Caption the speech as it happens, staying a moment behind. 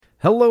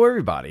Hello,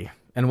 everybody,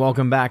 and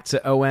welcome back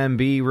to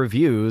OMB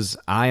Reviews.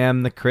 I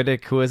am the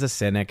critic who is a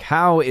cynic.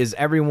 How is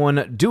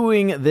everyone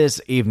doing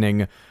this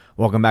evening?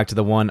 Welcome back to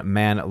the One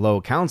Man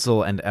Low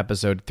Council and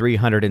episode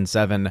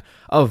 307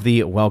 of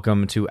the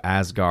Welcome to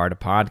Asgard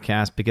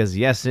podcast, because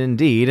yes,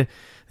 indeed,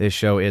 this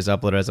show is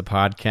uploaded as a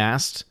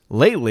podcast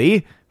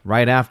lately,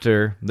 right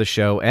after the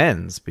show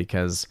ends,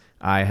 because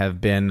I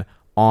have been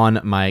on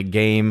my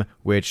game,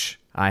 which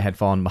I had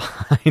fallen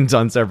behind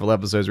on several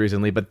episodes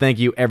recently, but thank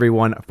you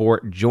everyone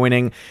for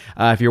joining.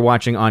 If you're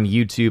watching on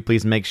YouTube,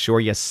 please make sure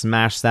you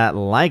smash that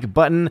like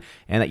button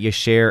and that you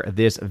share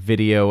this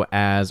video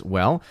as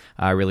well.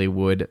 Really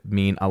would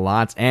mean a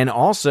lot. And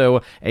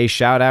also a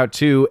shout out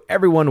to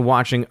everyone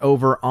watching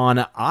over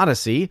on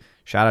Odyssey.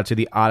 Shout out to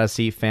the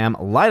Odyssey fam.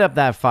 Light up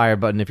that fire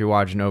button if you're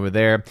watching over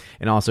there.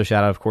 And also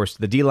shout out, of course,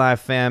 to the DLive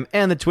fam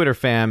and the Twitter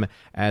fam,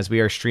 as we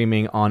are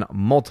streaming on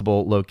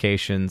multiple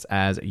locations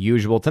as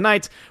usual.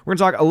 Tonight, we're going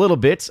to talk a little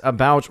bit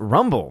about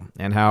Rumble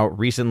and how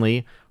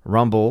recently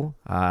Rumble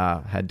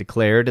had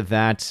declared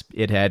that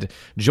it had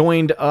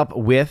joined up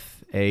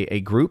with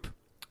a group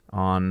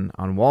on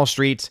Wall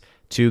Street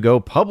to go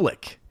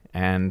public,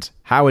 and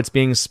how it's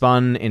being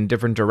spun in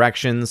different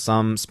directions,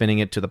 some spinning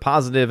it to the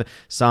positive,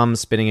 some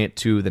spinning it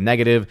to the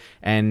negative,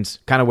 and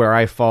kind of where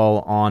I fall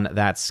on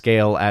that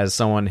scale as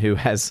someone who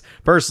has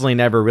personally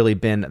never really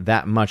been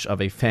that much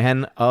of a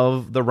fan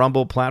of the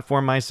Rumble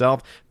platform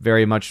myself.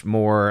 Very much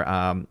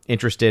more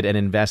interested and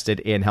invested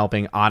in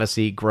helping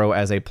Odyssey grow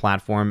as a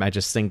platform. I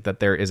just think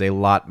that there is a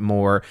lot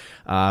more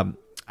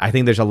I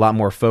think there's a lot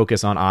more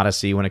focus on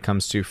Odyssey when it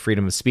comes to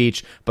freedom of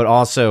speech, but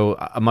also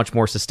a much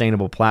more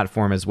sustainable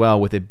platform as well,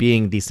 with it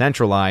being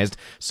decentralized.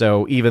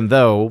 So even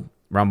though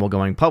Rumble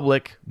going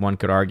public, one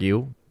could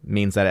argue,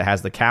 means that it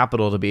has the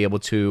capital to be able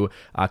to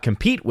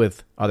compete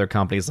with other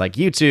companies like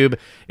YouTube,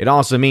 it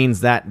also means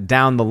that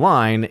down the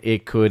line,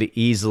 it could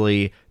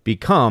easily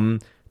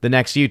become the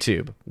next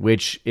YouTube,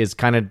 which is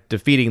kind of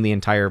defeating the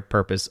entire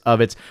purpose of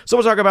it. So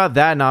we'll talk about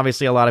that, and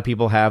obviously a lot of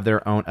people have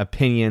their own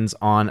opinions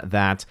on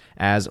that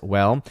as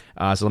well.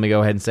 So let me go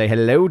ahead and say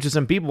hello to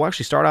some people. We'll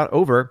actually start out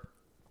over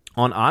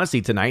on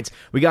Odyssey tonight.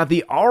 We got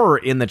the R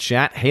in the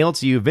chat. Hail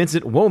to you.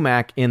 Vincent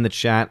Womack in the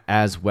chat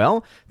as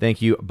well.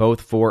 Thank you both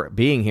for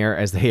being here,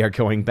 as they are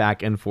going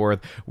back and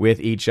forth with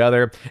each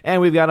other. And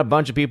we've got a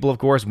bunch of people, of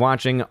course,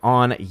 watching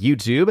on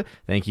YouTube.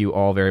 Thank you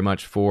all very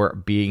much for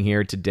being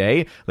here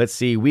today. Let's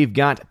see. We've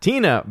got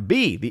Tina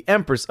B, the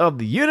Empress of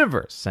the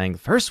Universe, saying,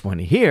 first one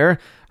here.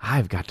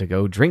 I've got to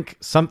go drink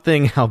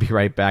something. I'll be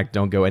right back.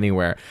 Don't go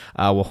anywhere.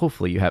 Well,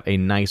 hopefully you have a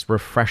nice,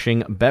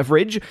 refreshing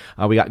beverage.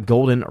 We got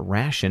Golden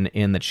Ration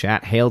in the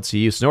chat. Hail to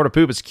you.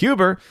 Snortopoops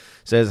Cuber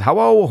says,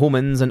 hello,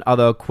 humans and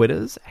other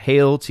quitters.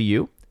 Hail to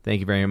you.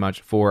 Thank you very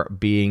much for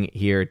being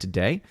here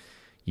today.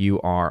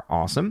 You are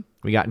awesome.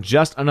 We got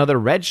Just Another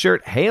Red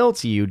Shirt. Hail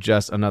to you,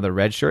 Just Another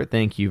Red Shirt.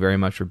 Thank you very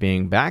much for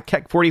being back.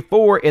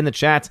 Keck44 in the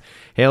chat.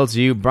 Hail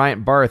to you.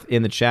 Bryant Barth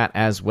in the chat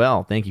as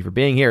well. Thank you for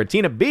being here.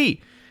 Tina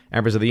B,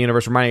 Empress of the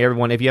Universe, reminding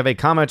everyone, if you have a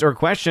comment or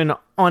question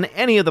on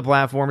any of the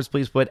platforms,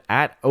 please put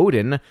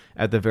 @Odin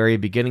at the very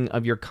beginning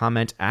of your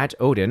comment,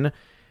 @Odin.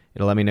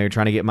 It'll let me know you're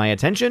trying to get my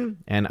attention,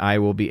 and I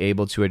will be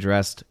able to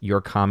address your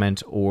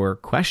comment or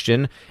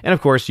question. And, of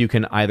course, you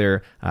can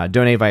either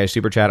donate via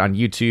Super Chat on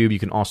YouTube. You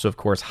can also, of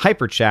course,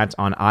 Hyper Chat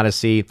on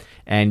Odyssey.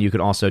 And you can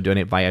also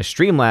donate via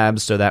Streamlabs,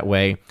 so that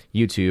way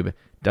YouTube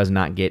does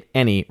not get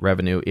any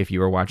revenue if you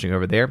are watching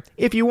over there.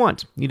 If you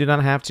want, you do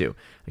not have to.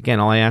 Again,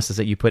 all I ask is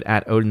that you put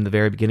 @Odin in the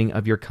very beginning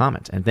of your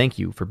comment. And thank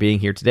you for being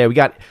here today. We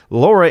got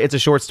Laura, It's a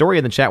Short Story,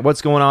 in the chat.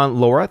 What's going on,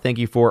 Laura? Thank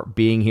you for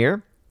being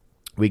here.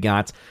 We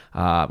got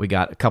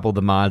a couple of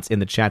the mods in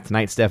the chat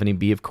tonight. Stephanie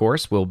B, of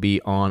course, will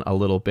be on a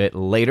little bit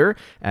later,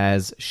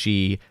 as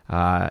she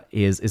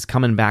is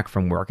coming back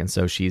from work, and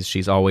so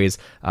she's always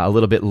a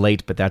little bit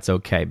late, but that's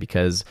okay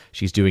because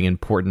she's doing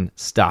important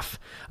stuff.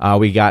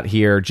 We got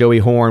here Joey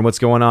Horn. What's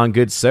going on,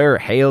 good sir?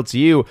 Hail to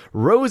you.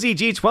 Rosie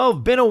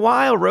G12, been a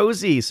while,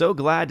 Rosie. So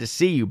glad to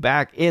see you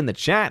back in the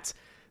chat.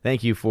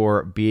 Thank you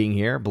for being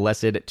here.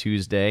 Blessed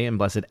Tuesday and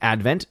blessed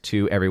Advent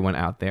to everyone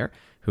out there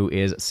who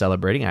is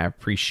celebrating. I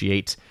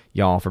appreciate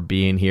y'all for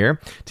being here.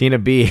 Tina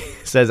B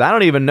says, I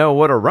don't even know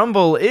what a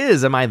Rumble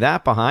is. Am I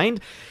that behind?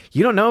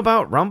 You don't know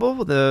about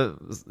Rumble,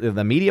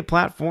 the media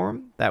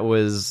platform that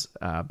was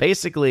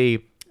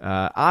basically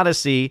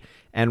Odyssey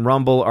and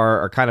Rumble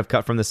are kind of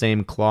cut from the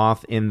same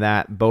cloth, in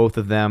that both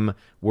of them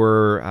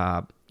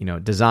were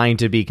designed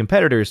to be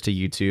competitors to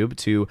YouTube,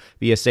 to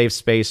be a safe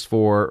space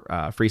for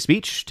free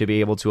speech, to be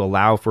able to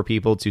allow for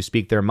people to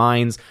speak their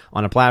minds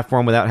on a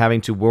platform without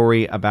having to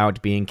worry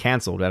about being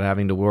canceled, without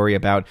having to worry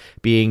about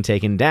being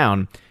taken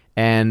down.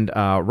 And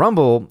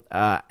Rumble,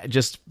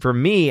 just for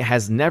me,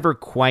 has never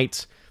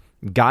quite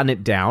gotten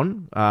it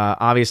down.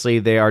 Obviously,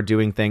 they are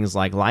doing things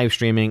like live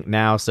streaming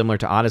now, similar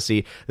to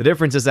Odyssey. The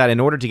difference is that in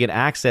order to get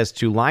access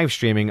to live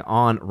streaming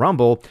on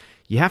Rumble,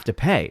 you have to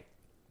pay.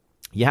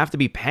 you have to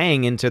be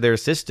paying into their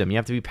system. You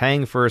have to be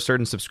paying for a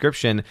certain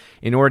subscription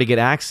in order to get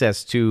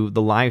access to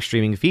the live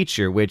streaming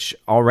feature, which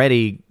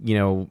already,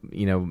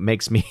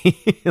 makes me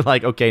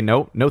like, okay,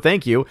 no,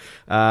 thank you.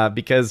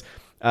 Because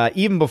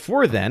even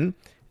before then,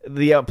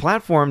 the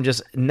platform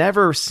just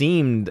never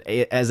seemed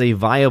as a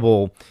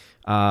viable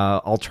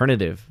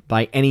alternative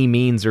by any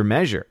means or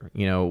measure.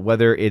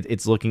 Whether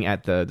it's looking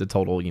at the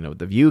total,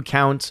 the view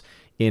count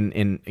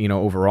in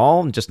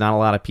overall, just not a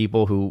lot of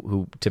people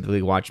who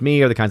typically watch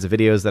me or the kinds of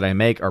videos that I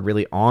make are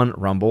really on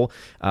Rumble.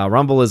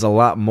 Rumble is a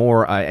lot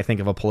more, I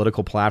think, of a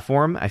political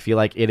platform. I feel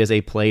like it is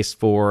a place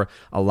for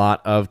a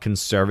lot of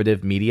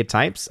conservative media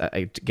types.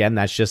 Again,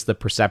 that's just the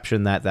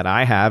perception that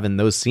I have, and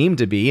those seem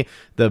to be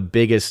the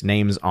biggest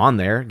names on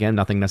there. Again,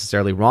 nothing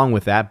necessarily wrong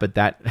with that, but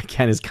that,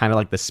 again, is kind of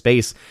like the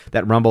space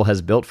that Rumble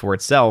has built for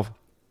itself.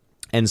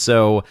 And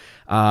so,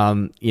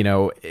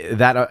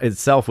 that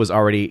itself was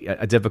already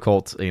a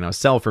difficult,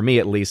 sell for me,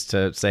 at least,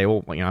 to say,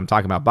 well, I'm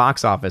talking about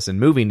box office and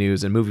movie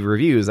news and movie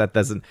reviews. That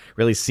doesn't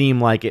really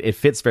seem like it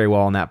fits very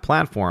well on that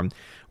platform.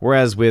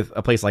 Whereas with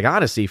a place like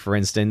Odyssey, for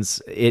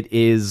instance, it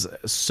is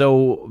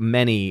so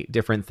many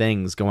different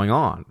things going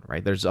on,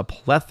 right? There's a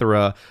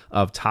plethora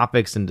of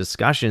topics and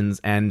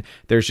discussions, and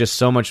there's just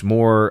so much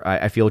more,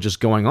 I feel, just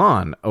going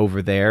on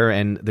over there,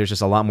 and there's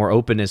just a lot more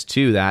openness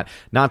to that.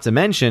 Not to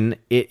mention,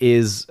 it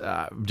is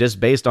just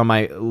based on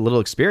my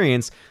little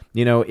experience,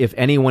 if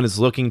anyone is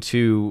looking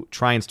to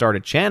try and start a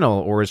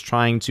channel, or is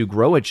trying to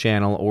grow a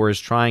channel, or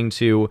is trying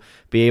to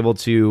be able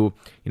to,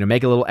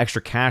 make a little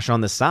extra cash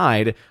on the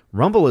side,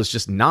 Rumble is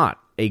just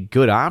not a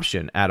good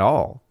option at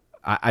all.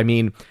 I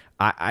mean,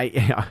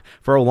 I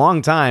for a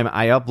long time,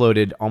 I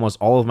uploaded almost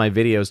all of my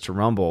videos to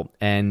Rumble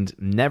and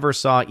never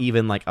saw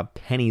even like a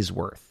penny's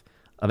worth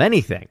of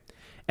anything.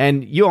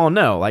 And you all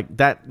know, like,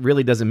 that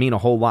really doesn't mean a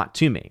whole lot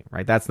to me,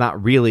 right? That's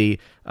not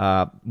really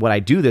what I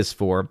do this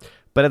for.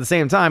 But at the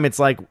same time, it's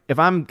like, if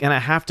I'm going to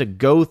have to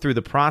go through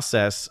the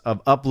process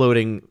of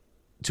uploading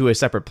to a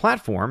separate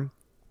platform,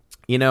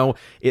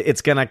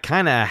 it's going to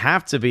kind of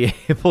have to be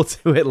able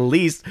to at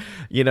least,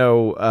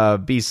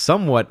 be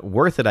somewhat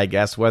worth it, I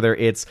guess, whether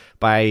it's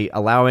by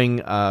allowing,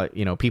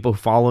 people who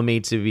follow me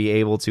to be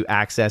able to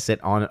access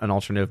it on an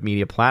alternative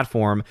media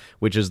platform,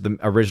 which is the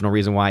original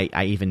reason why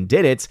I even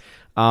did it.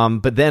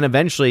 But then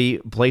eventually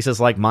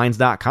places like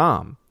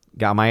Minds.com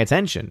got my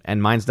attention,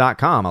 and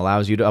Minds.com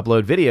allows you to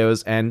upload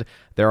videos, and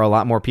there are a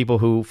lot more people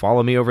who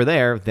follow me over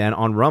there than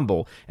on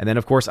Rumble. And then,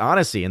 of course,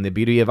 Odyssey, and the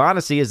beauty of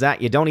Odyssey is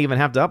that you don't even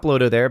have to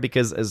upload it there,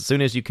 because as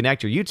soon as you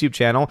connect your YouTube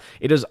channel,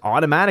 it just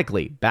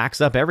automatically backs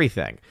up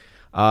everything.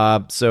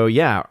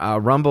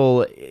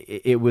 Rumble,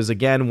 it was,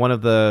 again, one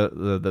of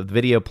the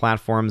video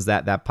platforms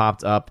that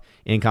popped up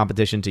in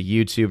competition to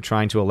YouTube,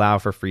 trying to allow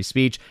for free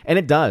speech, and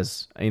it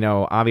does.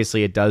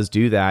 Obviously it does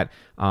do that.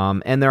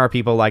 And there are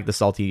people like the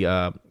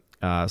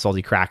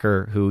Salty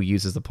Cracker who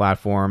uses the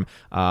platform.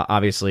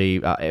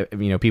 Obviously,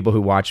 people who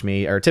watch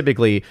me or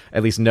typically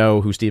at least know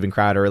who Steven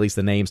Crowder, or at least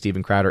the name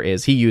Steven Crowder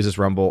is. He uses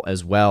Rumble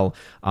as well.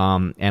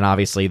 And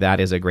obviously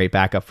that is a great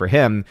backup for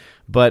him.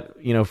 But,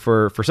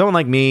 for someone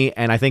like me,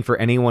 and I think for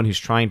anyone who's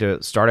trying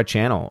to start a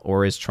channel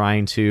or is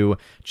trying to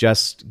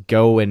just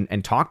go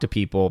and talk to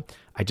people,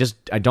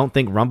 I don't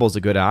think Rumble's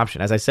a good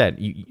option. As I said,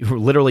 you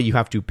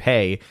have to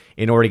pay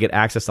in order to get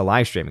access to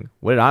live streaming.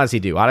 What did Odyssey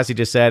do? Odyssey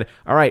just said,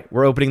 all right,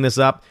 we're opening this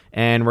up,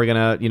 and we're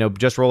going to,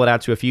 just roll it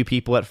out to a few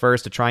people at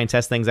first to try and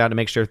test things out to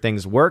make sure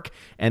things work.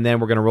 And then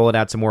we're going to roll it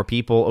out to more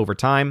people over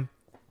time.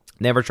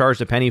 Never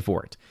charged a penny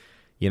for it.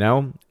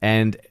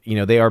 And,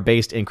 they are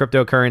based in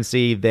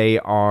cryptocurrency. They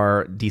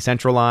are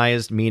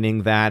decentralized,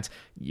 meaning that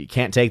you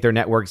can't take their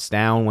networks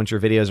down once your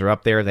videos are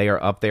up there. They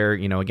are up there.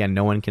 Again,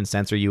 no one can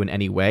censor you in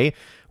any way.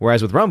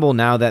 Whereas with Rumble,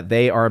 now that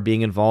they are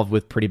being involved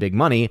with pretty big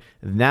money,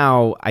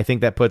 now I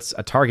think that puts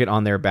a target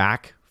on their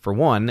back, for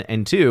one.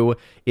 And two,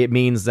 it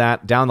means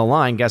that down the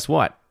line, guess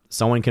what?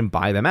 Someone can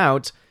buy them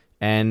out.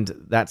 And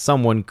that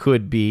someone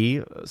could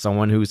be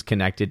someone who's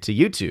connected to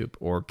YouTube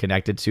or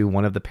connected to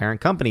one of the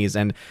parent companies.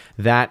 And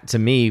that, to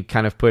me,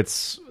 kind of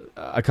puts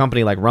a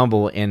company like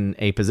Rumble in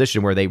a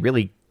position where they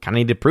really kind of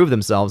need to prove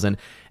themselves. And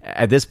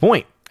at this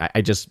point,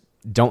 I just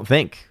don't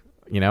think,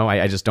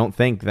 I just don't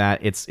think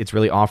that it's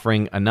really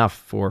offering enough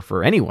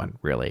for anyone,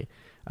 really,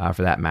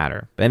 for that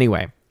matter. But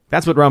anyway,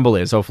 that's what Rumble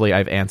is. Hopefully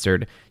I've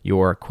answered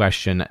your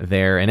question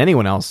there. And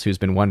anyone else who's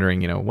been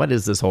wondering, what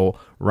is this whole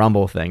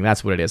Rumble thing?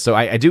 That's what it is. So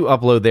I do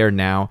upload there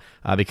now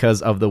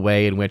because of the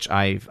way in which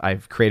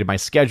I've created my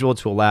schedule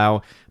to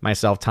allow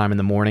myself time in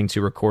the morning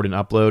to record and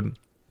upload.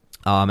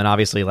 And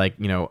obviously,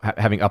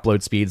 having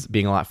upload speeds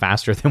being a lot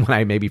faster than when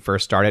I maybe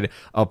first started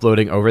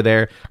uploading over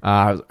there,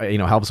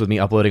 helps with me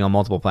uploading on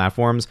multiple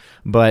platforms.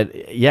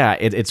 But yeah,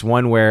 it's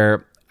one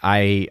where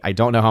I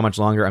don't know how much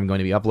longer I'm going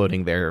to be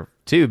uploading there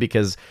too,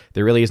 because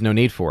there really is no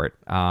need for it.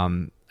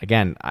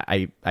 again,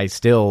 I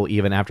still,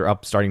 even after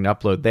starting to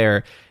upload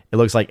there, it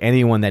looks like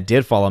anyone that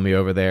did follow me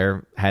over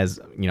there has,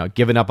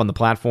 given up on the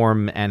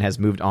platform and has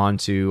moved on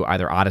to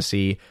either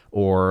Odyssey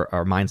or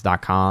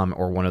Minds.com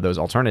or one of those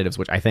alternatives,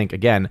 which I think,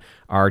 again,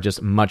 are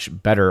just much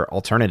better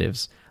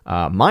alternatives.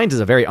 Minds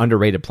is a very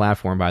underrated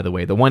platform, by the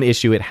way. The one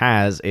issue it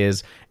has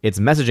is its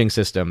messaging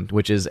system,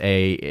 which is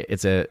an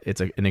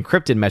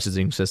encrypted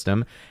messaging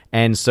system,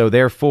 and so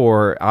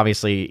therefore,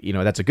 obviously,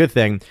 that's a good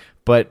thing.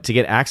 But to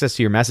get access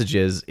to your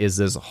messages is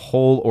this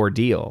whole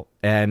ordeal,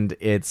 and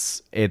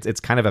it's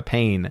kind of a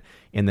pain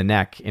in the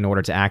neck in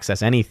order to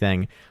access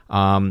anything.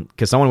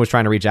 Because someone was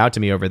trying to reach out to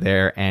me over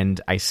there, and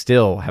I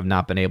still have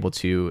not been able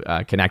to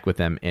connect with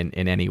them in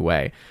any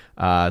way.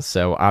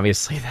 So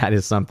obviously that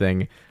is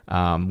something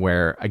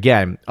where,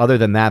 again, other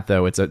than that,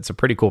 though, it's a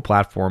pretty cool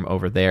platform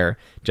over there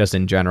just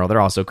in general. They're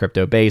also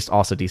crypto based,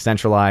 also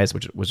decentralized,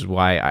 which is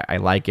why I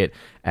like it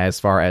as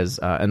far as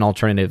an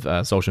alternative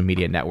social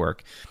media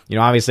network.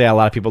 Obviously a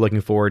lot of people looking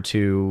forward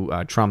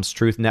to Trump's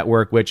Truth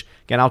Network, which,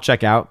 again, I'll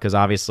check out because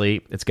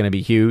obviously it's going to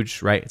be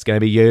huge, right? It's going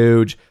to be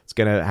huge. It's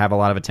going to have a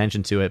lot of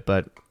attention to it.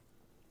 But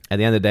at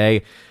the end of the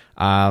day,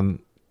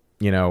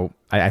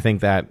 I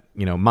think that,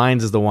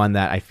 Minds is the one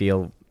that I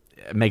feel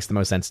makes the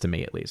most sense to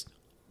me, at least.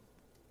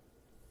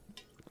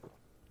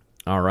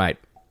 All right,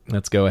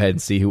 let's go ahead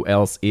and see who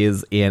else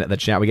is in the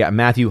chat. We got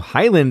Matthew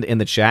Highland in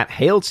the chat.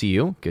 Hail to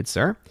you, good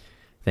sir.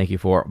 Thank you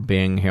for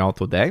being here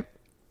today.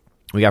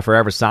 We got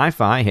Forever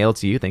Sci-Fi. Hail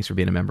to you. Thanks for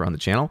being a member on the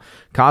channel.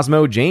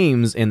 Cosmo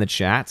James in the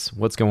chat.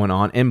 What's going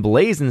on? And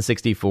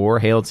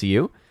Blazin64. Hail to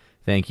you.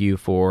 Thank you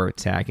for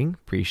tagging.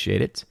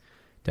 Appreciate it.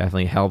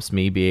 Definitely helps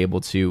me be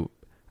able to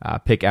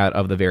pick out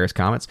of the various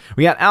comments.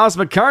 We got Alice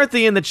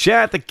McCarthy in the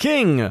chat, the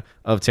king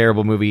of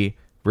terrible movie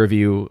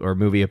review or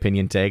movie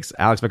opinion takes.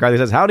 Alex McCarthy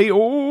says, howdy,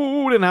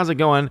 Odin, how's it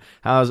going?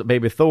 How's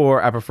baby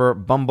Thor? I prefer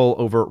Bumble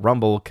over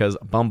Rumble because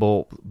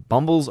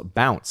Bumbles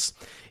bounce.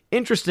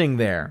 Interesting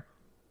there.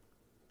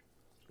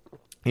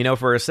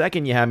 For a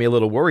second you had me a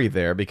little worried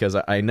there because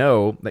I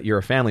know that you're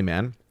a family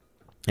man.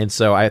 And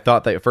so I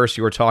thought that at first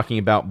you were talking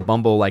about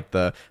Bumble, like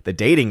the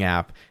dating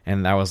app,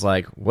 and I was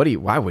like,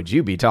 why would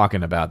you be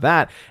talking about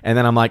that? And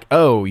then I'm like,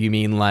 oh, you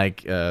mean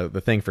like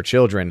the thing for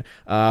children.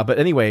 But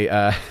anyway,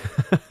 as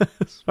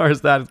far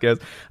as that goes,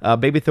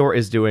 baby Thor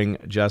is doing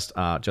just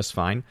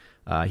fine.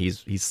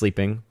 He's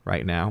sleeping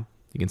right now.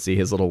 You can see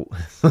his little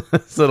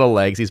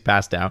legs. He's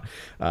passed out.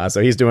 So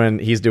he's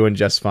doing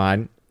just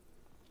fine.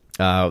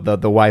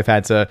 The wife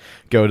had to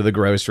go to the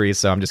groceries,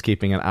 so I'm just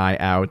keeping an eye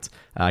out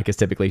because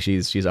typically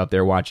she's up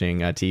there watching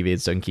TV,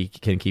 so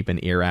can keep an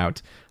ear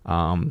out.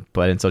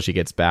 But until she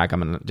gets back,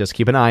 I'm gonna just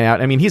keep an eye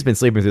out. I mean, he's been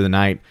sleeping through the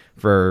night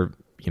for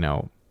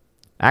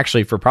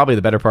actually for probably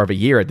the better part of a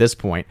year at this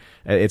point.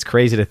 It's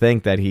crazy to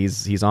think that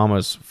he's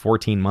almost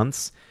 14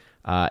 months.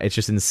 It's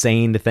just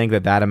insane to think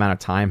that amount of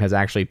time has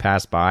actually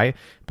passed by.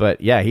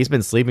 But yeah, he's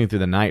been sleeping through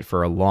the night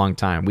for a long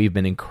time. We've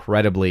been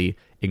incredibly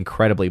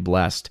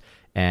blessed.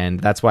 And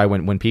that's why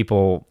when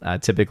people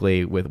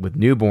typically with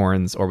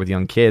newborns or with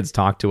young kids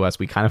talk to us,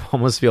 we kind of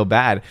almost feel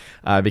bad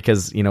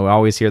because, we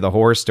always hear the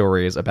horror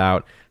stories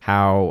about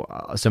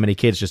how so many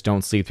kids just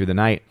don't sleep through the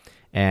night.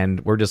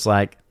 And we're just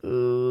like,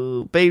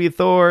 ooh, baby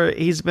Thor,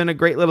 he's been a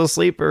great little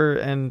sleeper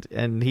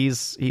and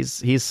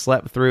he's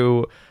slept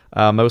through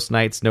most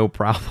nights, no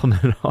problem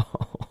at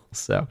all.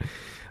 So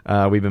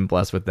we've been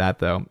blessed with that,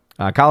 though.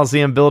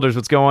 Coliseum Builders,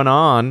 what's going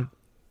on?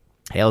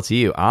 Hail to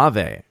you.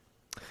 Ave.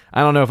 I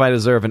don't know if I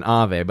deserve an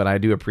Ave, but I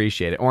do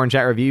appreciate it. Orange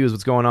Chat Reviews,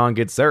 what's going on?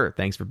 Good sir.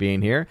 Thanks for being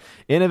here.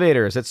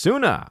 Innovators,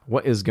 Setsuna,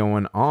 what is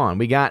going on?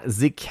 We got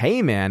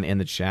ZK Man in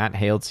the chat.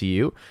 Hail to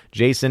you.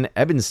 Jason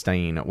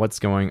Ebenstein, what's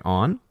going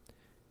on?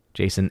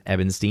 Jason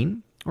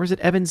Ebenstein? Or is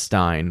it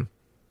Ebenstein?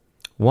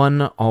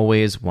 One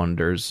always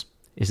wonders.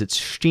 Is it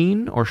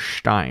Steen or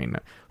Stein?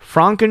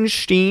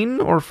 Frankenstein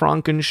or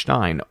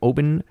Frankenstein?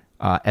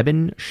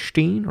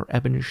 Ebenstein or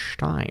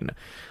Ebenstein?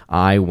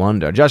 I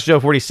wonder. Just Joe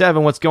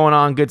 47, what's going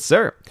on, good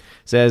sir?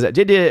 Says,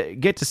 did you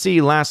get to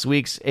see last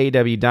week's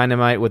AW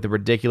Dynamite with the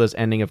ridiculous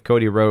ending of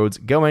Cody Rhodes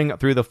going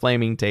through the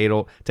flaming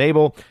table?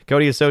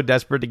 Cody is so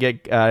desperate to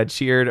get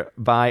cheered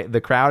by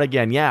the crowd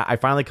again. Yeah, I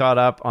finally caught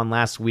up on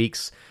last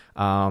week's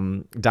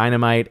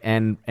Dynamite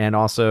and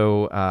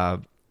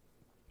also,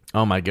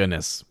 oh my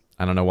goodness.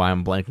 I don't know why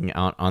I'm blanking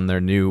out on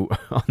their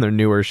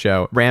newer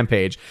show,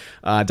 Rampage,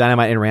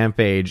 Dynamite and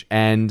Rampage.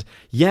 And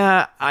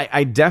yeah,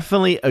 I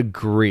definitely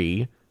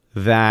agree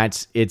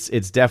that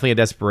it's definitely a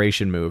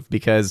desperation move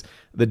because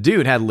the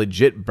dude had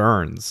legit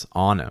burns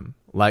on him.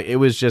 Like, it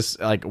was just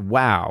like,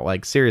 wow,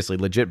 like seriously,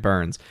 legit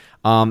burns.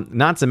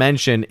 Not to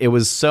mention, it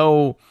was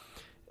so,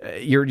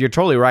 you're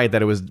totally right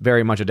that it was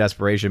very much a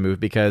desperation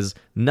move because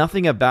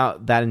nothing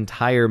about that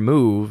entire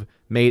move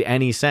made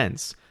any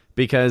sense.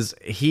 Because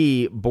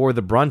he bore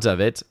the brunt of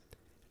it,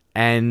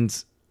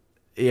 and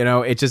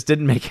it just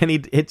didn't make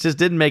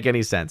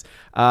any sense.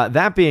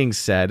 That being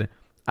said,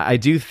 I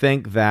do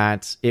think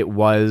that it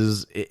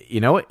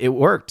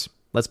worked.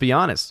 Let's be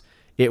honest,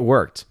 it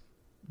worked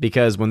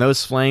because when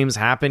those flames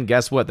happened,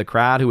 guess what? The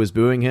crowd who was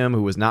booing him,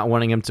 who was not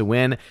wanting him to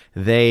win,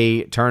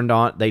 they turned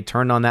on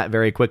that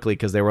very quickly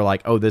because they were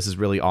like, oh, this is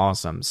really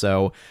awesome.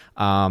 So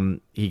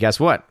guess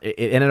what?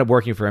 It ended up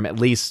working for him, at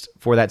least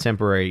for that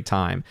temporary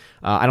time.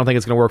 I don't think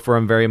it's going to work for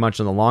him very much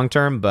in the long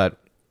term, but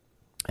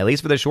at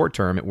least for the short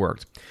term, it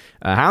worked.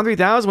 Hound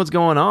 3000, what's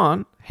going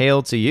on?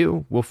 Hail to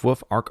you. Woof,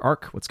 woof,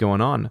 arc, what's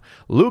going on?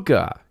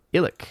 Luca,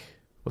 Illick,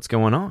 what's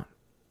going on?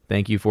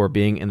 Thank you for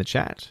being in the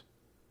chat.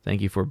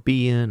 Thank you for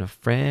being a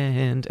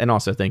friend. And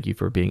also thank you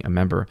for being a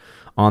member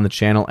on the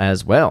channel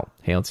as well.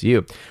 Hail to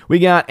you. We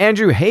got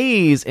Andrew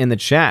Hayes in the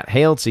chat.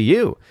 Hail to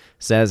you.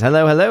 Says,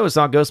 hello.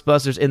 Saw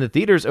Ghostbusters in the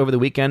theaters over the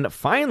weekend.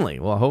 Finally.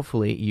 Well,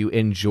 hopefully you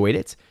enjoyed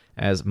it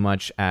as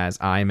much as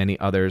I and many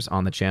others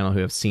on the channel who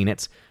have seen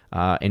it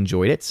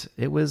enjoyed it.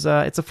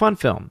 It's a fun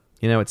film.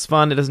 It's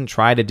fun. It doesn't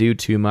try to do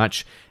too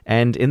much.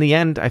 And in the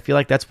end, I feel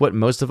like that's what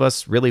most of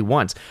us really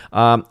want.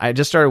 I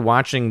just started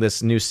watching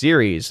this new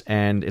series,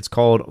 and it's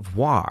called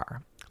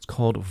Voir.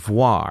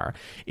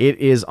 It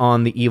is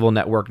on the evil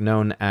network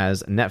known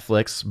as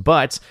Netflix,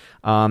 but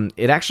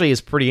it actually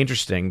is pretty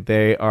interesting.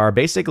 They are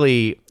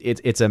basically,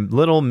 it's a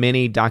little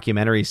mini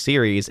documentary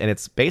series, and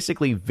it's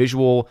basically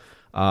visual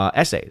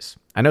essays.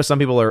 I know some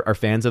people are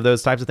fans of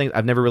those types of things.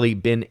 I've never really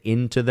been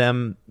into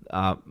them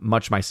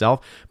much myself,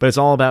 but it's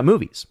all about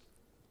movies.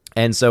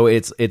 And so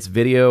it's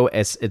video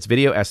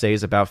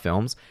essays about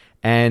films,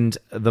 and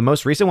the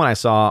most recent one I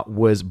saw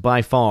was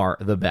by far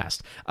the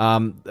best.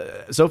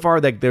 So far,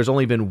 there's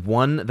only been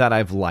one that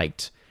I've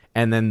liked,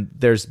 and then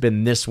there's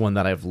been this one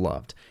that I've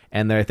loved.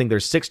 And I think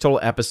there's 6 total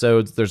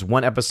episodes. There's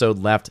 1 episode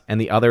left, and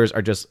the others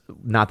are just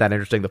not that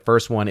interesting. The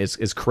first one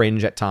is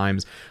cringe at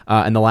times,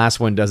 and the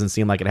last one doesn't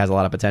seem like it has a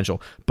lot of potential.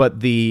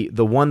 But the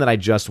one that I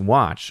just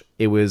watched,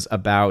 it was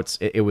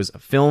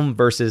film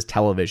versus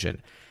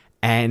television.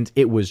 And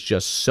it was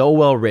just so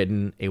well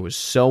written. It was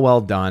so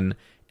well done.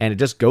 And it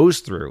just goes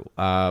through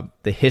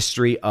the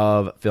history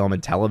of film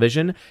and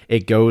television.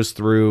 It goes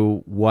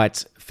through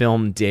what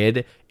film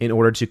did in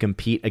order to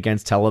compete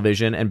against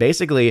television. And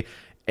basically,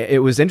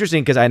 it was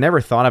interesting because I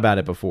never thought about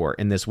it before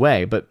in this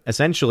way. But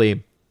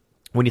essentially,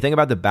 when you think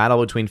about the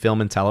battle between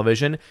film and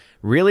television,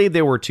 really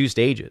there were 2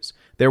 stages.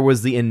 There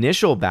was the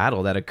initial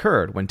battle that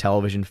occurred when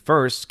television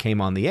first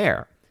came on the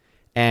air.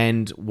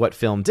 And what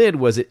film did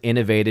was it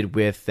innovated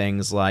with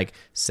things like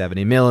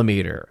 70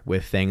 millimeter,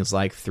 with things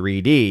like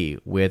 3D,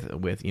 with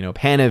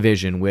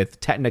Panavision,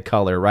 with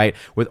Technicolor, right?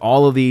 With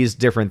all of these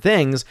different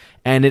things,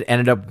 and it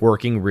ended up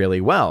working really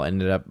well.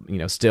 Ended up,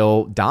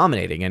 still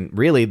dominating. And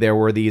really, there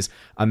were these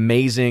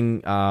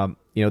amazing,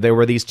 there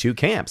were these 2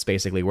 camps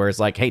basically, where it's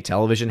like, hey,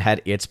 television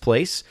had its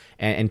place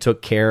and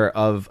took care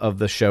of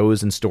the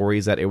shows and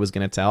stories that it was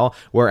going to tell,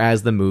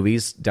 whereas the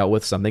movies dealt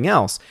with something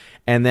else.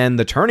 And then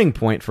the turning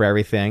point for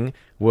everything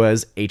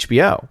was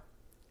HBO.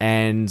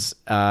 And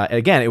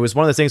again, it was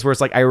one of those things where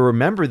it's like, I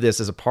remember this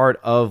as a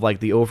part of like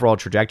the overall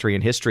trajectory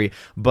in history,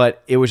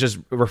 but it was just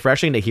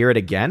refreshing to hear it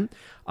again.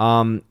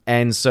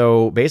 And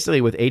so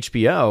basically with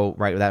HBO,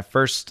 right, that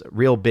first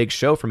real big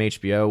show from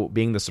HBO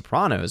being The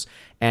Sopranos,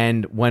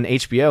 and when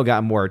HBO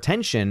got more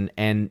attention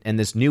and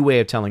this new way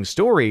of telling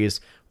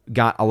stories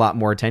got a lot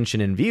more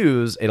attention and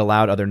views, it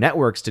allowed other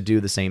networks to do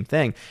the same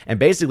thing. And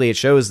basically it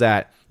shows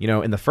that,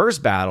 in the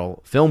first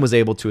battle, film was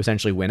able to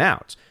essentially win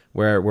out,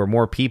 where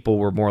more people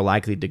were more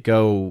likely to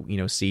go,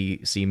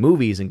 see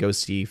movies and go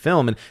see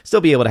film and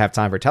still be able to have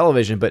time for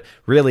television. But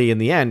really in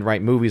the end,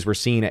 right, movies were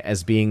seen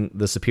as being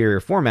the superior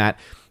format.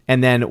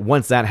 And then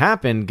once that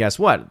happened, guess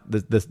what?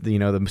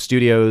 The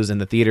studios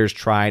and the theaters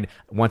tried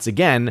once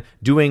again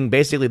doing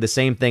basically the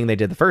same thing they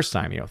did the first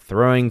time,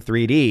 throwing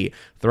 3D,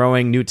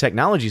 throwing new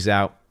technologies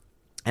out.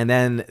 And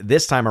then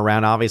this time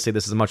around, obviously,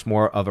 this is much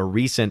more of a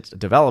recent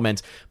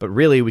development, but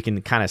really we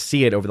can kind of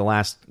see it over the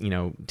last,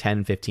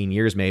 10, 15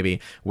 years maybe,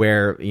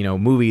 where,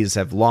 movies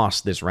have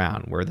lost this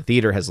round, where the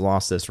theater has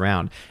lost this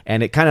round.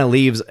 And it kind of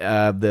leaves,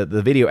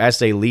 the video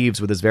essay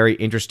leaves with this very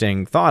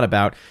interesting thought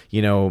about,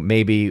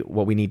 maybe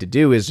what we need to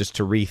do is just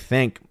to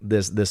rethink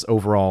this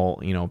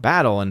overall,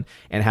 battle and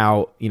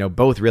how,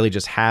 both really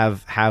just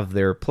have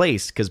their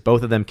place, because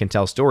both of them can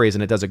tell stories.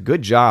 And it does a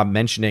good job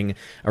mentioning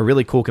a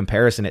really cool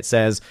comparison. It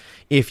says,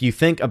 if you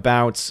think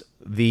about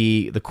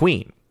the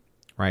Queen,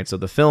 right? So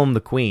the film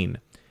The Queen,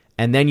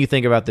 and then you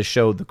think about the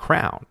show The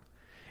Crown,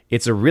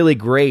 it's a really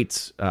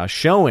great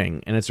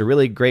showing, and it's a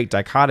really great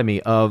dichotomy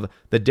of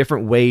the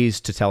different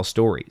ways to tell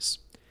stories.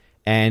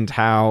 And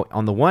how,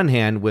 on the one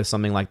hand, with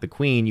something like The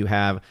Queen, you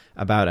have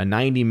about a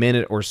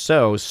 90-minute or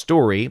so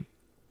story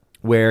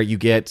where you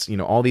get,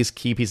 all these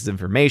key pieces of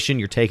information,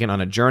 you're taken on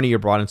a journey, you're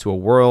brought into a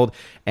world,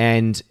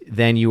 and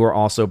then you are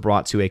also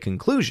brought to a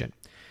conclusion.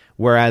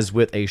 Whereas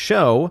with a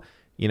show,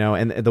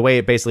 and the way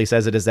it basically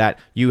says it is that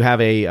you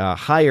have a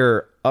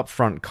higher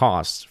upfront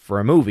cost for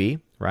a movie,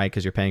 right?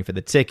 Because you're paying for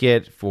the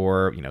ticket,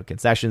 for,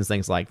 concessions,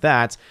 things like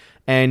that.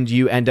 And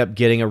you end up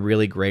getting a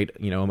really great,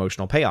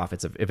 emotional payoff.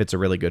 If it's a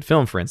really good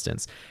film, for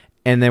instance.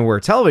 And then where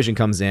television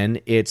comes in,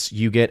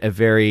 you get a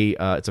very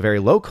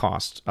low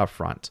cost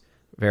upfront,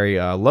 very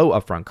low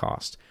upfront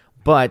cost.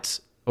 But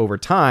over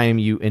time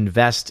you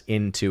invest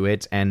into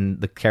it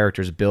and the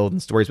characters build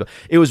and stories build.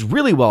 It was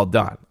really well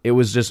done. It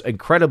was just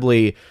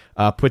incredibly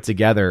put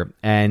together,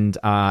 and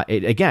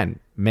it again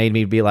made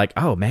me be like,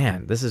 oh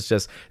man, this is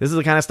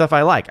the kind of stuff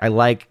I like. I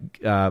like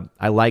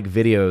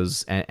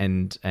videos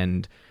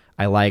and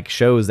I like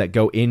shows that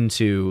go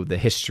into the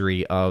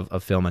history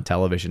of film and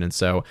television, and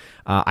so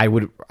I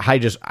would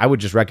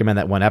just recommend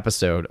that one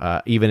episode,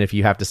 even if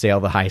you have to sail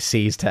the high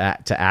seas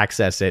to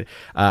access it.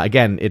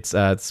 Again, it's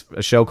a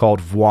show called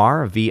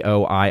Voir,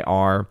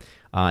 Voir.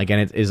 Again,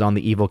 it is on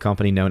the evil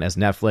company known as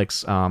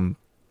Netflix,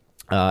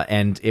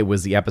 and it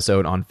was the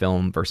episode on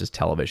film versus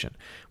television.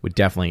 Would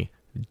definitely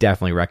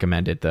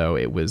recommend it, though.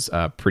 It was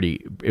pretty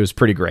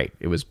great.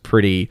 It was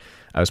pretty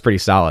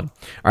solid. All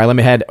right, let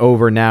me head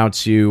over now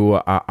to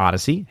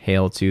Odyssey.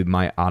 Hail to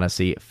my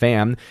Odyssey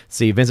fam.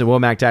 See, Vincent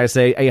Womack to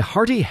say a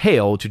hearty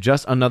hail to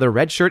just another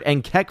red shirt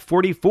and Keck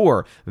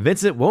 44.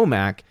 Vincent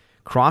Womack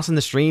crossing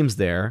the streams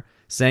there,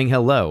 saying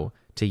hello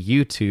to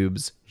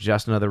YouTube's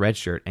Just Another Red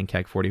Shirt and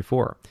Keck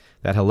 44.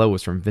 That hello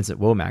was from Vincent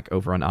Womack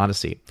over on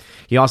Odyssey.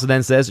 He also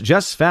then says,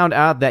 just found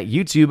out that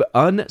YouTube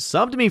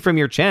unsubbed me from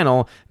your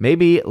channel.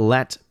 Maybe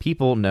let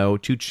people know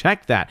to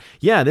check that.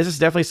 Yeah, this is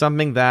definitely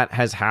something that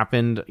has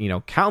happened,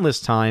 countless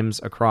times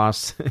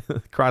across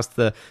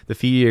the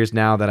few years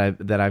now that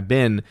I've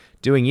been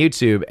doing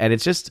YouTube, and it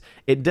just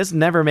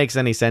never makes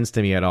any sense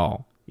to me at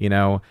all.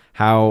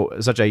 How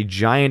such a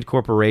giant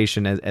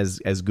corporation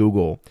as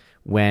Google,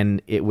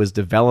 when it was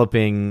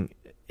developing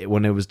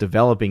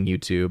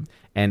YouTube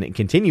and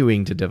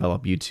continuing to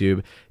develop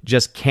YouTube,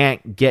 just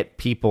can't get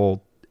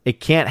people. It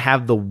can't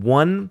have the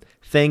one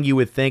thing you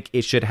would think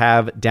it should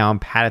have down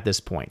pat at this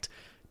point: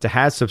 to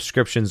have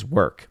subscriptions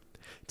work,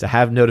 to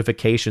have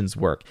notifications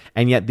work,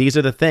 and yet these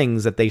are the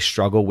things that they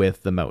struggle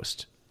with the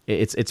most.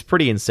 It's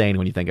pretty insane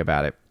when you think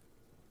about it.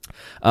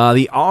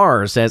 The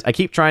R says, I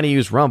keep trying to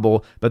use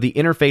Rumble, but the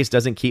interface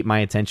doesn't keep my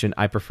attention.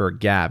 I prefer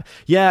Gab.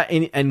 Yeah,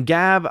 and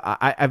Gab,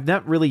 I've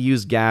not really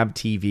used Gab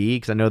TV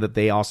because I know that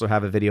they also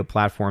have a video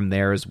platform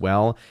there as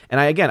well. And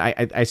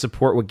I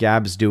support what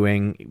Gab's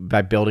doing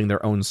by building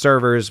their own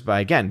servers, by,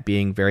 again,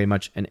 being very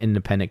much an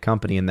independent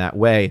company in that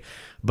way.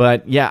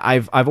 But yeah,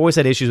 I've always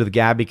had issues with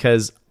Gab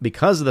because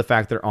of the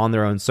fact they're on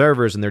their own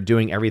servers and they're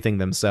doing everything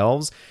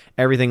themselves.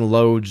 Everything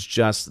loads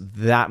just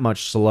that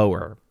much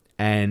slower.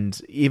 And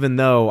even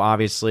though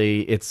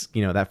obviously it's,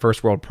 that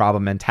first world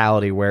problem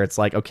mentality where it's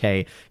like,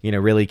 okay,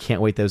 really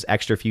can't wait those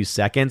extra few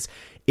seconds,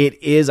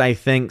 it is, I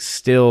think,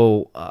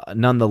 still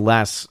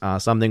nonetheless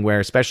something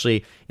where,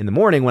 especially in the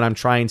morning when I'm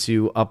trying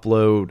to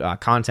upload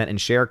content and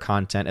share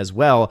content as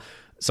well,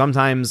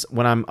 sometimes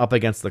when I'm up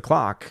against the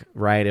clock,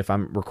 right, if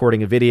I'm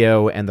recording a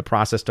video and the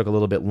process took a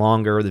little bit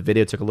longer, the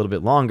video took a little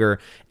bit longer,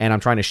 and I'm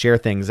trying to share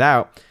things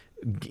out,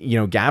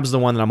 Gab's the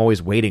one that I'm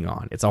always waiting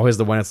on. It's always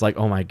the one that's like,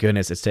 oh my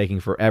goodness, it's taking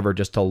forever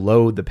just to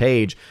load the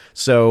page.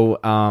 So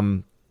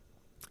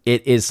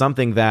it is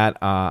something that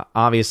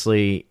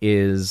obviously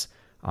is,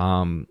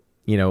 it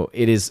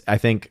is, I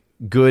think,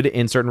 good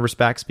in certain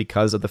respects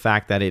because of the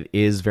fact that it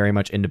is very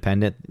much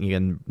independent.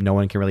 No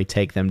one can really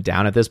take them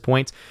down at this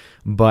point.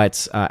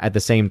 But at the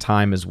same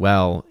time as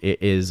well,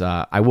 it is,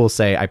 I will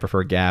say I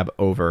prefer Gab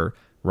over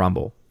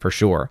Rumble for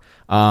sure.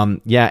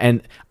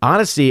 And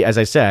Odyssey, as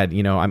I said,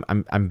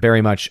 I'm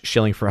very much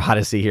shilling for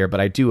Odyssey here, but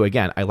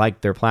I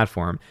like their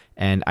platform,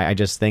 and I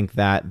just think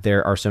that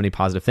there are so many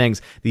positive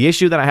things. The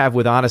issue that I have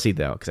with Odyssey,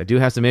 though, because I do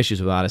have some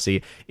issues with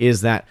Odyssey,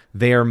 is that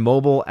their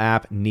mobile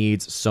app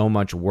needs so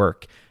much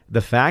work.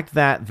 The fact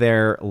that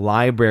their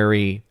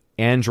library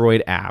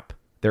Android app,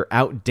 their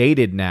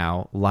outdated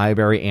now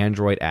library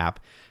Android app,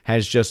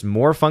 has just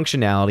more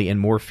functionality and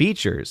more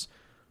features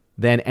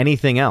than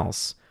anything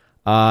else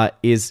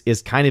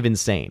is kind of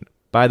insane.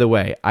 By the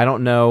way, I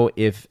don't know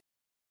if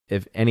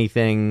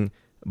anything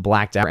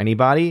blacked out for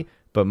anybody,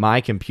 but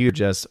my computer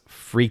just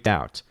freaked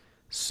out.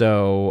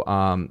 So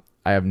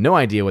I have no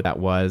idea what that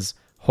was.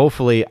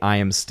 Hopefully I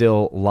am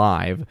still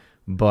live,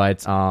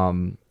 but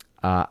I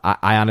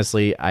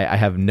honestly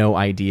have no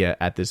idea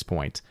at this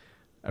point.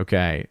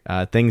 Okay,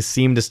 things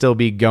seem to still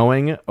be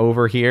going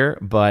over here,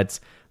 but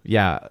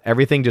yeah,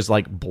 everything just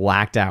like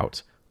blacked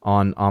out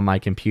on my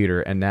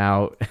computer, and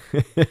now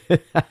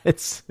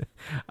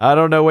I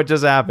don't know what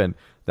just happened.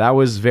 That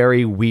was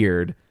very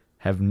weird.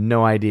 Have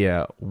no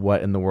idea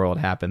what in the world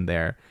happened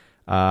there.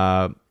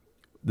 The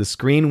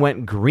screen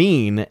went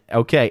green.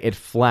 Okay, it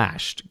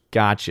flashed.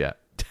 Gotcha.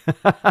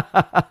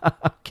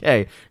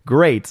 Okay,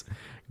 great.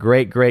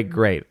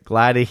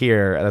 Glad to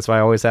hear. That's why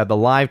I always have the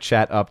live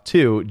chat up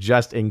too,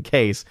 just in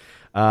case.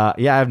 I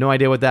have no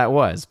idea what that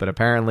was, but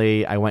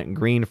apparently I went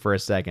green for a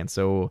second.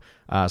 So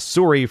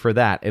sorry for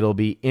that. It'll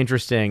be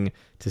interesting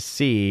to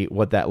see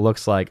what that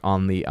looks like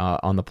on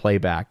the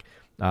playback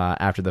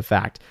after the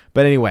fact.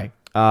 But anyway,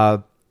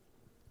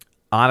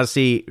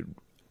 Odyssey,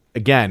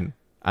 again,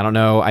 I don't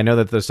know. I know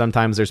that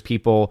there's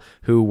people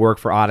who work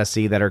for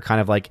Odyssey that are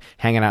kind of like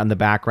hanging out in the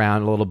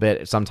background a little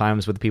bit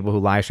sometimes with people who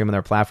live stream on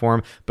their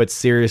platform. But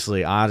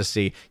seriously,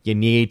 Odyssey, you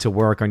need to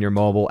work on your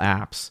mobile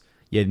apps.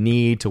 You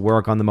need to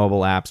work on the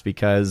mobile apps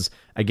because,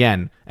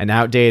 again, an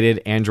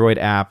outdated Android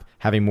app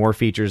having more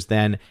features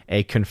than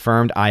a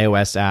confirmed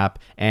iOS app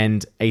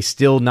and a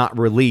still not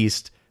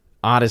released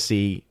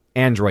Odyssey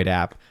Android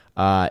app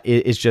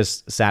is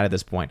just sad at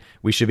this point.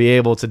 We should be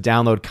able to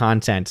download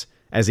content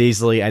as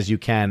easily as you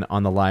can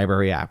on the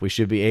library app. We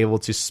should be able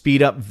to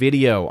speed up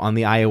video on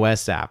the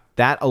iOS app.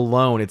 That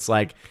alone, it's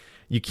like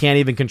you can't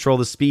even control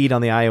the speed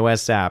on the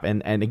iOS app.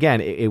 And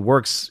again, it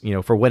works,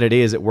 for what it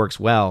is, it works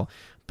well.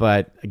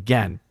 But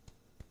again,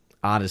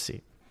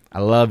 Odyssey, I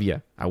love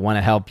you. I want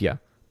to help you,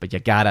 but you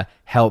gotta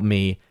help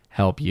me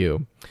help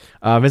you.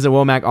 Vincent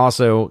Womack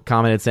also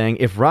commented saying,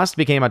 if Rust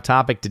became a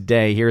topic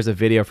today, here's a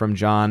video from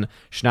John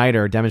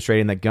Schneider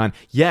demonstrating the gun.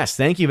 Yes,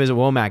 thank you, Vincent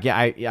Womack. Yeah,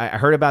 I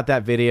heard about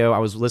that video. I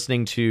was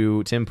listening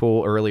to Tim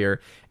Pool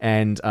earlier,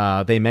 and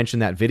they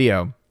mentioned that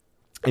video.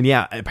 And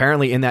yeah,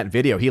 apparently in that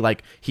video,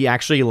 he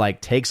actually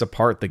takes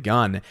apart the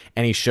gun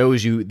and he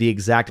shows you the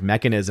exact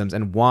mechanisms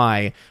and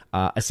why,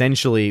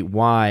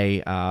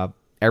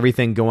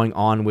 everything going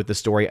on with the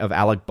story of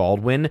Alec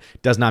Baldwin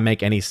does not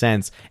make any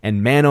sense.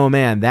 And man, oh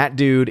man, that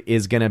dude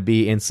is going to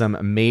be in some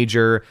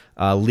major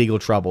legal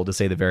trouble, to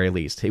say the very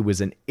least. He was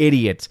an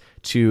idiot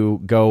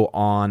to go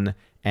on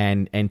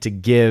and to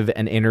give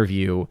an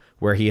interview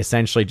where he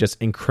essentially just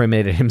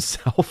incriminated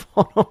himself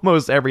on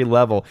almost every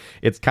level.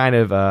 It's kind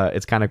of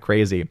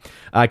crazy.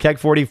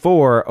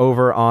 Keck44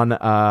 over on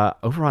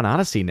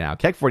Odyssey now.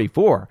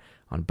 Keck44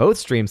 on both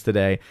streams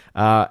today.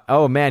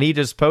 Oh man, he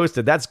just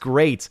posted. That's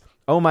great.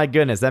 Oh my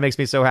goodness, that makes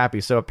me so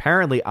happy. So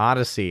apparently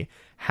Odyssey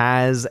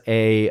has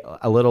a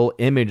little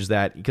image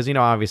that, because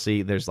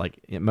obviously there's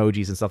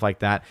emojis and stuff like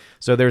that.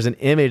 So there's an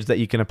image that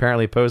you can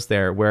apparently post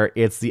there where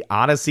it's the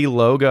Odyssey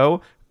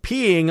logo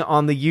peeing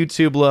on the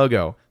YouTube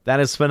logo. That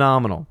is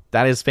phenomenal.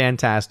 That is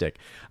fantastic.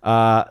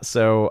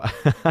 So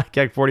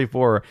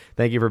Keck44,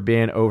 thank you for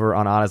being over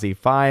on Odyssey.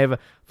 5 of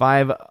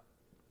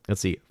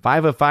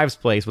 5's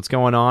place. What's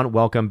going on?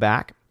 Welcome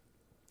back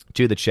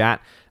to the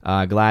chat.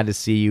 Glad to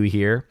see you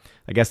here.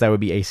 I guess that would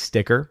be a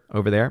sticker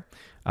over there.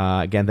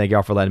 Again, thank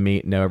y'all for letting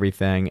me know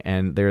everything.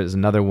 And there's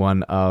another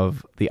one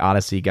of the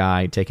Odyssey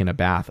guy taking a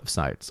bath of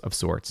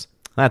sorts.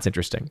 That's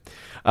interesting.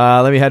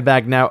 Let me head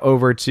back now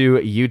over to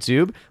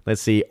YouTube.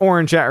 Let's see.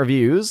 Orange Chat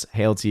Reviews,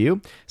 hail to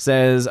you,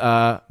 says,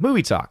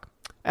 movie talk.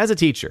 As a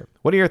teacher,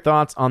 what are your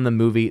thoughts on the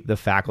movie The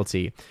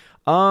Faculty?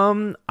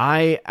 I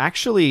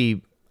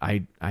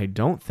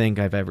don't think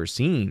I've ever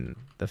seen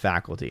The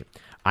Faculty.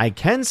 I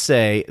can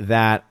say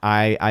that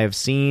I have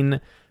seen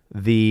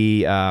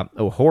the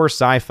horror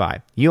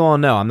sci-fi. You all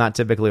know I'm not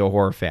typically a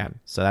horror fan,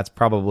 so that's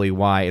probably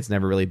why it's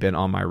never really been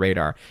on my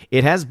radar.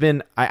 It has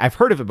been, I've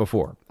heard of it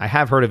before. I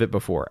have heard of it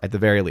before, at the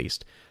very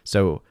least.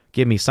 So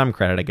give me some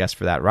credit, I guess,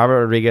 for that.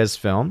 Robert Rodriguez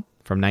film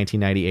from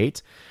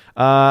 1998.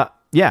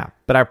 Yeah,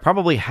 but I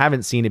probably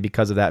haven't seen it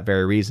because of that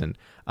very reason.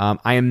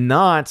 I am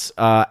not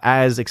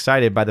as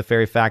excited by the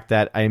very fact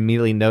that I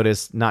immediately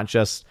noticed not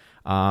just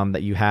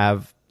that you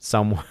have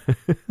someone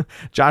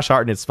Josh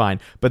Hartnett's fine,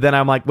 but then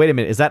I'm like, wait a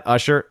minute, is that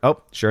Usher?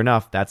 Oh, sure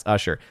enough, that's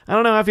Usher. I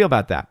don't know how I feel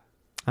about that.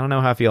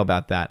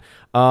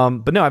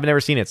 But no, I've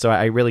never seen it, so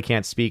I really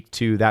can't speak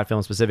to that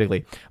film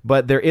specifically.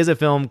 But there is a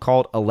film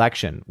called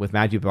Election with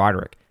Matthew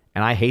Broderick,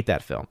 and I hate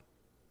that film.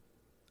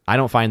 I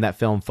don't find that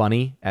film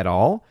funny at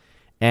all,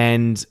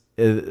 and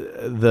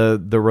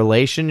the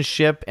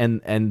relationship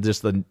and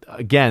just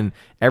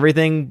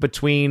everything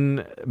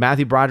between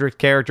Matthew Broderick's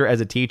character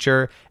as a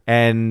teacher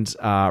and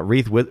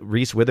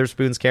Reese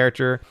Witherspoon's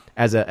character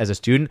as a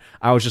student,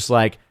 I was just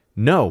like,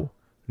 no,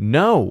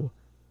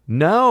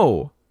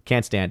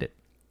 can't stand it.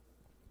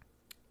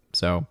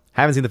 So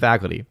haven't seen The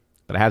Faculty,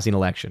 but I have seen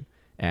Election,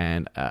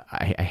 and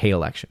I hate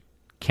Election.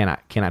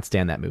 Cannot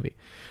stand that movie.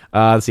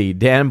 Let's see,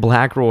 Dan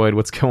Blackroyd,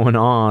 what's going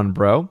on,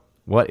 bro?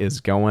 What is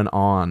going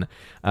on?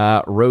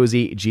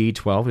 Rosie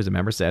G12, who's a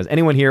member, says,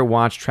 anyone here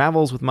watch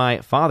Travels with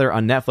My Father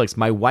on Netflix?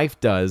 My wife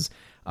does,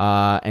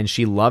 and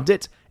she loved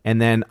it. And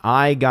then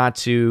I got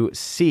to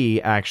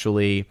see,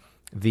 actually,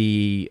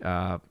 the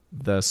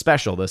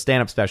special, the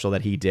stand-up special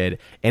that he did,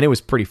 and it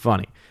was pretty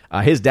funny.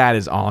 His dad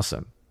is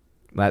awesome.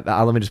 Let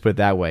me just put it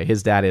that way.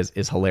 His dad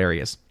is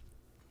hilarious.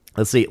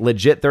 Let's see.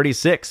 Legit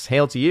 36,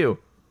 hail to you.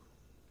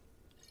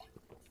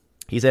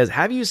 He says,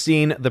 have you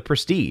seen The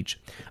Prestige?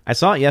 I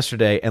saw it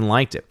yesterday and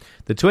liked it.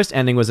 The twist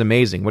ending was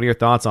amazing. What are your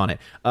thoughts on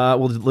it?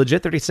 Well,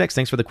 Legit 36,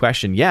 thanks for the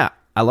question. Yeah,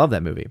 I love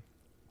that movie.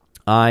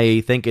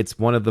 I think it's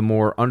one of the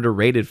more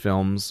underrated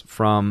films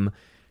from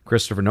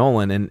Christopher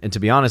Nolan, and to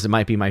be honest, it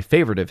might be my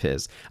favorite of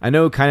his. I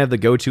know kind of the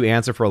go-to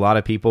answer for a lot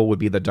of people would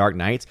be The Dark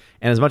Knight,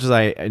 and as much as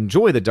I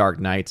enjoy The Dark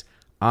Knight,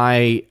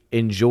 I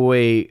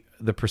enjoy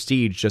The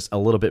Prestige just a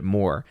little bit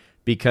more,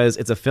 because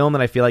it's a film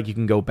that I feel like you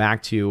can go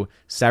back to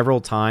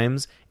several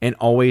times and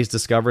always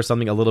discover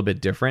something a little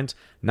bit different.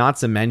 Not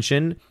to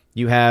mention,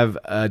 you have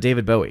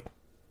David Bowie.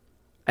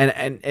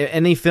 And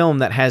any film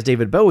that has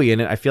David Bowie in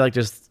it, I feel like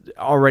just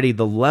already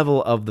the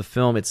level of the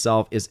film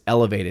itself is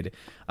elevated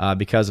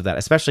because of that,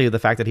 especially the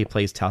fact that he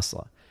plays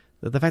Tesla.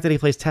 The fact that he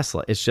plays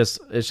Tesla is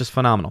just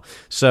phenomenal.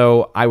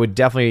 So I would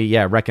definitely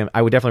recommend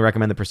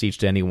The Prestige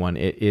to anyone.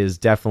 It is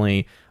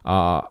definitely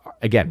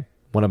again,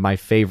 one of my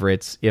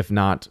favorites, if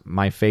not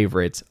my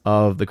favorite,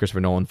 of the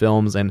Christopher Nolan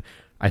films, and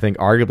I think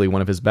arguably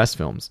one of his best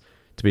films,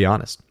 to be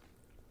honest.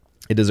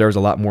 It deserves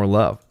a lot more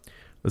love.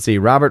 Let's see,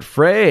 Robert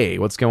Frey,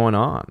 what's going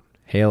on?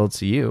 Hail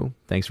to you.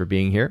 Thanks for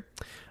being here.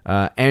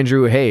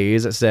 Andrew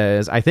Hayes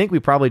says, I think we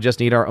probably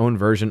just need our own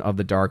version of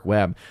the dark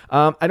web.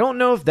 I don't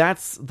know if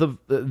that's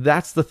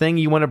the thing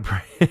you want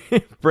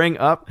to bring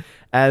up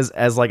as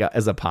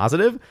a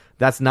positive.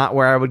 That's not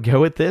where I would go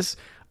with this.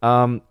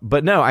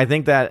 But no, I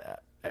think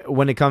that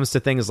when it comes to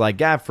things like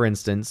Gab, for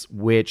instance,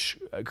 which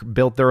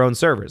built their own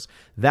servers,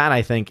 that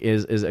I think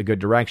is a good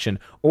direction.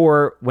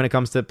 Or when it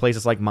comes to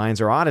places like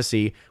Minds or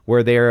Odyssey,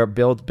 where they're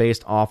built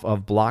based off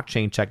of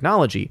blockchain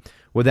technology.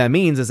 What that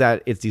means is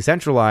that it's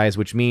decentralized,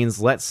 which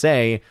means, let's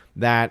say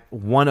that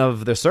one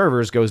of the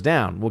servers goes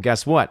down. Well,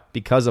 guess what?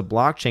 Because of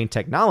blockchain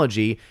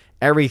technology,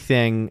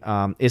 everything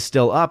is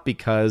still up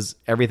because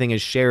everything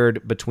is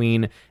shared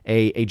between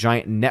a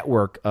giant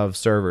network of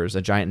servers,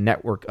 a giant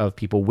network of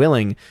people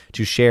willing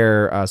to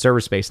share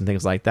server space and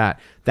things like that.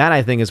 That,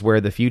 I think, is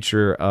where the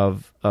future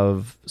of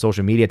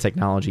social media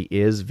technology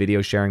is,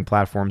 video sharing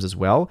platforms as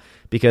well.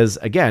 Because,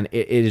 again,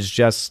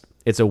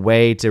 it's a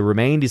way to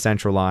remain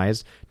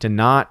decentralized, to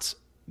not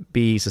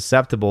be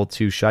susceptible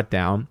to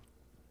shutdown,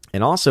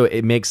 and also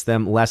it makes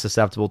them less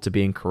susceptible to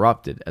being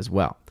corrupted as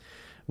well,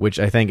 which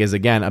I think is,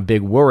 again, a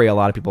big worry a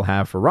lot of people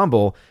have for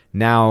Rumble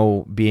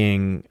now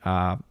being,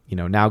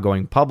 now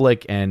going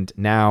public and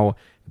now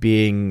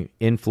being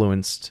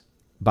influenced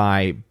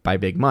by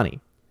big money.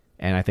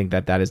 And I think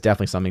that is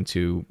definitely something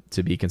to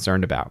be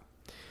concerned about.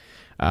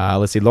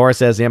 Let's see. Laura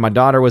says, yeah, my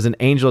daughter was an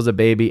angel as a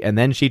baby, and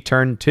then she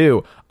turned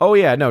 2. Oh,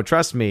 yeah, no,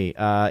 trust me.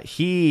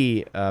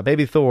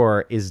 Baby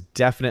Thor is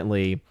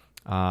definitely,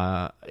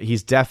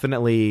 he's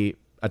definitely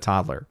a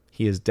toddler.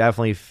 He is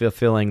definitely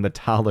fulfilling the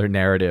toddler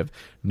narrative,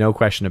 no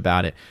question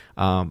about it.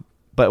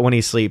 But when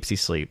he sleeps, he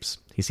sleeps.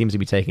 He seems to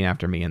be taking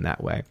after me in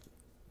that way.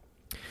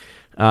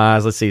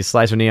 Let's see.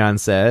 Slicer Neon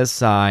says,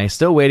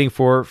 still waiting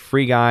for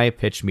Free Guy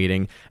pitch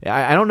meeting.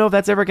 I don't know if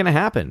that's ever going to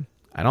happen.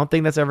 I don't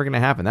think that's ever going to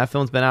happen. That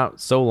film's been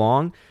out so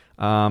long.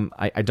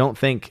 I don't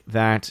think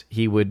that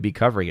he would be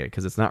covering it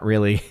because it's not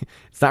really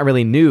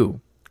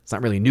new. It's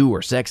not really new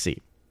or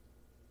sexy.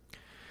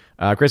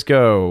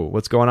 Crisco,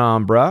 what's going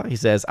on, bruh? He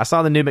says, I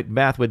saw the new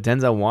Macbeth with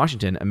Denzel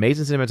Washington.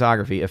 Amazing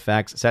cinematography,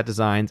 effects, set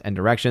designs, and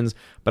directions,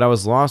 but I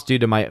was lost due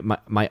to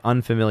my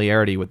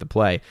unfamiliarity with the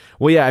play.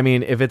 Well, yeah, I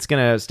mean, if it's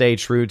going to stay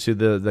true to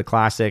the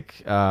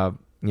classic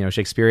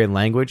Shakespearean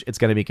language, it's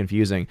going to be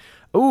confusing.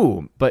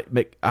 Ooh, but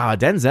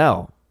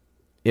Denzel,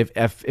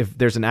 if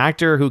there's an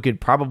actor who could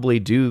probably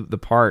do the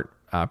part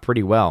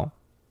pretty well,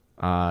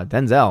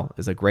 Denzel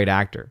is a great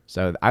actor.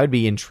 So I would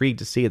be intrigued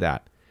to see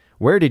that.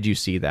 Where did you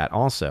see that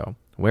also?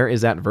 Where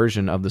is that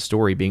version of the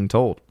story being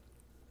told?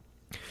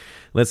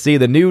 Let's see,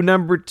 the new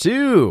number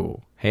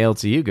 2. Hail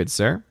to you, good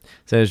sir.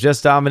 Says, just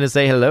stopping to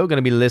say hello. Going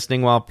to be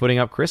listening while putting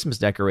up Christmas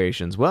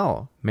decorations.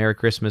 Well, Merry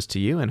Christmas to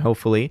you, and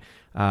hopefully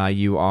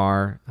you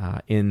are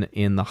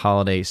in the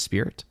holiday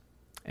spirit.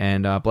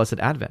 And Blessed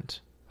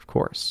Advent, of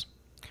course.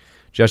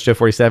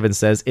 JustJoe47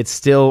 says, it's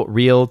still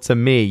real to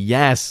me.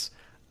 Yes,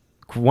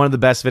 one of the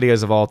best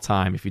videos of all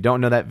time. If you don't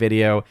know that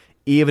video,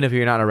 even if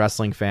you're not a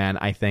wrestling fan,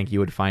 I think you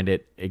would find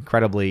it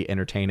incredibly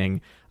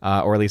entertaining,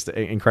 or at least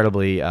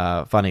incredibly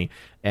funny.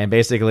 And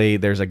basically,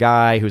 there's a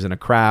guy who's in a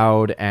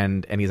crowd,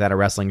 and he's at a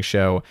wrestling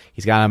show.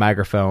 He's got a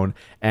microphone,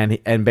 and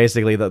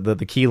basically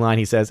the key line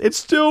he says, "It's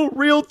still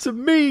real to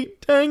me,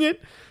 dang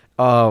it!"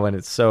 Oh, and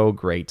it's so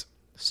great,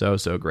 so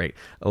great.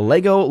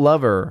 Lego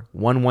Lover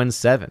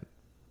 117,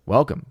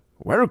 welcome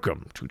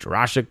to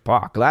Jurassic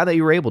Park. Glad that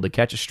you were able to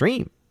catch a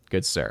stream,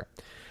 good sir.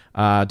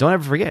 Don't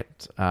ever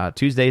forget,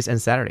 Tuesdays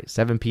and Saturdays,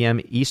 7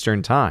 p.m.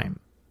 Eastern Time.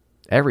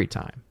 Every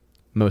time.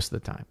 Most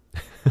of the time.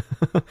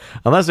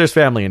 Unless there's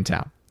family in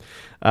town.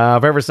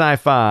 Forever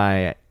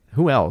Sci-Fi,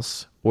 who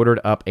else ordered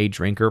up a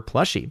Drinker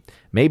plushie?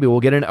 Maybe we'll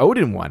get an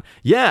Odin one.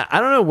 Yeah,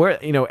 I don't know where,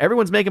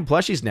 everyone's making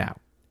plushies now.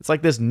 It's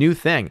like this new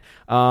thing.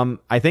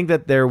 I think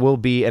that there will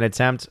be an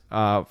attempt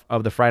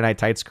of the Friday Night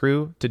Tights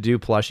crew to do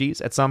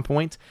plushies at some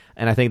point,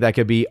 and I think that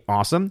could be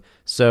awesome.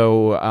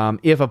 So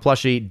if a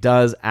plushie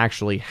does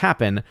actually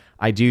happen,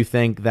 I do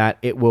think that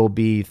it will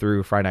be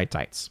through Friday Night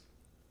Tights,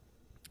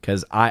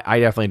 because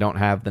I definitely don't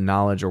have the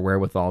knowledge or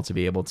wherewithal to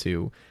be able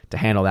to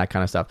handle that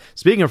kind of stuff.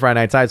 Speaking of Friday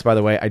Night Tights, by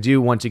the way, I do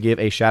want to give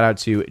a shout out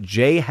to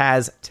Jay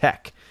Has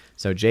Tech.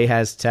 So Jay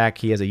Has Tech,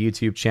 he has a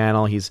YouTube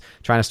channel. He's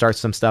trying to start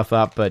some stuff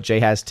up, but Jay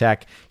Has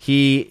Tech,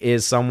 he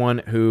is someone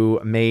who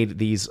made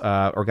these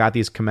or got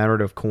these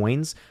commemorative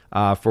coins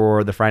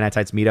for the Friday Night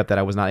Tights meetup that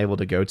I was not able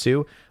to go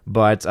to.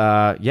 But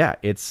yeah,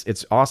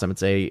 it's awesome. I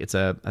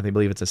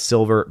believe it's a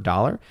silver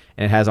dollar,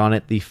 and it has on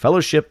it the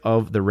Fellowship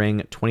of the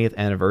Ring 20th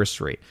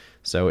anniversary.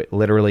 So it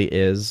literally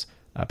is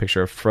a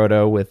picture of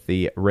Frodo with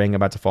the ring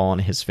about to fall on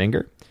his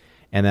finger,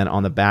 and then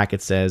on the back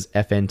it says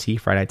FNT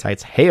Friday Night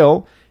Tights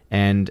Hail.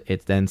 And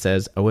it then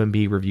says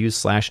OMB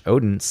Reviews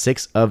 /Odin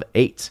 6 of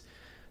 8.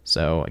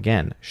 So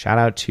again, shout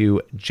out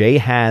to Jay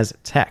Has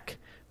Tech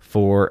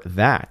for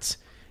that.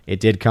 It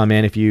did come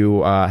in. If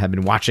you have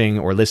been watching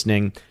or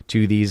listening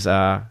to these,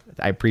 I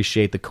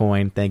appreciate the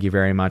coin. Thank you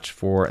very much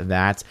for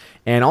that.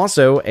 And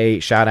also a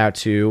shout out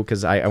to,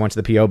 because I went to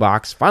the P.O.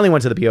 box. Finally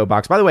went to the P.O.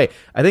 box. By the way,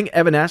 I think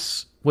Evan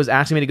S. was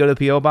asking me to go to the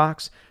P.O.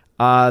 box.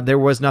 There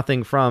was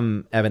nothing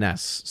from Evan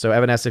S. So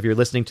Evan S., if you're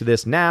listening to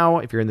this now,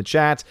 if you're in the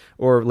chat,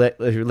 or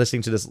if you're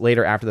listening to this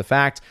later after the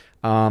fact,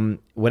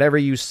 whatever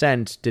you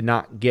sent did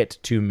not get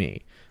to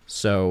me.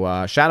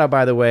 So shout out,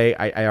 by the way.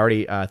 I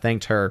already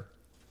thanked her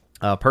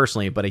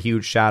personally, but a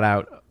huge shout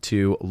out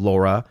to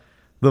Laura,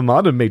 the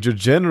modern major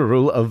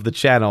general of the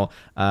channel,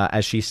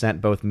 as she sent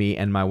both me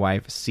and my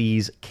wife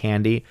C's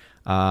candy,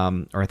 or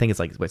I think it's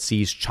like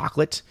C's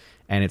chocolate,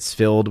 and it's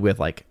filled with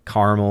like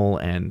caramel,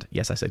 and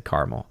yes, I said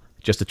caramel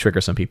just to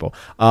trigger some people,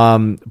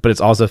 but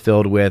it's also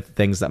filled with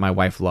things that my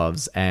wife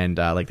loves, and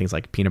like things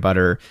like peanut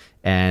butter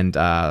and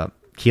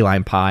key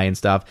lime pie and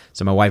stuff.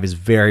 So my wife is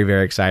very,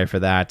 very excited for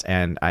that,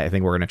 and I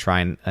think we're going to try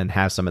and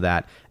have some of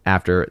that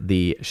after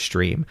the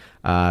stream.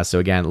 So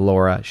again,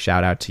 Laura,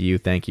 shout out to you.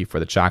 Thank you for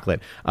the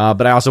chocolate.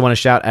 But I also want to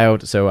shout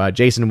out, so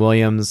Jason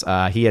Williams,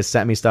 he has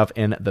sent me stuff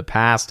in the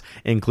past,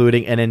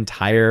 including an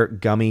entire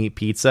gummy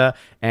pizza,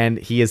 and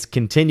he has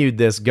continued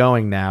this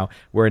going now,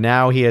 where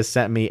now he has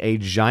sent me a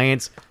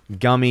giant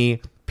gummy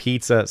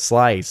pizza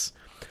slice.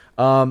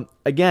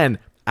 Again,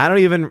 I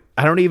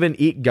don't even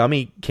eat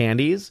gummy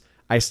candies.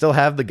 I still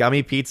have the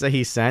gummy pizza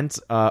he sent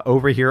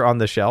over here on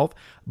the shelf,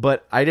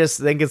 but I just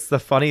think it's the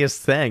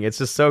funniest thing. It's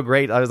just so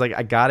great. I was like,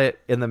 I got it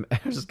in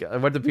the. I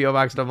went to P.O.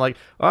 Box and I'm like,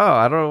 oh,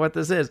 I don't know what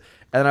this is,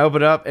 and I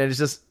open it up and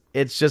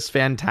it's just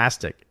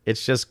fantastic.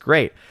 It's just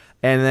great.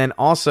 And then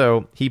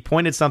also he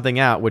pointed something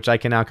out, which I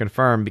can now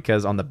confirm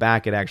because on the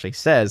back it actually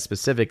says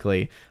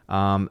specifically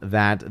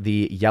that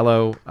the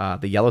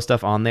yellow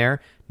stuff on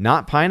there,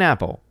 not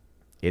pineapple.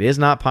 It is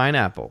not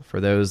pineapple. For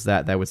those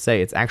that would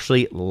say, it's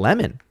actually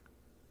lemon.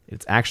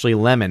 It's actually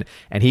lemon,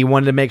 and he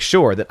wanted to make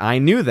sure that I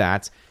knew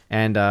that,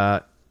 and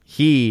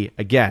he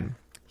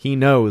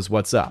knows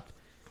what's up.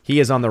 He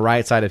is on the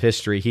right side of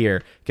history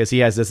here, because he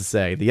has this to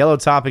say: the yellow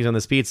toppings on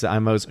this pizza,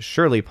 I'm most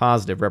surely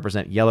positive,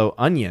 represent yellow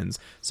onions.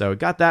 So it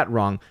got that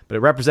wrong, but it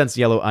represents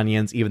yellow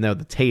onions, even though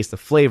the taste, the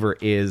flavor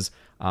is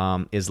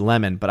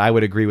lemon. But I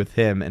would agree with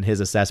him and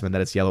his assessment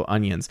that it's yellow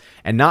onions,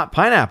 and not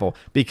pineapple,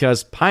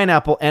 because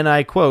pineapple, and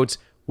I quote,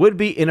 would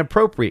be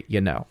inappropriate,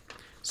 you know.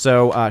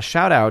 So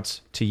shout out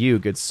to you,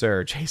 good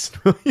sir, Jason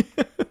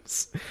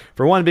Williams,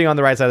 for one, being on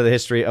the right side of the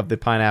history of the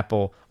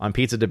pineapple on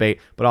pizza debate,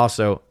 but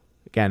also,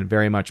 again,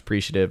 very much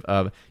appreciative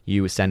of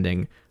you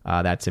sending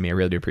that to me. I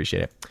really do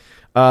appreciate it.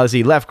 Let's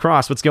see, Left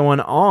Cross, what's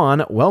going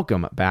on?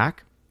 Welcome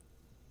back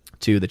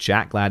to the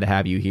chat. Glad to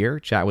have you here.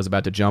 Chat was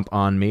about to jump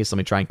on me, so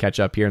let me try and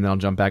catch up here, and then I'll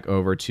jump back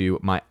over to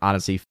my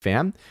Odyssey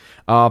fam.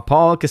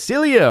 Paul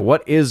Casilia,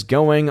 what is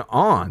going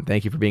on?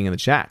 Thank you for being in the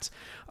chat.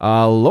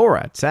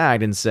 Laura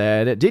tagged and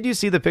said, did you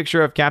see the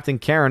picture of Captain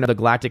Karen of the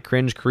Galactic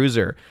Cringe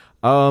Cruiser?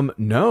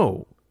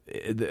 No.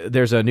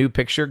 There's a new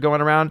picture going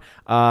around.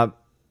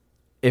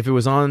 If it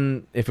was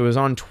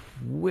on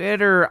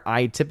Twitter,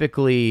 I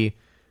typically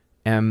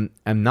am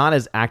not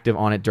as active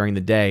on it during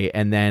the day,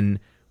 and then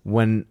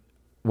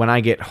when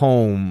I get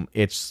home,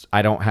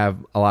 I don't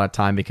have a lot of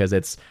time,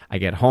 because I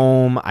get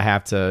home, I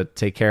have to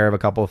take care of a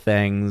couple of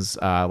things,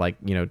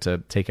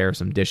 to take care of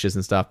some dishes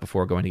and stuff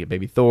before going to get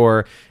baby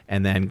Thor,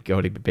 and then go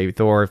to baby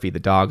Thor, feed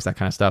the dogs, that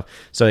kind of stuff.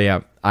 So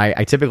yeah,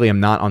 I typically am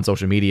not on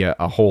social media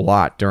a whole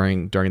lot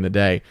during the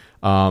day,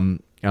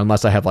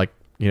 unless I have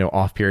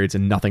off periods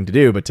and nothing to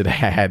do. But today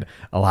I had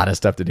a lot of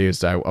stuff to do,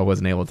 so I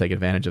wasn't able to take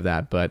advantage of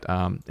that. But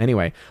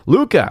anyway,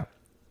 Luca,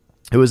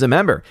 who is a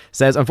member,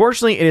 says,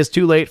 unfortunately, it is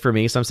too late for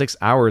me. Some 6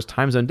 hours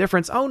time zone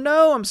difference. Oh,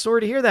 no, I'm sorry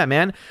to hear that,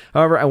 man.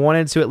 However, I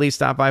wanted to at least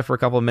stop by for a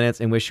couple of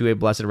minutes and wish you a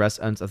blessed rest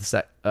of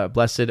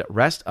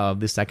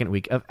the second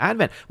week of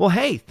Advent. Well,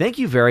 hey, thank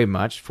you very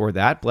much for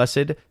that.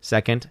 Blessed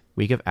second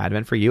week of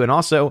Advent for you, and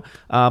also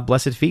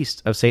blessed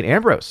feast of St.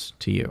 Ambrose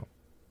to you,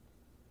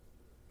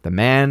 the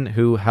man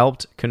who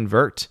helped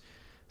convert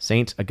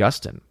St.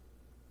 Augustine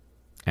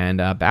and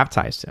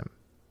baptized him.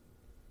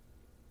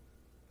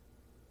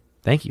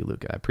 Thank you,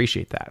 Luca. I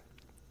appreciate that.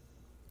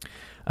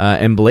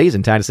 And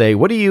Blazin' time to say,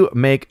 what do you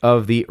make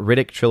of the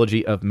Riddick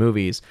trilogy of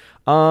movies?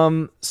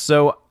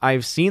 So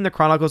I've seen the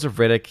Chronicles of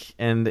Riddick,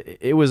 and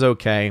it was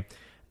okay.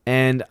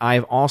 And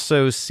I've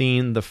also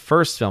seen the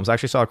first films. I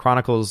actually saw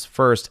Chronicles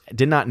first.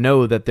 Did not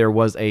know that there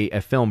was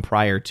a film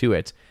prior to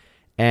it.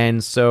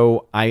 And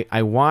so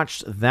I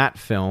watched that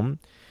film,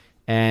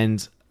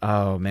 and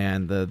oh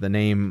man, the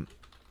name.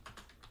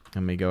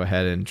 Let me go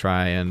ahead and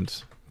try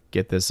and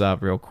get this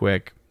up real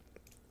quick.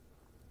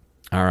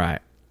 All right.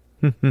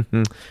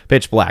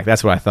 Pitch Black.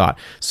 That's what I thought.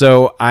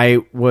 So I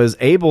was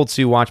able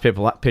to watch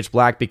Pitch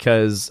Black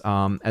because,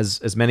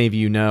 as many of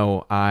you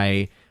know,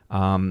 I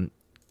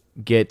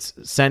get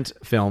sent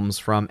films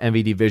from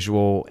MVD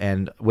Visual,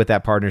 and with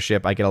that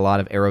partnership, I get a lot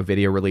of Arrow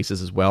Video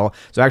releases as well.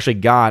 So I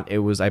actually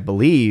I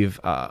believe,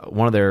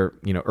 one of their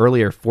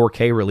earlier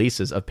 4K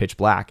releases of Pitch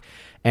Black.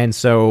 And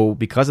so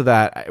because of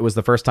that, it was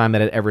the first time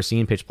that I'd ever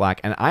seen Pitch Black.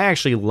 And I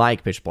actually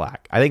like Pitch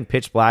Black. I think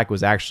Pitch Black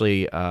was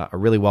actually a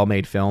really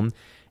well-made film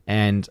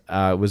and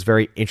was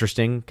very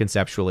interesting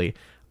conceptually.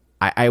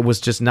 I was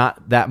just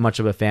not that much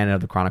of a fan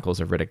of the Chronicles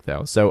of Riddick,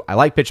 though. So I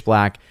like Pitch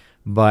Black,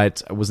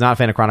 but I was not a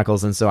fan of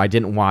Chronicles, and so I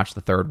didn't watch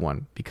the third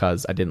one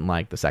because I didn't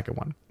like the second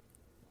one,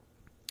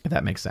 if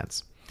that makes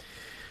sense.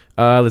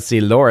 Let's see.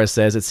 Laura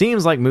says, it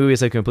seems like movies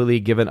have completely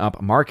given up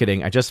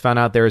marketing. I just found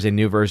out there is a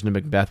new version of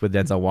Macbeth with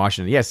Denzel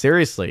Washington. Yeah,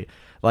 seriously.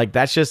 Like,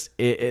 that's just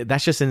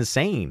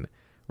insane,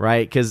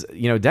 right? Because,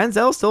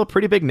 Denzel's still a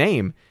pretty big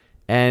name,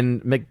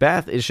 and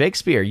Macbeth is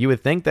Shakespeare. You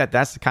would think that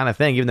that's the kind of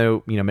thing, even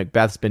though,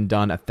 Macbeth's been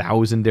done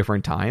 1,000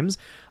 different times.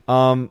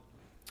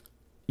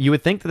 You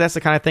would think that that's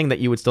the kind of thing that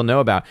you would still know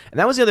about. And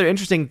that was the other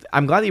interesting...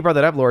 I'm glad that you brought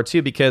that up, Laura,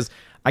 too, because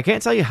I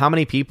can't tell you how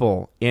many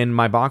people in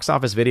my box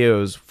office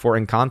videos for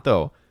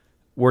Encanto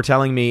were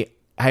telling me,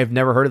 I have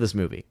never heard of this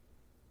movie.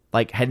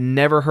 Like, had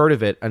never heard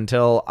of it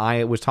until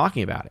I was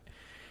talking about it.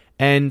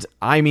 And,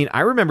 I mean,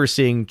 I remember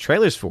seeing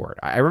trailers for it.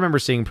 I remember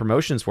seeing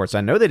promotions for it. So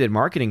I know they did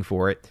marketing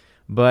for it.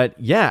 But,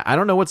 yeah, I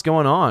don't know what's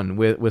going on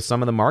with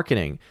some of the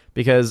marketing.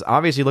 Because,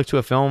 obviously, you look to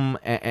a film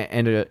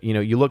and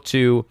you look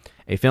to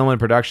a film in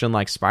production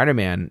like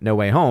Spider-Man No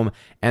Way Home,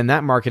 and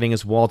that marketing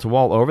is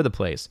wall-to-wall over the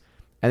place.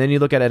 And then you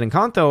look at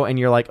Encanto, and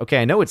you're like,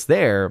 okay, I know it's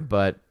there,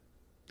 but,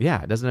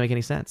 yeah, it doesn't make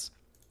any sense.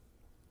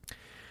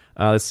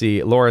 Let's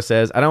see. Laura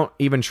says, I don't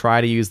even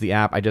try to use the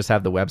app. I just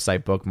have the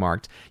website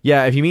bookmarked.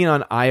 Yeah, if you mean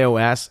on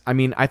iOS, I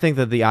mean, I think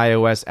that the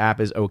iOS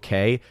app is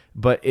okay,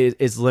 but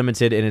it's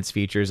limited in its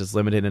features. It's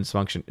limited in its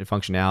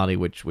functionality,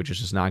 which is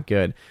just not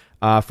good.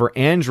 For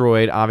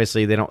Android,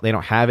 obviously, they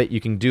don't have it.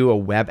 You can do a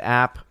web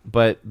app,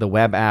 but the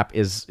web app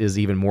is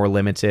even more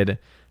limited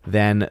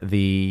than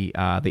the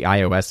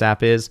iOS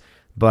app is.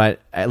 But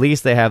at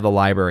least they have the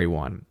library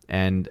one.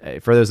 And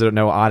for those that don't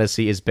know,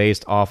 Odyssey is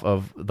based off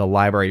of the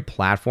library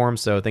platform.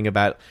 So think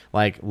about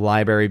like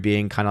library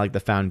being kind of like the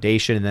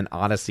foundation, and then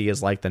Odyssey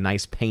is like the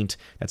nice paint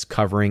that's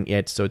covering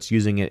it. So it's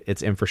using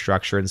its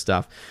infrastructure and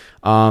stuff.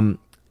 And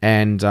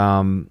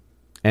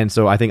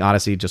so I think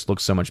Odyssey just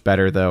looks so much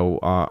better though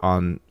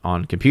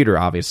on computer,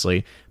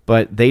 obviously.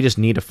 But they just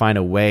need to find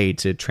a way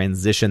to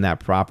transition that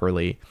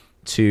properly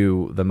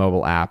to the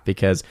mobile app,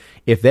 because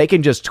if they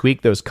can just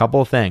tweak those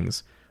couple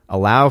things,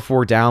 allow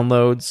for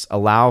downloads,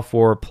 allow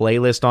for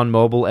playlist on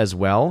mobile as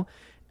well,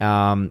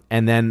 and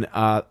then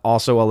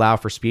also allow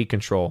for speed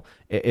control.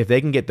 If they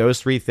can get those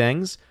three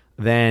things,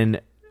 then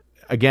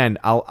again,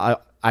 I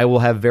will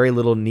have very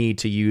little need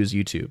to use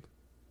YouTube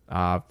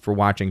for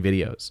watching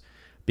videos,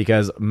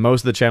 because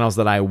most of the channels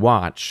that I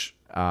watch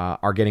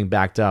are getting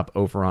backed up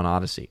over on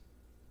Odyssey,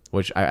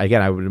 which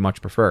I would much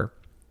prefer.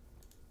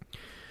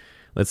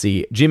 Let's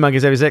see.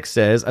 GMonkey76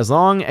 says, as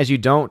long as you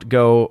don't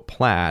go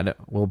plaid,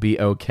 we'll be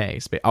okay.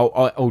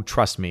 Oh,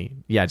 trust me.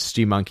 Yeah, it's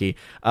GMonkey.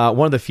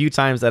 One of the few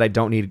times that I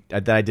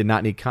did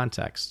not need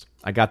context.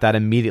 I got that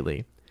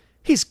immediately.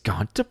 He's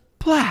gone to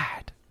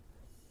plaid.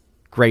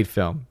 Great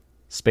film.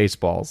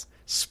 Spaceballs.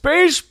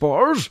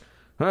 Spaceballs?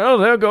 Well,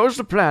 there goes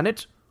the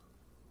planet.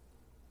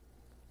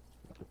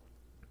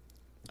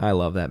 I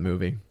love that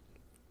movie.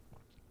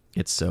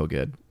 It's so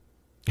good.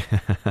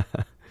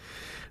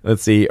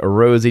 Let's see.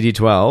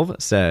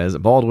 RoseED12 says,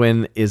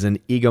 Baldwin is an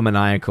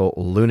egomaniacal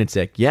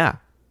lunatic. Yeah,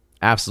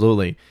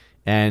 absolutely.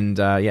 And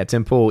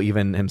Tim Pool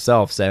even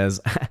himself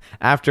says,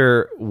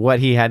 after what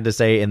he had to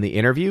say in the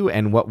interview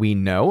and what we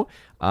know,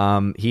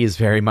 he is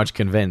very much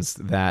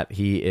convinced that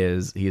he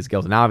is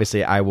guilty. Now,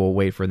 obviously, I will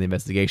wait for the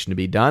investigation to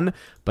be done,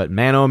 but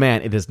man, oh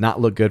man, it does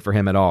not look good for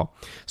him at all.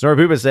 Snora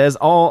Poopa says,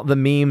 all the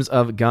memes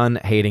of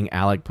gun-hating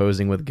Alec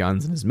posing with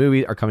guns in his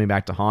movie are coming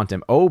back to haunt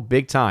him. Oh,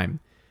 big time.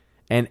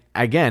 And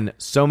again,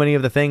 so many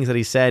of the things that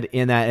he said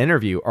in that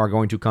interview are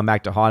going to come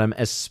back to haunt him,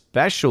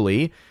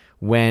 especially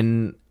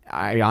when,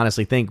 I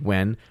honestly think,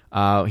 when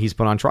he's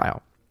put on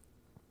trial.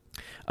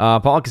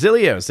 Paul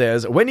Casilio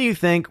says, when do you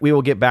think we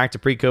will get back to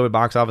pre-COVID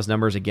box office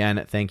numbers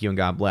again? Thank you and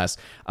God bless.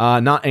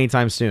 Not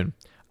anytime soon.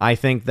 I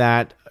think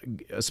that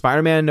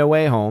Spider-Man No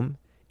Way Home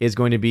is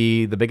going to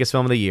be the biggest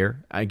film of the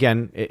year.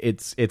 Again,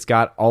 it's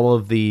got all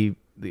of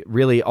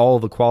really all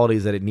of the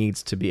qualities that it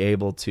needs to be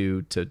able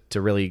to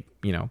really,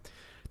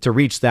 to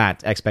reach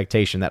that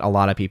expectation that a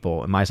lot of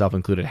people, myself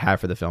included,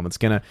 have for the film. It's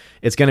gonna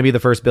be the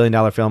first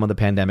billion-dollar film of the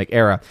pandemic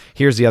era.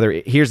 Here's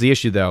the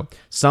issue though.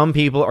 Some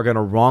people are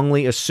gonna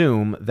wrongly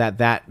assume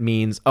that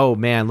means, oh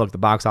man, look, the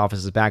box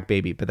office is back,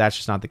 baby. But that's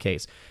just not the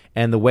case.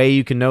 And the way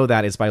you can know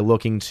that is by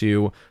looking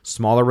to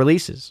smaller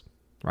releases.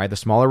 Right, the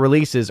smaller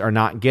releases are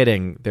not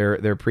getting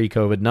their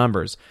pre-COVID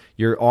numbers.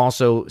 You're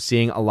also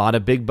seeing a lot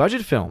of big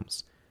budget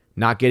films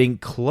not getting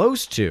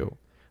close to.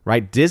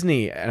 Right,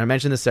 Disney, and I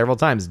mentioned this several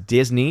times,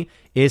 Disney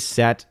is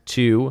set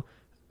to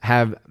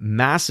have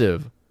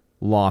massive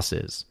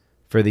losses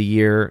for the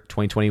year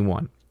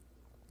 2021.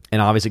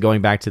 And obviously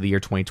going back to the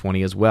year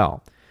 2020 as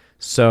well.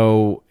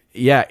 So,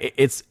 yeah,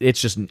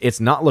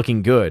 it's not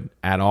looking good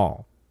at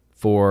all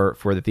for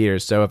the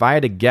theaters. So if I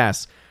had to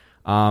guess,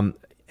 and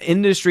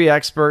industry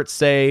experts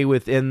say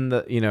within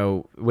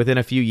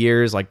a few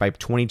years, like by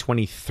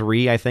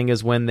 2023, I think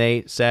is when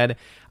they said.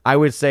 I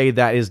would say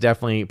that is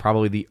definitely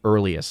probably the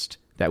earliest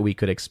that we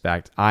could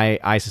expect.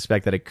 I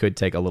suspect that it could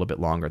take a little bit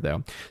longer,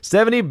 though.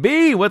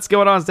 70B, what's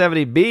going on,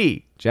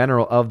 70B?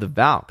 General of the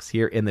Valks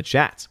here in the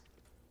chat.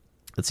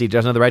 Let's see,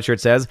 Justin of the Red Shirt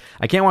says,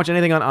 I can't watch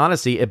anything on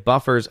Odyssey. It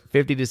buffers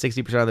 50 to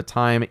 60% of the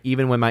time,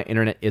 even when my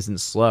internet isn't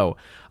slow.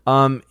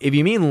 If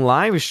you mean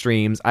live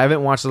streams, I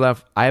haven't watched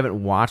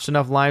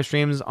enough live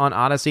streams on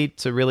Odyssey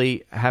to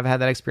really have had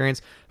that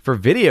experience. For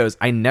videos,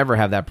 I never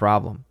have that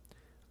problem.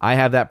 I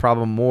have that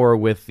problem more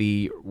with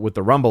the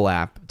Rumble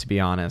app, to be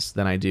honest,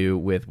 than I do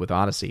with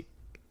Odyssey.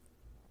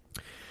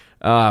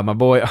 My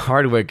boy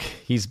Hardwick,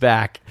 he's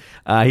back.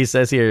 He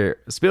says here,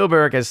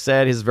 Spielberg has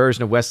said his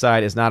version of West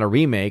Side is not a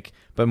remake,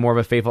 but more of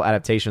a faithful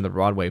adaptation of the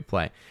Broadway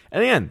play.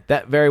 And again,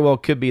 that very well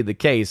could be the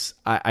case.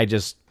 I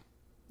just,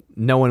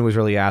 no one was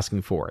really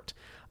asking for it.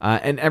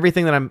 And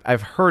everything that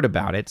I've heard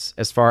about it,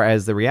 as far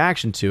as the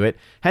reaction to it,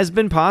 has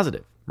been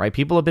positive, right?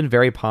 People have been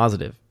very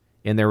positive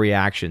in their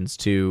reactions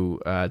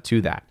to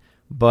that.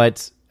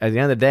 But at the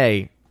end of the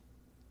day,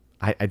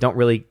 I don't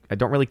really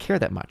care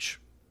that much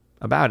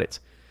about it.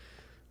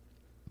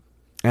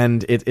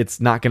 And it's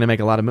not going to make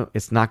a lot of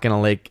it's not going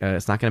to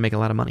make a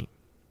lot of money.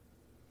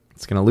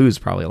 It's going to lose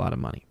probably a lot of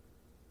money.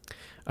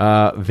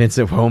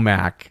 Vincent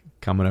Womack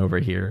coming over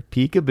here.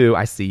 Peekaboo,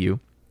 I see you.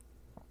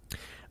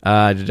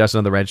 Justin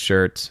on the Red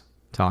Shirt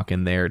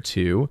talking there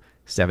too.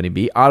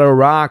 70B. Auto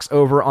Rocks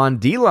over on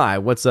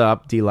D-Live. What's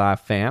up,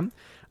 D-Live fam?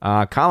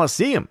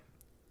 Coliseum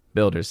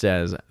Builder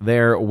says,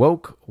 their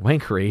woke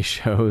wankery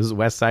shows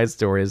West Side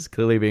Story is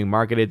clearly being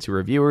marketed to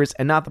reviewers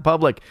and not the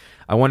public.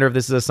 I wonder if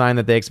this is a sign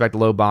that they expect a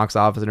low box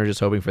office and are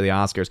just hoping for the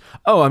Oscars.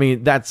 Oh, I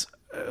mean, let's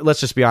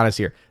just be honest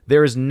here.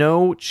 There is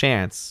no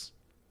chance,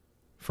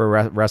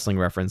 for wrestling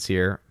reference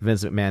here,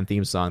 Vince McMahon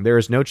theme song, there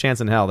is no chance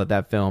in hell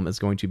that film is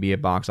going to be a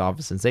box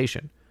office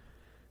sensation.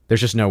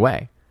 There's just no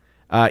way.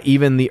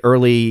 Even the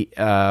early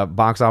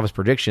box office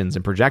predictions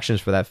and projections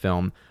for that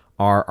film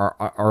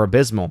are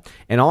abysmal.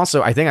 And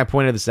also, I think I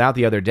pointed this out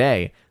the other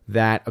day,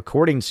 that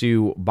according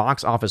to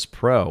Box Office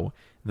Pro,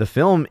 the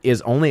film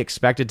is only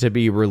expected to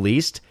be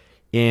released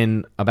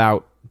in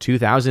about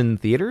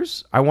 2,000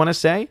 theaters, I want to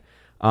say.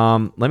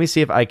 Let me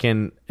see if I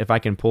can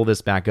pull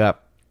this back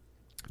up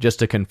just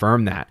to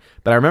confirm that.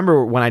 But I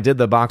remember when I did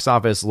the box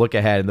office look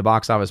ahead and the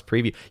box office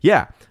preview,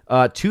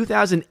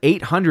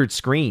 2,800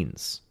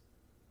 screens.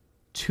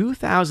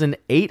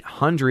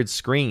 2,800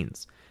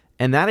 screens.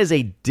 And that is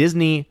a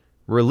Disney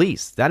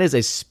release. That is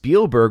a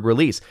Spielberg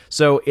release.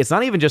 So it's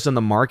not even just in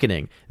the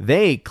marketing.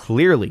 They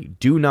clearly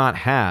do not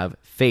have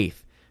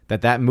faith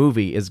that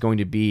movie is going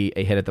to be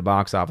a hit at the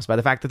box office by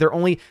the fact that they're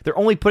only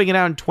putting it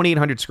out in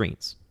 2,800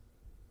 screens.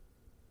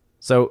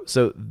 So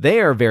they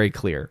are very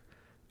clear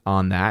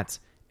on that,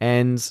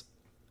 and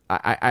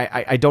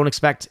I don't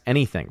expect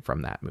anything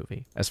from that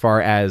movie as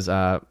far as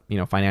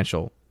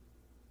financial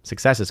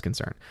success is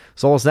concerned.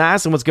 Soul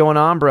Assassin, what's going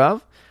on,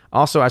 bruv?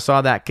 Also, I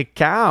saw that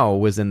Cacao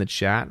was in the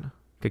chat.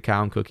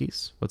 Cacao and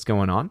cookies. What's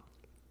going on?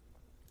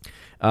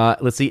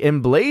 Let's see.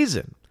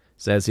 Emblazon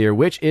says here,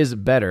 which is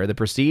better, The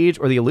Prestige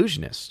or The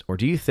Illusionist? Or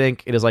do you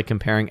think it is like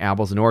comparing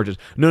apples and oranges?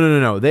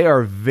 No. They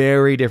are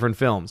very different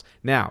films.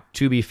 Now,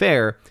 to be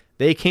fair,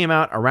 they came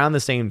out around the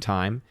same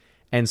time,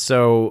 and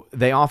so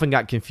they often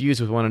got confused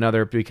with one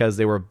another because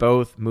they were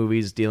both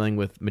movies dealing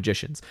with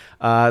magicians.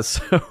 But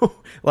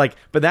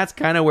that's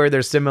kind of where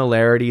their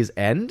similarities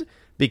end.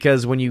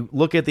 Because when you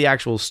look at the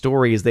actual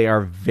stories, they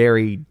are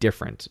very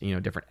different.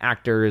 Different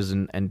actors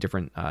and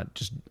different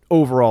just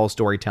overall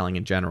storytelling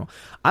in general.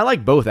 I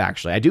like both,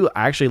 actually.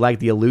 I actually like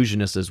The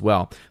Illusionist as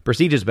well.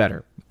 Prestige is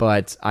better,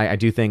 but I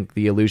do think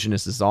The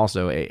Illusionist is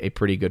also a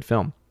pretty good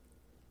film.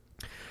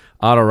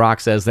 Auto Rock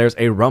says, there's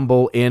a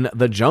rumble in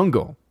the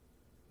jungle.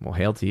 Well,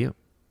 hail to you.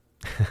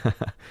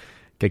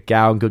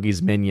 Cacao and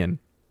Cookies Minion.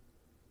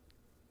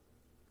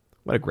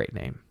 What a great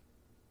name.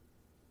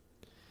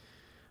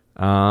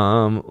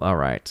 All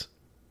right.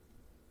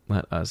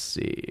 Let us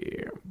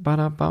see.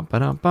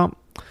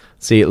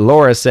 See,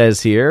 Laura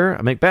says here,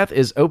 Macbeth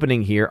is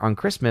opening here on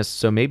Christmas,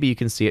 so maybe you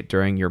can see it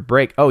during your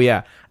break. Oh,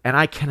 yeah. And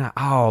I cannot,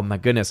 oh my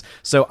goodness.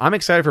 So I'm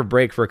excited for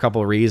break for a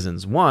couple of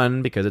reasons.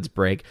 One, because it's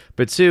break,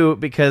 but two,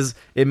 because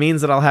it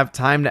means that I'll have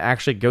time to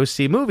actually go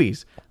see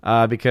movies.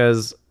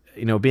 Because,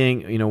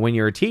 when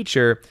you're a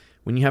teacher,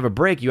 when you have a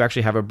break, you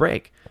actually have a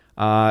break.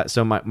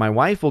 So my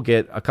wife will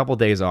get a couple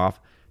days off,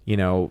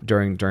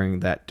 during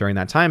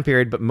that time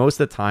period, but most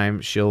of the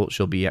time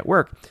she'll be at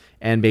work.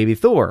 And baby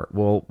Thor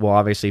will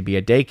obviously be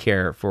at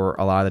daycare for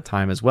a lot of the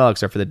time as well,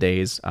 except for the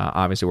days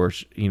obviously where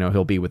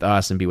he'll be with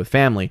us and be with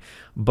family.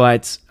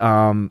 But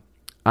I'm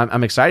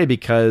excited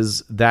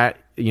because that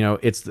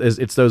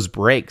it's those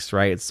breaks,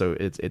 right? It's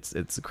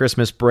the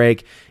Christmas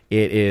break.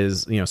 It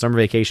is summer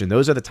vacation.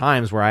 Those are the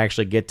times where I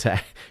actually get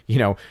to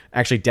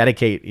actually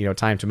dedicate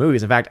time to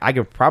movies. In fact, I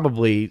could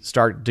probably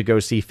start to go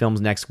see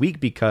films next week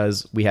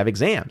because we have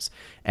exams,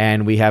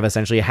 and we have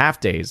essentially half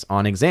days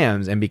on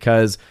exams. And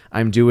because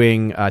I'm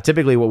doing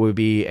typically what would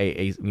be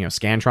a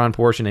Scantron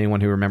portion,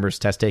 anyone who remembers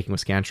test taking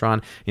with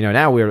Scantron,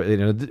 now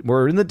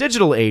we're in the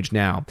digital age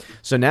now.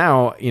 So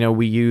now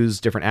we use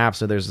different apps.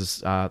 So there's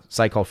this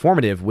site called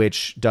Formative,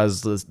 which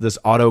does this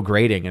auto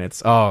grading, and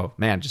it's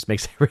just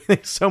makes everything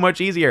so much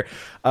easier.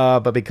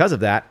 But because of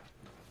that,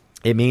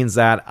 it means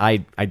that I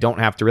don't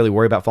have to really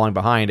worry about falling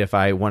behind if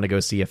I want to go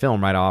see a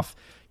film right off,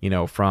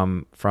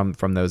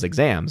 from those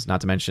exams.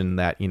 Not to mention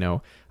that,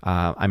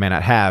 I may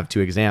not have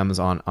 2 exams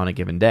on a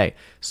given day.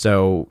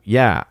 So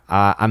yeah,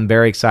 I'm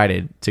very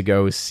excited to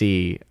go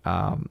see.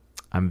 I'm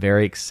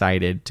very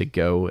excited to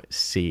go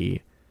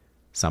see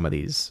some of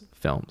these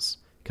films,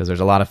 because there's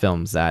a lot of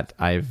films that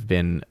I've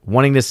been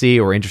wanting to see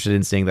or interested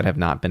in seeing that have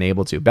not been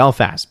able to.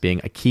 Belfast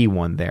being a key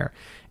one there,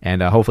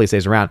 and hopefully it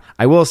stays around.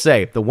 I will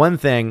say the one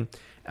thing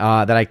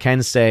that I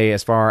can say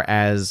as far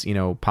as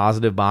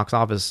positive box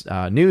office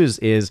news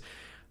is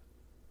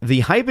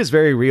the hype is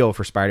very real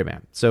for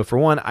Spider-Man. So for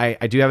one, I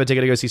do have a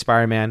ticket to go see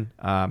Spider-Man.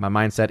 My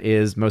mindset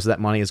is most of that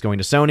money is going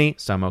to Sony,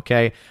 so I'm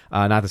okay.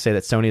 Not to say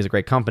that Sony is a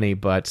great company,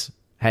 but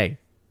hey,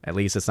 at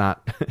least it's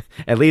not.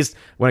 At least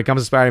when it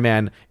comes to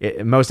Spider-Man,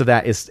 most of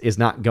that is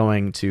not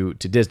going to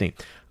Disney.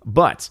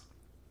 But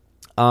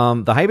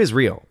the hype is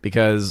real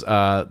because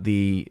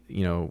the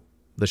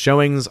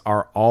showings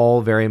are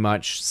all very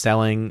much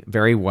selling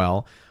very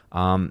well.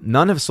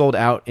 None have sold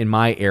out in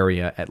my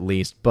area, at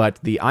least, but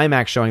the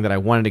IMAX showing that I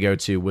wanted to go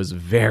to was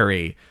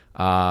very,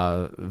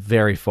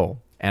 very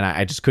full. And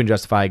I just couldn't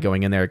justify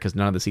going in there because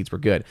none of the seats were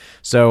good.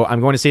 So I'm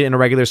going to see it in a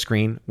regular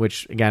screen,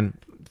 which, again,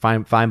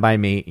 fine by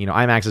me.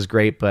 IMAX is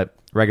great, but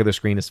regular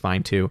screen is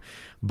fine too.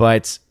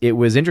 But it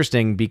was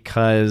interesting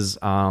because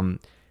I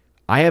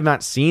have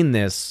not seen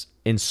this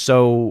in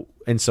so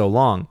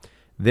long.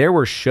 There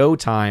were show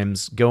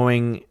times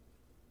going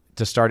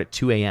to start at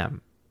 2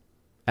 a.m.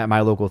 at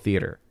my local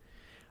theater.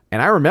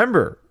 And I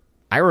remember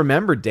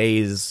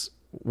days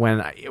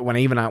when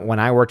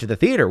I worked at the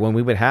theater, when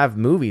we would have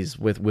movies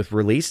with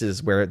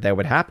releases where that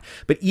would happen.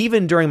 But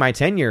even during my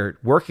tenure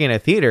working in a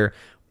theater,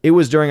 it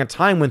was during a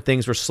time when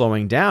things were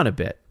slowing down a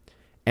bit.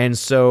 And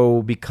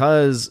so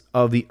because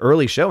of the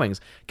early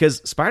showings,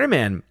 because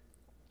Spider-Man,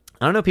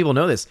 I don't know if people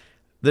know this,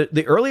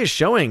 the earliest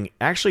showing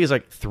actually is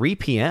like 3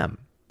 p.m.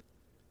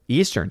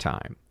 Eastern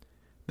time.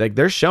 Like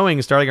they're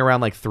showing starting around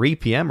like 3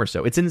 p.m. or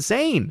so. It's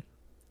insane.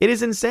 It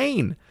is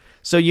insane.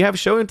 So you have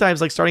showing times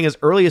like starting as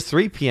early as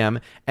 3 p.m.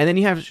 and then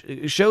you have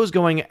shows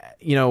going,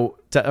 to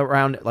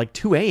around like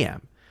 2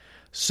 a.m.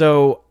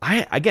 So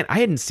I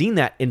hadn't seen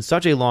that in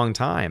such a long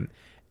time.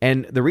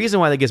 And the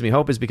reason why that gives me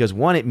hope is because,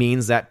 one, it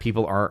means that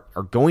people are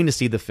going to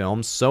see the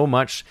film so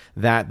much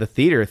that the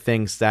theater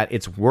thinks that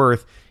it's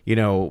worth,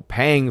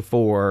 paying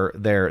for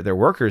their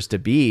workers to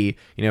be,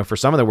 for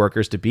some of the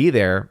workers to be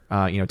there,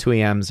 2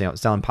 a.m.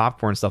 Selling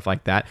popcorn, stuff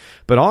like that.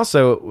 But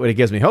also what it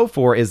gives me hope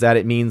for is that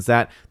it means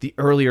that the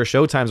earlier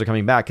show times are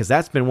coming back, because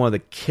that's been one of the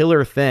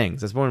killer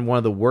things. That's been one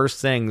of the worst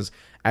things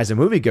as a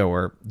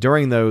moviegoer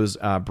during those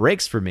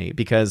breaks for me,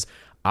 because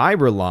I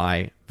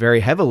rely very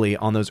heavily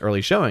on those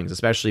early showings,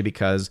 especially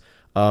because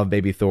of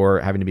Baby Thor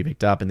having to be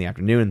picked up in the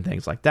afternoon and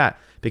things like that.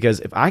 Because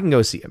if I can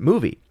go see a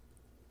movie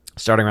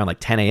starting around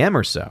like 10 a.m.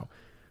 or so,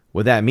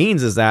 what that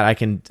means is that I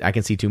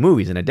can see 2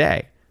 movies in a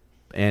day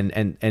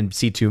and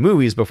see 2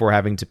 movies before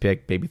having to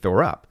pick Baby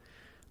Thor up.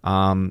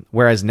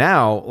 Whereas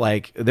now,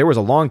 like, there was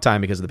a long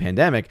time because of the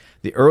pandemic,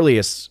 the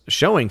earliest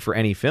showing for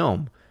any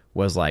film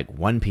was like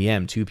 1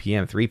 p.m., 2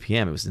 p.m., 3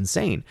 p.m. It was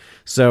insane.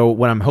 So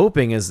what I'm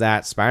hoping is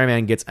that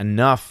Spider-Man gets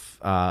enough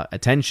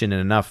attention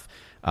and enough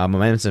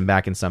momentum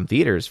back in some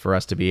theaters for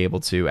us to be able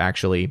to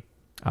actually,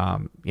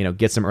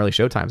 get some early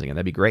show times again.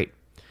 That'd be great.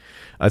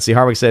 Let's see.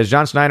 Harwick says,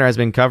 John Schneider has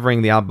been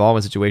covering the Al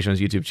Baldwin situation on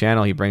his YouTube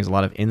channel. He brings a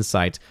lot of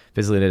insight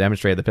physically to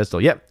demonstrate the pistol.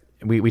 Yep,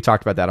 we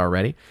talked about that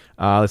already.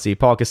 Let's see.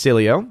 Paul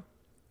Casilio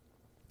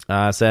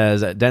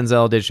says,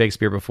 Denzel did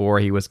Shakespeare before.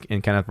 He was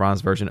in Kenneth Branagh's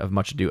version of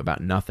Much Ado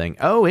About Nothing.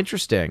 Oh,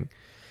 interesting.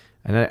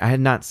 And I had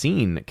not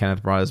seen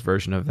Kenneth Branagh's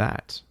version of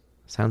that.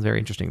 Sounds very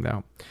interesting,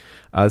 though.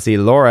 Let's see.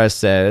 Laura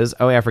says,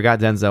 oh, yeah, I forgot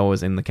Denzel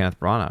was in the Kenneth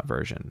Branagh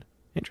version.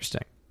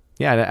 Interesting.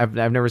 Yeah,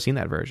 I've never seen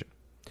that version.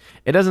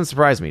 It doesn't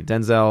surprise me.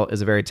 Denzel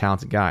is a very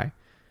talented guy.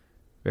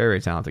 Very,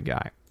 very talented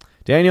guy.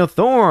 Daniel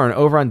Thorne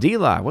over on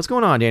D-Live. What's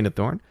going on, Daniel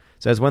Thorne?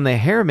 Says, when the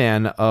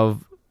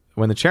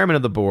chairman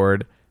of the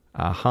board,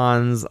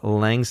 Hans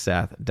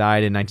Langseth,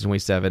 died in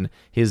 1927,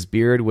 his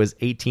beard was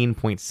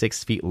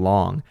 18.6 feet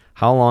long.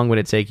 How long would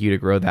it take you to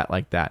grow that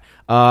like that?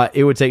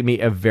 It would take me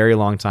a very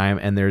long time,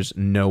 and there's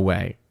no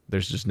way.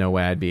 There's just no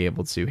way I'd be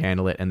able to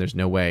handle it, and there's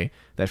no way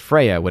that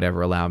Freya would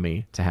ever allow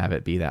me to have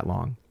it be that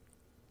long.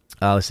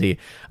 Let's see.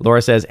 Laura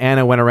says,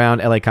 Anna went around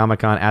LA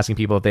Comic-Con asking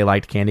people if they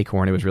liked candy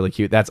corn. It was really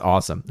cute. That's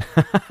awesome.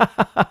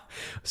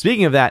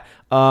 Speaking of that,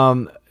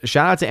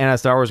 shout out to Anna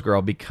Star Wars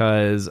Girl,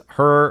 because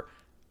her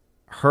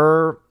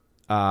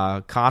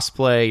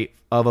cosplay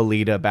of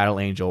Alita Battle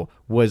Angel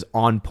was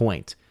on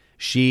point.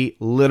 She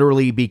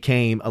literally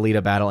became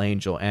Alita Battle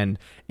Angel, and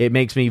it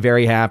makes me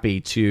very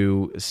happy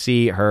to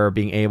see her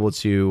being able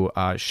to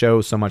show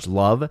so much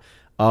love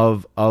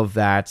of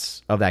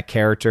that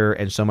character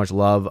and so much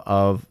love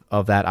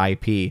of that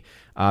IP.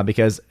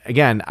 Because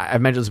again,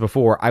 I've mentioned this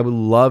before, I would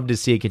love to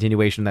see a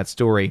continuation of that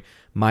story.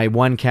 My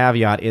one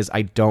caveat is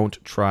I don't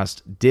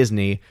trust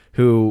Disney,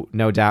 who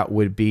no doubt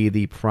would be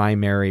the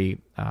primary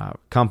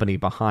company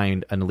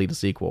behind an Alita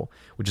sequel,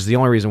 which is the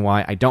only reason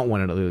why I don't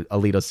want an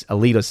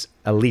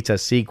Alita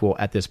sequel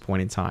at this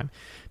point in time,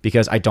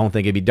 because I don't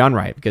think it'd be done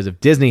right. Because if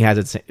Disney has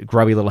its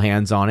grubby little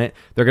hands on it,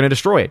 they're going to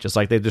destroy it, just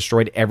like they've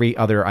destroyed every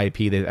other IP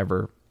they've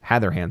ever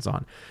had their hands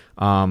on.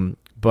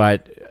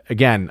 But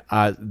again,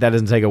 that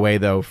doesn't take away,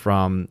 though,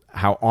 from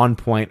how on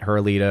point her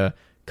Alita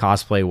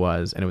cosplay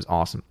was, and it was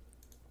awesome.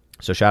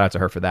 So shout out to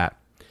her for that.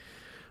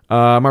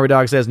 Marby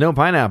Dog says, no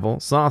pineapple,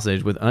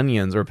 sausage with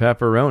onions, or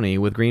pepperoni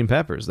with green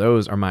peppers.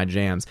 Those are my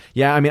jams.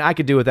 Yeah, I mean, I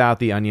could do without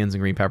the onions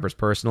and green peppers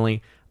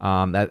personally.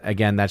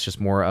 That's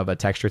just more of a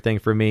texture thing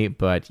for me.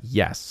 But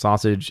yes,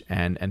 sausage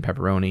and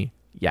pepperoni,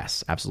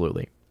 yes,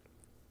 absolutely.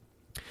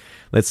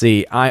 Let's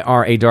see.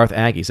 IRA Darth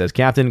Aggie says,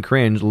 Captain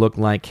Cringe looked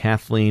like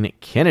Kathleen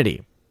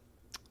Kennedy.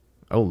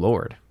 Oh,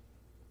 Lord.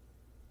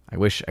 I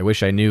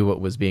wish I knew what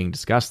was being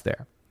discussed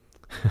there.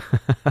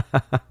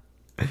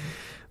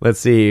 Let's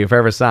see.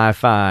 Forever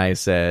Sci-Fi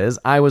says,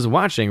 I was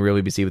watching Real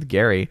BBC with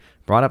Gary,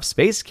 brought up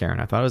Space Karen.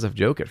 I thought it was a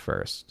joke at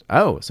first.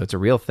 Oh, so it's a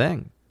real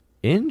thing.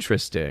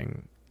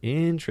 Interesting.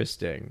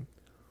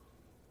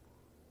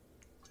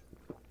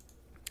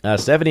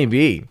 Stephanie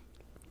B,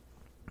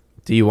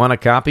 do you want a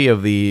copy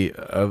of the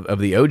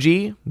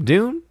OG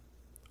Dune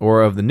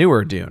or of the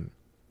newer Dune?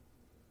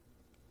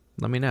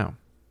 Let me know.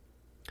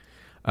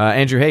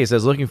 Andrew Hayes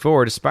says, looking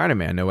forward to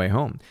Spider-Man No Way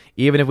Home.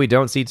 Even if we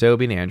don't see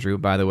Tobey and Andrew,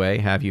 by the way,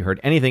 have you heard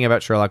anything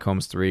about Sherlock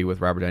Holmes 3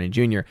 with Robert Downey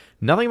Jr.?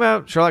 Nothing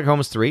about Sherlock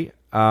Holmes 3.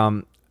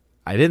 I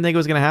didn't think it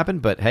was going to happen,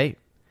 but hey,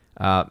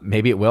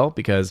 maybe it will,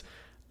 because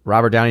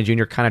Robert Downey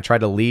Jr. kind of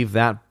tried to leave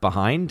that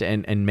behind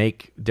and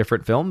make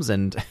different films,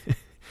 and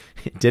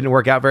it didn't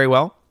work out very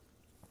well.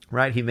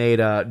 Right? He made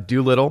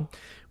Doolittle,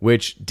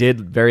 which did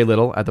very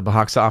little at the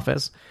box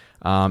office.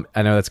 I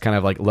know that's kind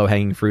of like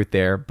low-hanging fruit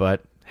there,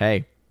 but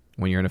hey,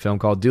 when you're in a film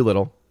called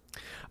Doolittle.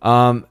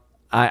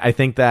 I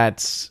think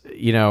that,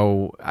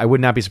 I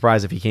would not be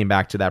surprised if he came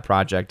back to that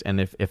project, and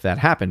if that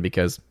happened,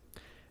 because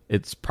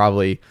it would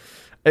probably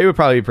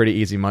be pretty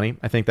easy money.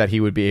 I think that he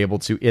would be able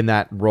to, in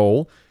that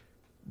role,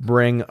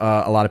 bring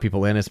a lot of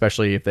people in,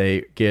 especially if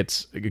they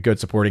get a good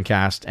supporting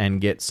cast and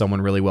get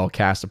someone really well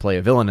cast to play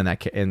a villain in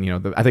that. And,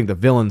 I think the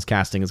villain's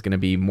casting is going to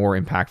be more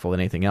impactful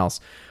than anything else.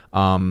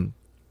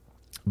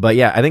 But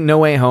yeah, I think No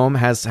Way Home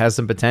has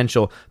some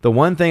potential. The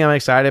one thing I'm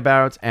excited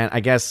about, and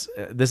I guess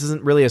this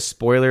isn't really a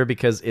spoiler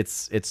because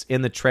it's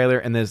in the trailer,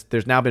 and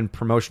there's now been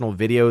promotional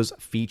videos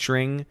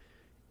featuring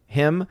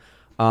him.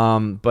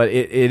 But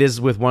it is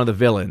with one of the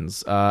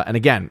villains. And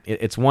again,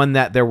 it's one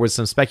that there was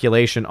some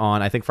speculation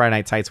on. I think Friday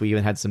Night Tights, we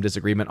even had some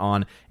disagreement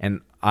on,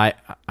 and I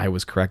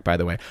was correct, by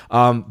the way.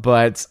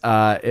 But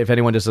if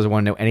anyone just doesn't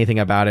want to know anything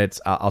about it,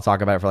 I'll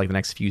talk about it for like the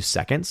next few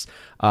seconds.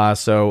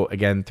 So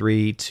again,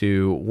 3,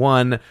 2,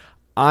 1.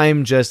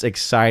 I'm just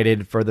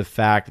excited for the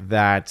fact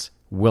that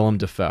Willem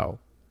Dafoe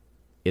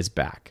is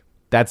back.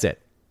 That's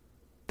it.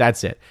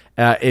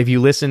 If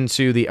you listen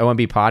to the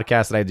OMB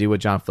podcast that I do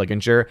with John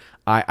Flickinger,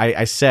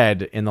 I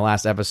said in the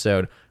last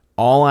episode,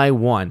 all I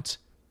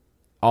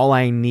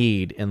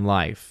need in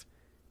life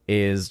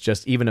is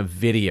just even a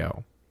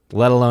video,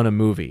 let alone a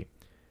movie,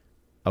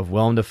 of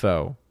Willem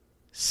Dafoe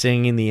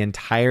singing the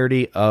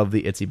entirety of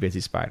the Itsy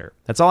Bitsy Spider.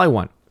 That's all I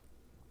want.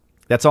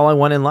 That's all I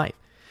want in life.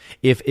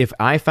 If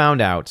I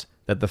found out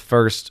that the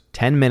first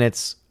 10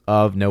 minutes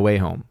of No Way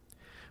Home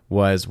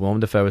was Willem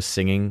Dafoe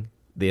singing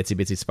the Itsy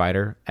Bitsy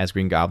Spider as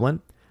Green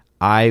Goblin,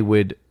 I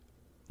would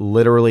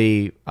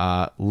literally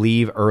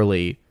leave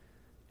early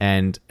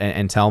and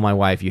tell my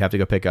wife, you have to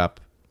go pick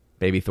up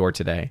baby Thor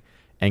today,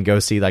 and go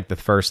see like the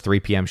first 3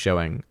 p.m.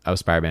 showing of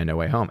Spider-Man No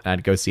Way Home. And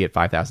I'd go see it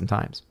 5,000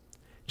 times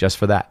just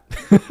for that.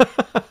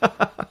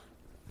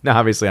 No,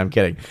 obviously I'm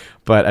kidding.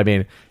 But I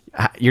mean,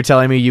 you're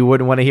telling me you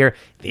wouldn't want to hear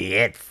the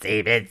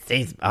Itsy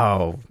Bitsy.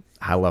 Oh,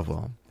 I love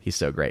Willem. He's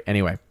so great.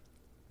 Anyway.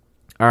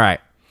 All right.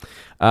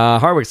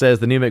 Hardwick says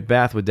the new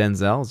Macbeth with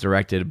Denzel is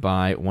directed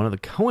by one of the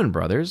Coen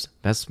brothers.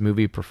 Best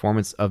movie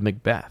performance of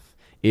Macbeth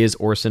is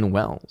Orson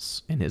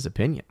Welles, in his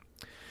opinion.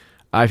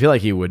 I feel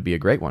like he would be a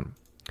great one.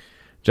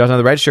 Jonathan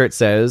the Red Shirt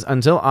says,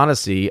 until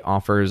Odyssey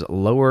offers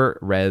lower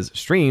res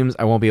streams,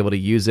 I won't be able to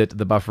use it.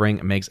 The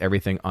buffering makes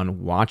everything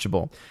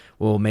unwatchable.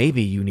 Well,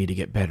 maybe you need to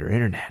get better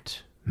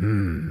internet.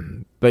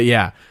 But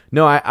yeah,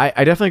 no, I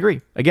definitely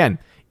agree. Again,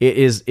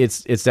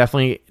 it's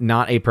definitely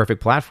not a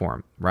perfect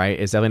platform, right?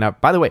 It's definitely not.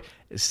 By the way,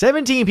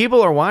 17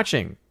 people are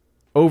watching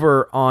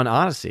over on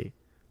Odyssey.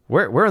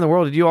 Where in the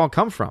world did you all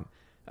come from?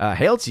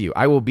 Hail to you.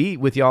 I will be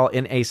with y'all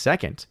in a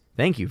second.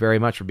 Thank you very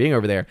much for being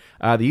over there.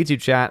 The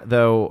YouTube chat,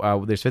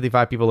 though, there's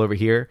 55 people over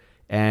here,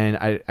 and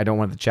I don't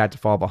want the chat to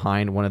fall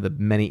behind. One of the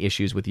many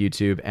issues with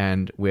YouTube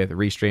and with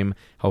Restream,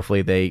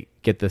 hopefully they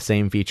get the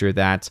same feature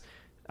that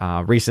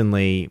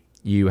recently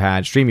you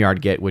had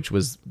StreamYard get, which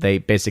was they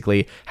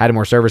basically had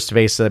more server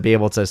space to be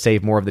able to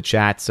save more of the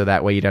chat, so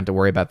that way you don't have to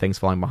worry about things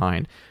falling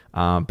behind.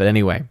 But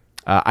anyway,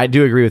 I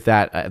do agree with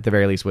that at the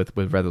very least with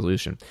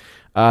resolution.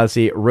 Let's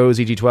see, Rose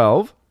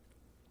EG12.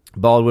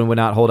 Baldwin would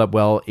not hold up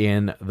well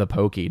in the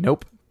pokey.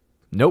 Nope.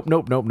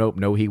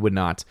 No, he would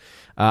not.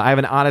 I have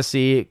an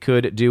Odyssey,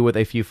 could do with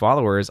a few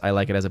followers. I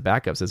like it as a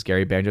backup, says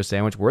Gary Banjo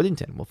Sandwich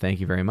Worthington. Well, thank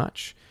you very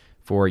much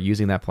for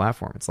using that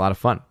platform. It's a lot of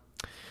fun.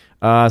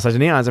 Such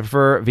Neons, I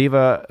prefer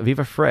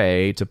Viva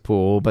Frey to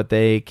Pool, but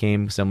they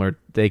came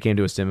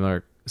to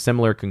a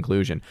similar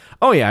conclusion.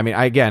 Oh yeah, I mean,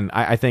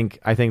 I think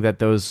that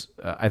those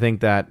I think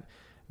that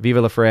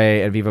Viva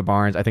LaFrey and Viva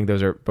Barnes, I think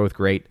those are both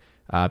great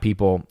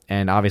people,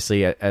 and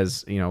obviously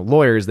as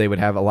lawyers, they would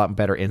have a lot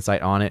better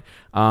insight on it.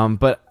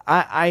 But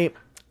I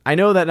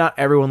know that not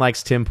everyone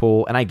likes Tim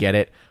Pool, and I get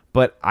it,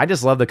 but I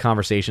just love the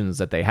conversations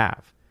that they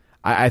have.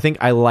 I think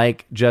I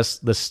like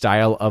just the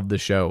style of the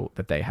show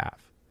that they have.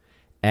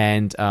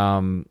 And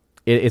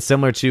it's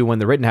similar to when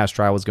the Rittenhouse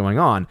trial was going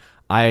on.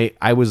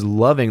 I was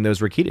loving those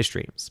Rakita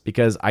streams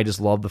because I just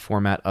love the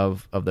format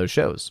of those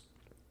shows.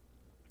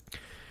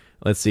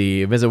 Let's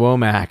see. Visit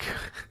Womack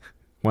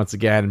once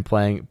again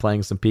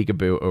playing some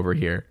peekaboo over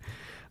here.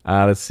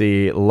 Let's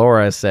see.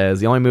 Laura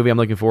says, the only movie I'm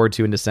looking forward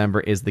to in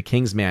December is The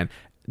Kingsman.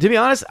 To be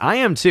honest, I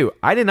am too.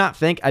 I did not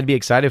think I'd be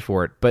excited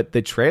for it, but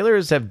the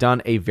trailers have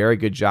done a very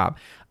good job.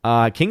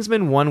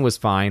 Kingsman 1 was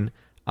fine.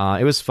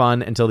 It was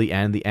fun until the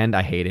end. The end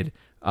I hated.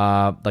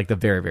 Like the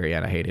very, very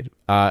end I hated.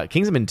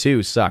 Kingsman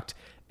 2 sucked.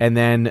 And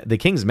then The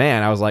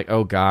Kingsman, I was like,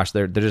 oh gosh,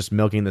 they're just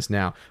milking this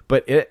now.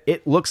 But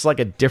it looks like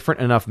a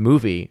different enough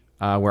movie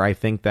where I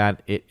think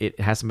that it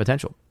has some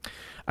potential.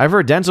 I've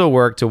heard dental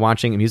work to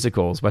watching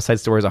musicals. West Side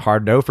Story is a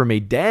hard no for me.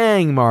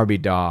 Dang,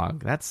 Marby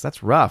Dog.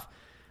 That's rough.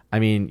 I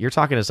mean, you're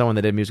talking to someone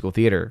that did musical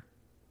theater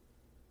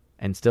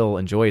and still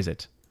enjoys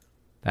it.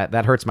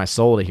 That hurts my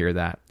soul to hear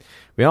that.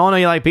 We all know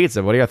you like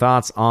pizza. What are your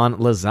thoughts on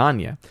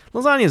lasagna?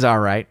 Lasagna's all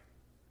right.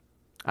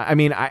 I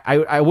mean,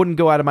 I wouldn't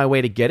go out of my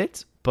way to get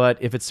it, but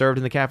if it's served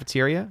in the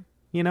cafeteria,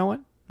 you know what?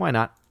 Why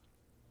not?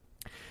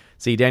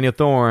 See, Daniel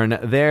Thorne,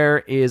 there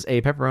is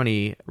a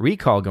pepperoni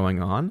recall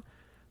going on.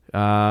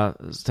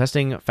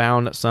 Testing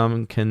found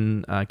some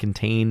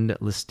contained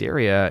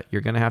listeria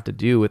you're going to have to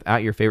do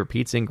without your favorite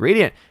pizza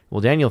ingredient.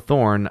 Well, Daniel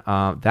Thorne,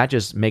 that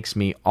just makes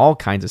me all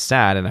kinds of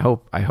sad, and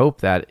I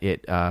hope that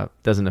it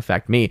doesn't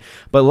affect me.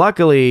 But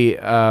luckily,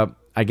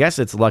 I guess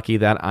it's lucky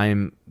that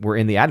we're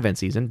in the Advent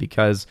season,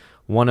 because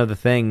one of the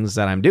things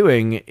that I'm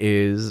doing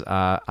is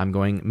I'm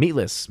going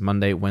meatless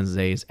Monday,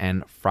 Wednesdays,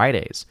 and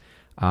Fridays.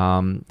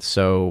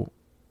 So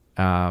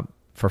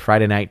for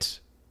Friday night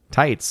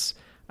tights,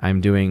 I'm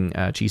doing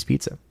cheese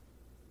pizza.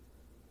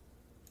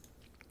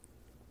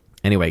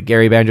 Anyway,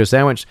 Gary Banjo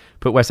Sandwich,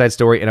 put West Side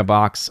Story in a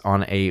box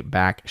on a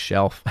back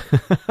shelf.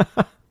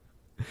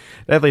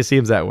 Definitely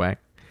seems that way.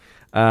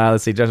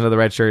 Let's see, Judge of the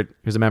Red Shirt,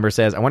 who's a member,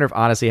 says, I wonder if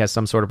Odyssey has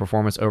some sort of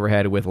performance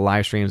overhead with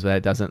live streams, but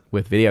it doesn't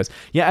with videos.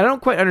 Yeah, I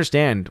don't quite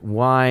understand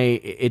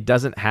why it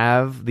doesn't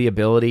have the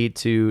ability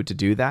to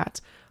do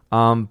that.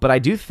 But I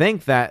do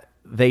think that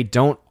they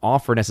don't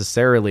offer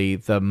necessarily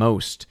the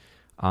most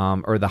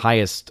or the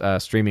highest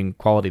streaming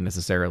quality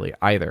necessarily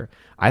either.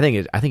 I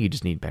think you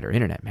just need better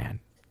internet, man.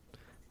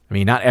 I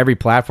mean, not every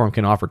platform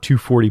can offer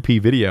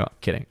 240p video. I'm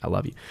kidding. I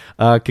love you.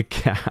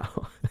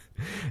 Cacao.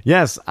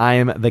 Yes, I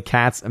am the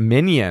cat's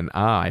minion.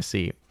 I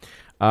see.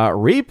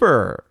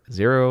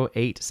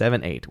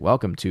 Reaper0878.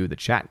 Welcome to the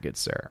chat, good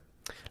sir.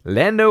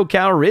 Lando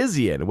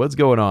Calrissian. What's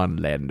going on,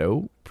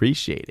 Lando?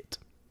 Appreciate it.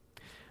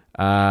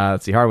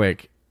 Let's see.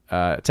 Hardwick.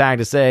 Tag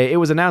to say, it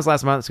was announced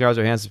last month Scarlett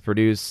Johansson is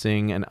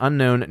producing an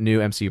unknown new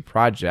MCU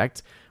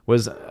project.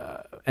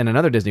 And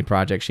another Disney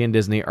project. She and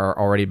Disney are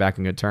already back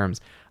in good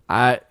terms.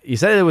 You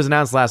said it was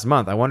announced last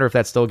month. I wonder if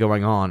that's still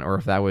going on or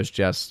if that was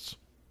just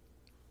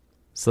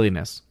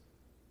silliness.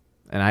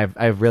 And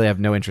I really have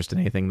no interest in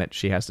anything that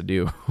she has to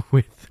do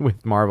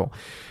with Marvel.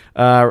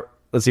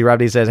 Let's see. Rob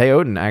D says, hey,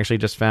 Odin, I actually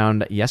just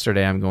found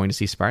yesterday I'm going to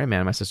see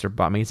Spider-Man. My sister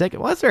bought me a ticket.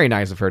 Well, that's very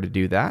nice of her to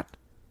do that.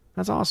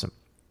 That's awesome.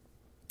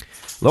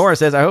 Laura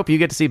says, I hope you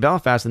get to see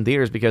Belfast in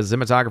theaters because the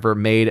cinematographer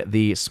made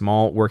the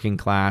small working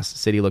class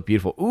city look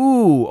beautiful.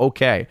 Ooh,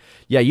 okay.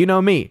 Yeah, you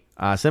know me.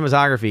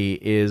 Cinematography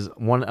is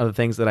one of the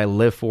things that I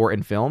live for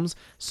in films.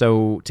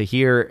 So to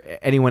hear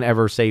anyone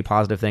ever say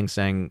positive things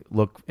saying,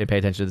 look and pay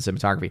attention to the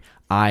cinematography,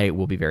 I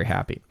will be very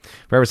happy.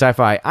 Forever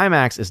Sci-Fi,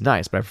 IMAX is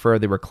nice, but I prefer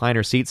the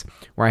recliner seats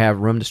where I have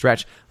room to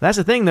stretch. That's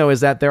the thing, though,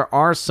 is that there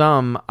are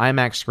some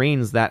IMAX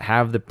screens that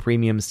have the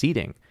premium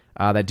seating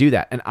that do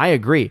that. And I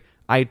agree.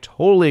 I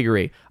totally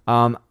agree.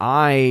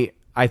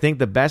 I think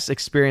the best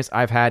experience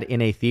I've had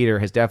in a theater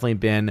has definitely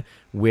been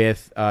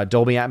with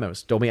Dolby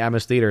Atmos. Dolby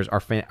Atmos theaters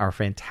are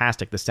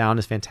fantastic. The sound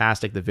is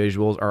fantastic. The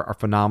visuals are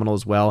phenomenal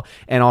as well.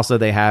 And also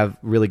they have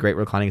really great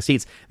reclining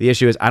seats. The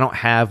issue is I don't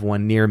have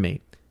one near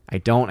me. I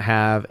don't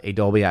have a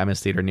Dolby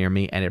Atmos theater near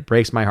me, and it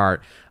breaks my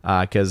heart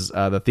because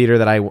the theater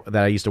that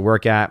I used to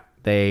work at,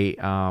 they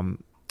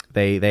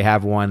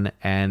have one,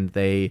 and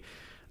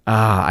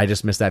I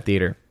just miss that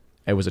theater.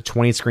 It was a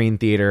 20-screen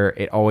theater.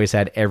 It always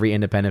had every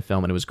independent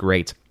film, and it was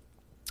great.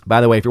 By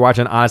the way, if you're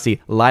watching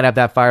Odyssey, light up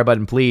that fire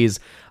button,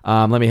 please.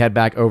 Let me head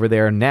back over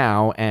there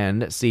now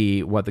and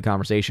see what the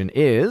conversation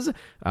is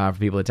for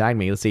people that tag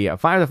me. Let's see.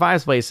 Fire the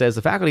Fireplace says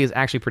the faculty is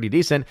actually pretty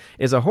decent.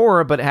 It's a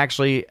horror, but it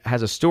actually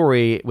has a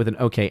story with an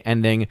okay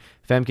ending.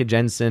 Famke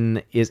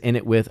Jensen is in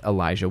it with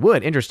Elijah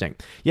Wood. Interesting.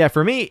 Yeah,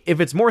 for me,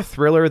 if it's more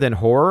thriller than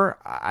horror,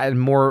 I'm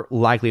more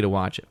likely to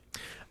watch it.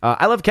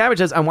 I Love Cabbage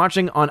says, I'm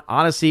watching on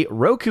Odyssey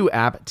Roku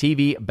app,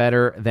 TV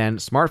better than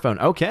smartphone.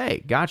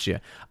 Okay, gotcha.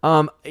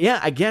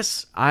 I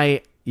guess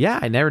I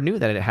never knew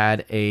that it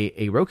had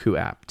a Roku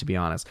app, to be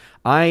honest.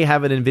 I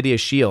have an NVIDIA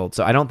Shield,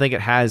 so I don't think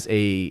it has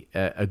a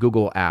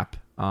Google app.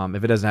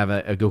 If it doesn't have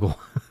a Google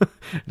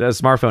a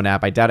smartphone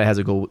app, I doubt it has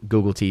a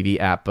Google TV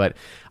app, but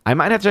I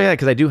might have to check that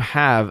because I do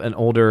have an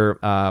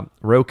older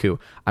Roku.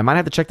 I might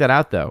have to check that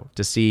out, though,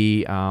 to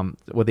see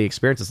what the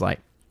experience is like.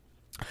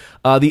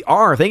 The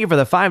R, thank you for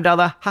the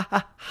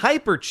 $5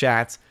 hyper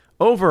chat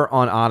over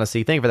on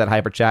Odyssey. Thank you for that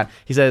hyper chat.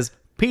 He says,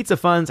 pizza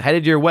funds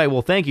headed your way.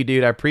 Well, thank you,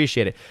 dude. I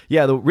appreciate it.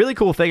 Yeah, the really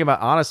cool thing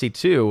about Odyssey,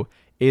 too,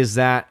 is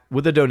that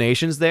with the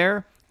donations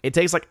there, it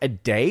takes like a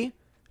day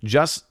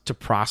just to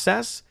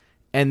process,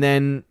 and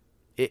then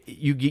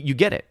you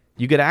get it.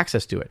 You get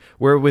access to it.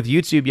 Where with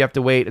YouTube, you have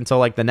to wait until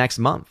like the next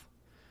month.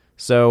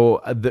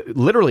 So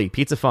literally,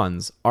 pizza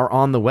funds are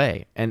on the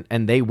way,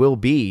 and they will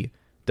be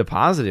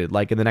deposited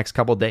like in the next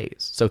couple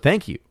days. So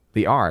thank you,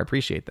 the R. I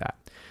appreciate that.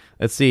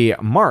 Let's see.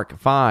 Mark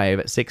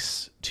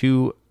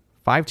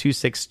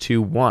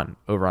 52621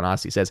 over on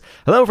Odyssey says,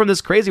 hello from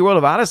this crazy world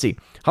of Odyssey.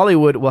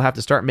 Hollywood will have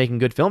to start making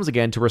good films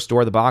again to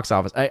restore the box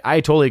office.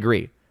 I totally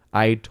agree.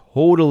 I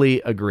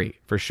totally agree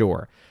for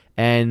sure.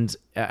 And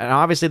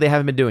obviously they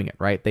haven't been doing it,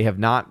 right? They have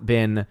not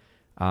been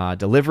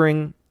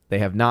delivering. They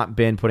have not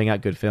been putting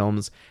out good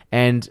films.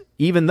 And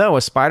even though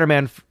a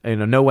Spider-Man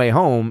No Way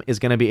Home is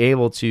going to be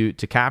able to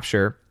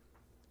capture,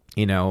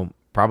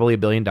 probably $1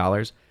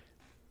 billion,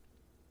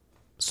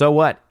 so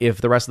what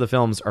if the rest of the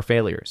films are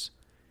failures?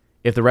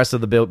 If the rest of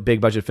the big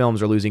budget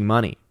films are losing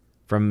money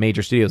from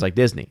major studios like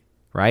Disney,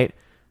 right?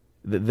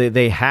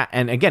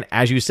 And again,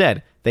 as you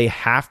said, they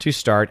have to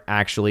start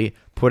actually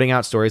putting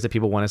out stories that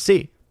people want to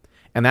see.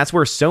 And that's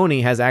where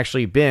Sony has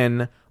actually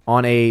been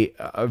on a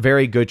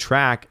very good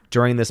track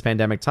during this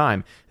pandemic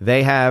time.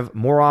 They have,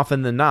 more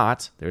often than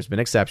not, there's been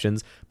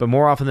exceptions, but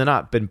more often than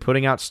not, been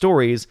putting out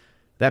stories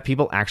that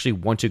people actually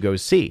want to go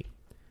see,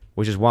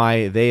 which is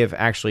why they have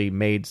actually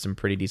made some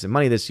pretty decent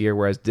money this year,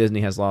 whereas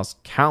Disney has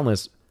lost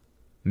countless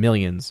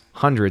millions,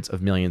 hundreds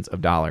of millions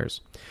of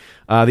dollars.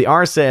 The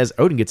R says,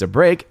 Odin gets a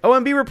break.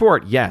 OMB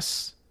report.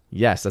 Yes,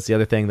 that's the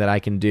other thing that I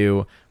can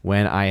do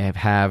when I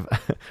have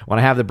when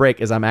I have the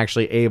break, is I'm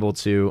actually able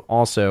to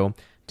also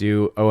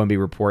do OMB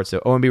report. So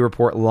OMB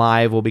report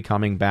live will be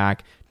coming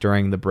back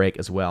during the break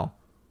as well.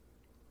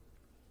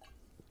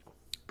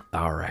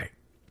 All right.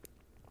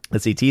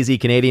 Let's see. TZ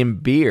Canadian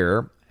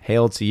Beer,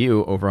 hail to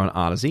you over on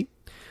Odyssey.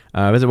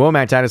 Visit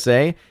Womack had to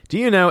say, do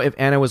you know if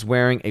Anna was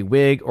wearing a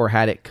wig or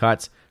had it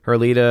cut? Her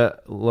Lita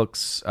look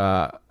suits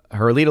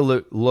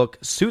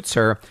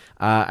her.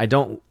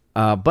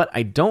 But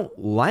I don't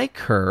like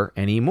her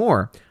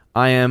anymore.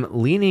 I am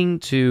leaning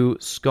to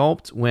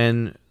sculpt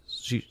when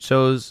she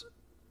shows.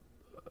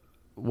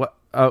 What?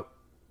 Oh,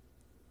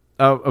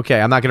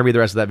 okay. I'm not going to read the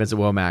rest of that,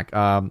 Vincent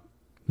Womack.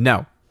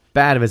 No,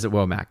 bad Vincent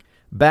Womack.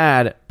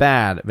 Bad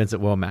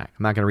Vincent Womack. I'm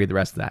not going to read the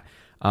rest of that.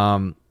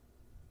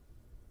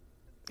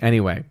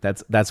 Anyway,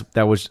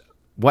 that was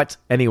what?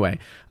 Anyway,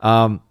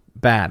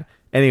 bad.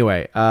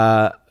 Anyway,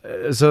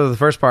 so the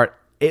first part,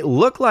 it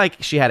looked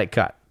like she had it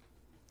cut.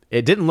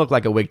 It didn't look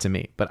like a wig to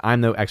me, but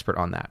I'm no expert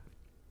on that.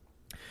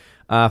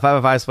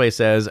 505 Play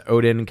says,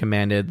 Odin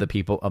commanded, the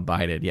people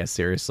abided. Yes,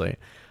 seriously.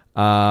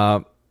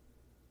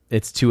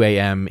 It's 2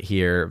 a.m.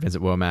 here,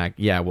 Vincent Womack.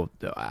 Yeah, well,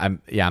 I'm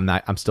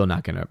still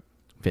not going to.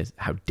 Vince,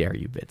 how dare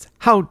you, Vince?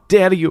 How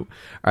dare you? All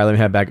right, let me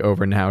head back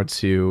over now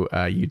to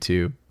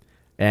YouTube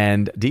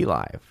and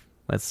DLive.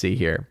 Let's see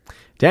here.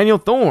 Daniel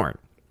Thorne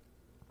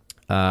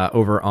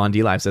over on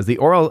DLive says, the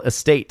Oral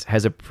Estate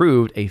has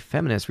approved a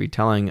feminist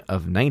retelling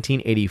of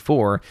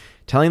 1984,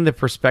 telling the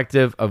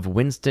perspective of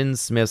Winston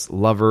Smith's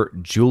lover,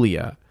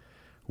 Julia.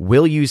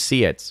 Will you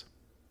see it?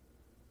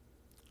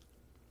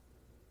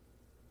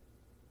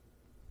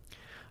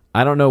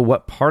 I don't know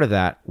what part of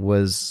that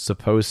was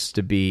supposed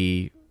to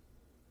be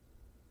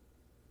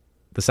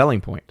the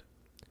selling point.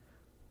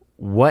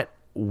 What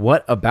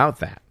about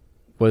that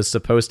was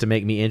supposed to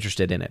make me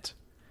interested in it?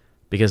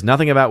 Because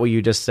nothing about what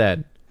you just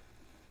said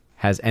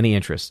has any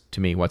interest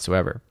to me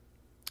whatsoever.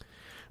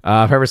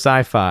 Forever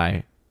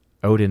Sci-Fi,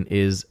 Odin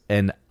is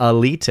an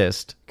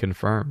elitist,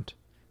 confirmed.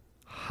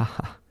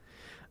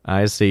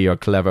 I see your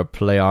clever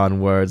play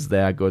on words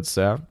there, good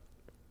sir.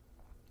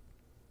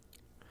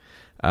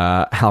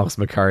 Alex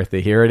McCarthy,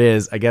 here it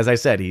is. I guess I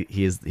said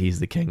he's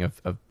the king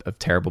of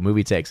terrible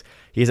movie takes.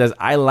 He says,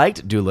 I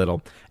liked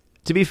Dolittle.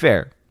 To be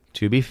fair,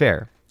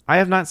 I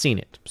have not seen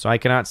it, so I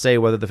cannot say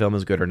whether the film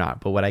is good or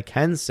not. But what I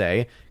can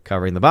say,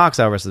 covering the box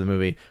office of the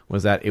movie,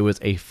 was that it was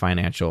a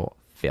financial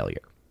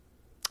failure.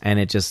 And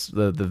it just,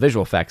 the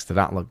visual effects did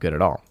not look good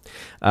at all.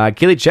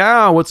 Keely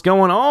Chow, what's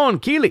going on,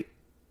 Keely?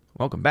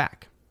 Welcome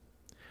back.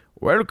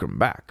 Welcome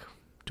back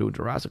to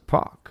Jurassic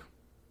Park.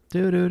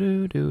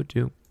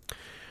 Brian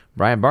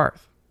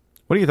Barth,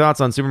 what are your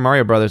thoughts on Super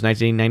Mario Brothers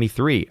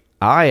 1993?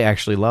 I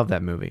actually love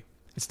that movie.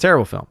 It's a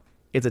terrible film.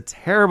 It's a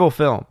terrible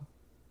film.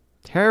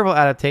 Terrible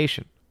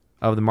adaptation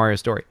of the Mario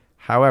story.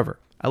 However,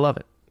 I love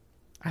it.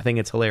 I think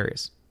it's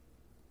hilarious.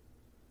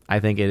 I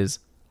think it is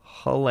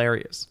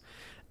hilarious.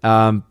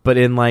 But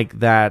in like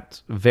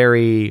that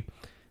very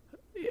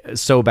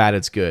so bad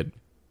it's good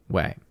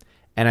way.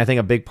 And I think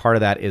a big part of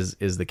that is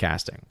the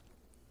casting.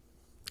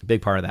 A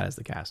big part of that is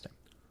the casting.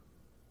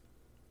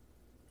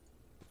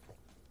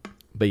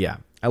 But yeah,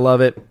 I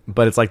love it,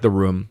 but it's like The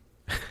Room.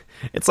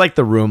 It's like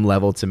The Room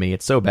level to me.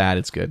 It's so bad,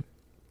 it's good.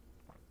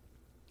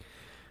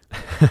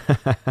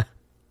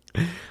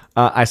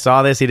 I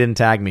saw this, he didn't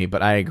tag me,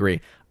 but I agree.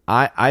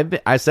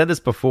 I said this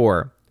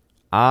before.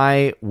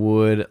 I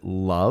would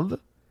love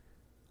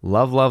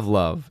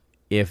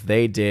if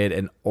they did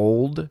an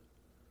old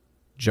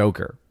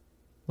Joker.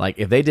 Like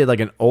if they did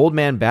like an old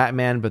man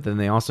Batman, but then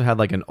they also had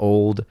like an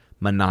old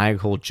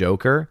maniacal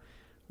Joker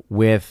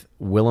with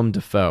Willem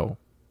Dafoe.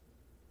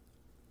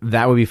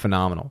 That would be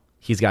phenomenal.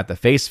 He's got the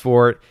face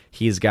for it.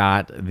 He's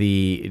got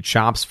the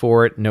chops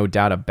for it, no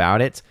doubt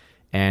about it.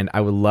 And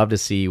I would love to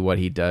see what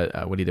he did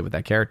with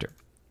that character.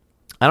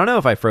 I don't know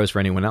if I froze for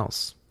anyone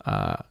else,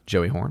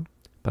 Joey Horn,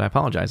 but I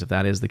apologize if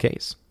that is the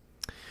case.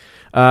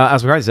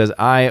 As McCarthy says,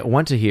 I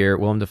want to hear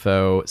Willem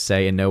Dafoe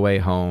say in No Way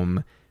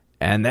Home,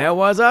 and there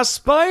was a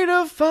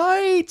spider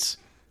fight.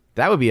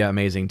 That would be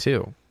amazing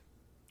too.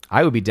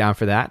 I would be down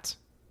for that.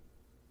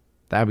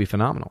 That would be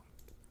phenomenal.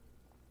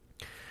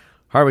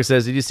 Harvick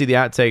says, did you see the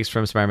outtakes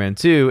from Spider-Man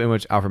 2 in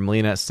which Alfred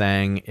Molina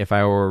sang If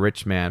I Were a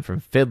Rich Man from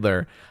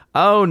Fiddler?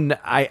 Oh, no,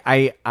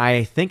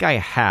 I think I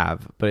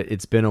have, but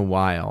it's been a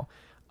while.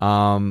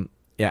 Yeah,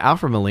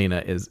 Alfred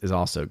Molina is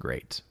also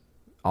great.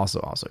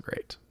 Also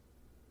great.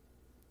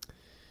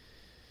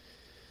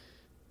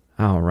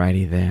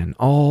 Alrighty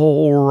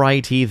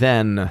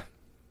then.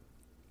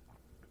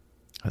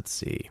 Let's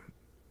see.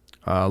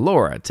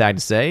 Laura tagged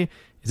to say,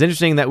 it's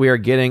interesting that we are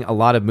getting a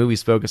lot of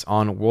movies focused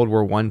on World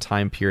War I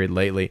time period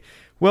lately.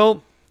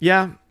 Well,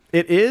 yeah,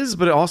 it is,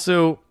 but it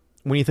also,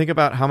 when you think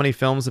about how many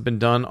films have been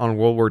done on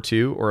World War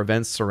II or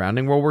events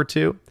surrounding World War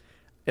II,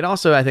 it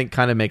also, I think,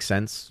 kind of makes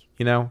sense,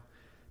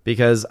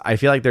 because I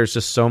feel like there's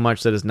just so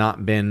much that has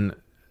not been,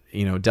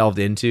 delved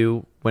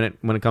into when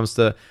it comes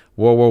to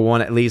World War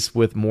I, at least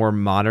with more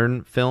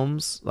modern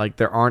films. Like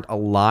there aren't a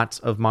lot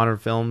of modern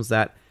films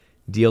that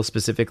deal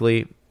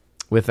specifically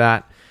with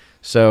that.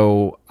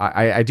 So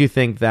I do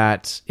think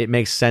that it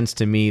makes sense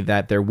to me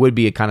that there would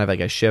be a kind of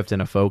like a shift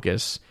and a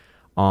focus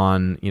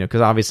on,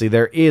 because obviously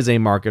there is a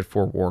market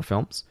for war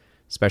films,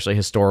 especially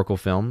historical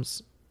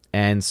films.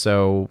 And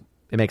so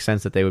it makes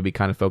sense that they would be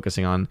kind of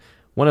focusing on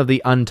one of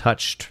the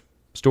untouched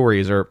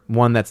stories or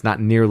one that's not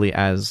nearly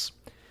as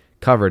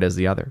covered as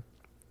the other.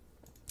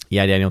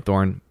 Yeah, Daniel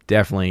Thorne,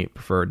 definitely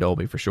prefer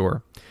Dolby for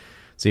sure.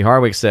 See,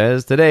 Harwick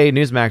says, today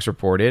Newsmax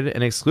reported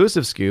an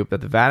exclusive scoop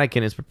that the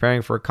Vatican is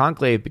preparing for a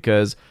conclave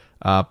because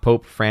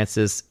Pope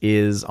Francis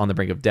is on the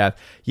brink of death.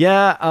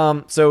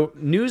 Yeah, so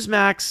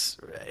Newsmax,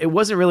 it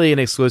wasn't really an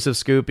exclusive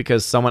scoop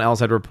because someone else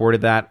had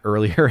reported that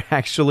earlier,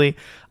 actually.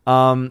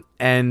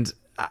 And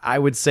I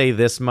would say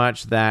this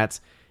much, that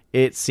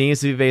it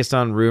seems to be based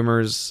on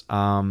rumors.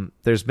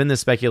 There's been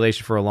this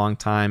speculation for a long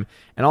time,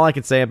 and all I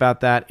can say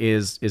about that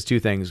is two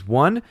things.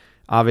 One,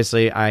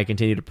 obviously, I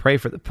continue to pray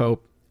for the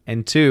Pope,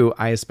 and two,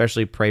 I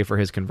especially pray for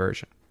his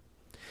conversion.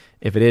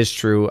 If it is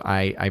true,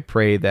 I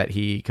pray that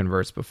he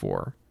converts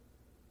before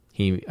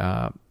he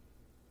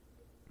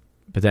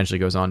potentially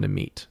goes on to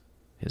meet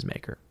his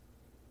maker.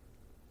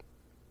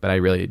 But I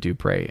really do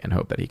pray and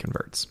hope that he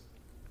converts.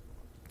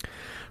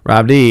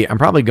 Rob D, I'm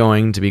probably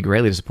going to be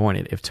greatly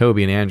disappointed if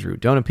Toby and Andrew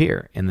don't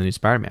appear in the new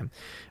Spider-Man.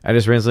 I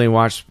just recently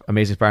watched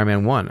Amazing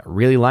Spider-Man 1.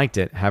 Really liked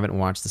it. Haven't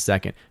watched the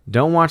second.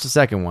 Don't watch the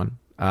second one.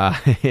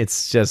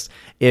 It's just,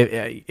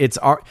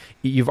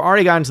 you've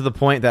already gotten to the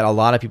point that a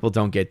lot of people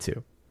don't get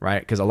to, right?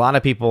 Because a lot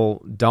of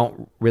people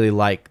don't really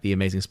like the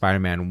Amazing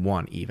Spider-Man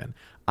 1 even.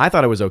 I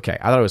thought it was okay.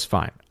 I thought it was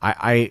fine.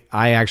 I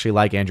actually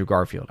like Andrew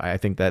Garfield. I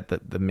think that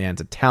the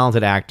man's a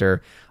talented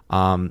actor.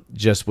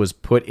 Just was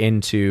put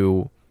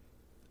into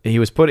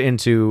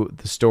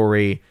the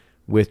story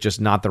with just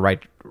not the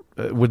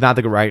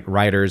right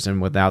writers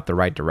and without the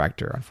right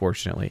director,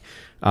 unfortunately.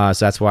 So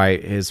that's why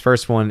his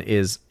first one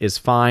is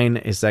fine.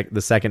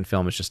 The second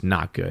film is just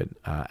not good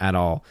at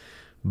all.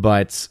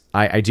 But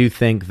I do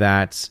think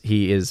that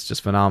he is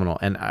just phenomenal.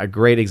 And a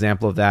great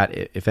example of that,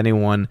 if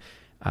anyone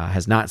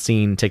has not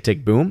seen Tick,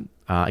 Tick, Boom,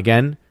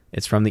 again,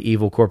 it's from the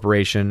evil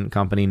corporation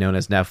company known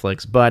as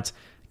Netflix. But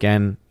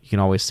again, you can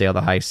always sail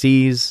the high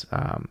seas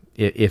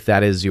if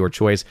that is your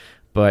choice.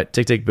 But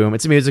Tick, Tick, Boom,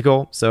 it's a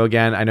musical. So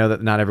again, I know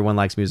that not everyone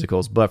likes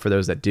musicals, but for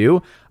those that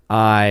do,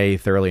 I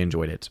thoroughly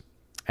enjoyed it.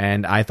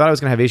 And I thought I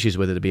was going to have issues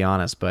with it, to be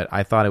honest, but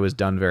I thought it was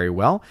done very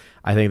well.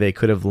 I think they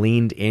could have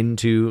leaned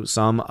into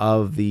some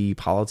of the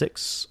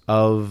politics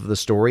of the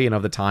story and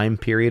of the time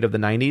period of the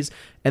 90s,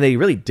 and they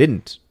really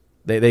didn't.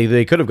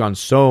 They could have gone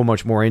so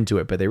much more into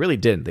it, but they really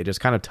didn't. They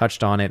just kind of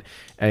touched on it,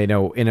 in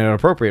an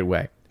appropriate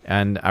way.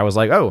 And I was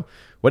like, oh,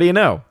 what do you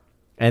know?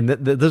 And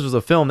this was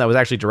a film that was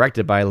actually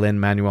directed by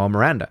Lin-Manuel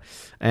Miranda.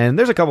 And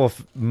there's a couple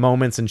of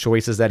moments and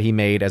choices that he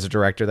made as a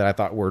director that I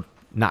thought were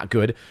not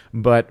good,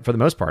 but for the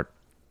most part,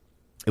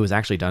 it was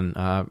actually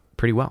done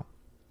pretty well.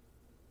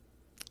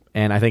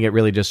 And I think it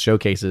really just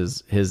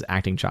showcases his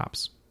acting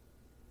chops.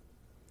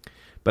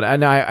 But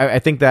I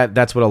think that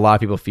that's what a lot of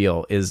people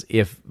feel is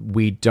if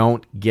we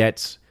don't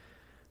get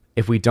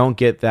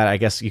that, I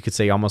guess you could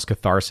say almost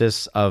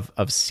catharsis of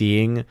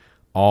seeing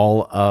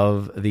all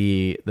of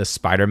the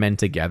Spider-Men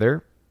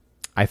together,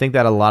 I think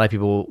that a lot of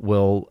people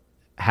will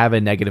have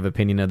a negative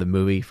opinion of the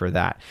movie for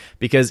that.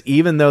 Because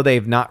even though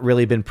they've not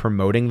really been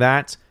promoting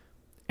that,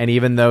 and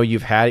even though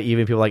you've had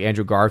even people like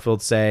Andrew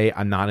Garfield say,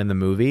 I'm not in the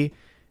movie,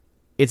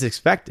 it's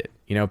expected.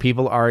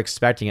 People are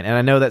expecting it. And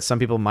I know that some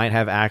people might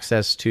have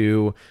access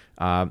to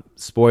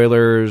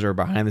spoilers or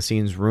behind the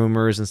scenes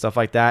rumors and stuff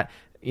like that.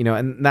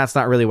 And that's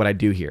not really what I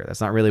do here.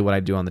 That's not really what I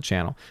do on the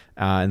channel.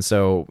 And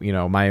so,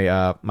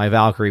 my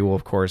Valkyrie will,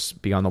 of course,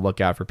 be on the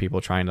lookout for people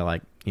trying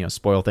to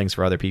spoil things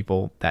for other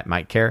people that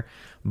might care.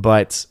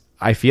 But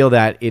I feel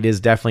that it is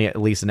definitely at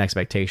least an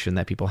expectation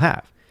that people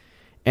have.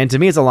 And to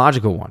me, it's a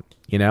logical one,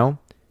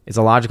 It's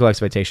a logical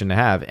expectation to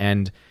have.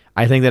 And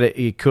I think that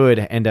it could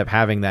end up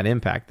having that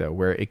impact, though,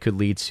 where it could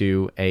lead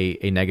to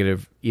a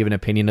negative even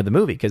opinion of the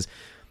movie. Because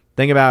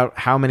think about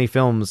how many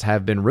films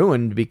have been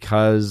ruined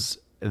because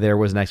there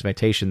was an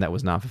expectation that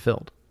was not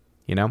fulfilled.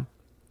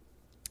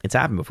 It's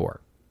happened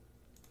before.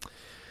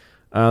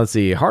 Let's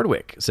see.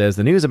 Hardwick says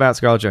the news about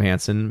Scarlett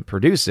Johansson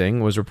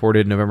producing was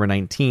reported November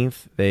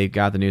 19th. They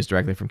got the news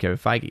directly from Kevin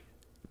Feige.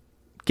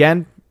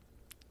 Again,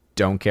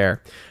 don't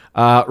care.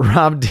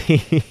 Rob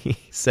D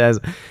says,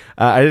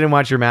 I didn't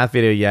watch your math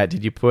video yet.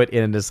 Did you put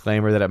in a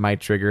disclaimer that it might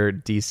trigger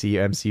DC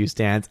MCU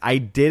stance? I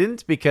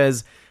didn't,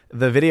 because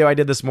the video I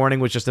did this morning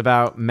was just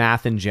about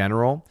math in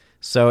general.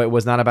 So it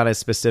was not about a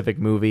specific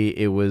movie.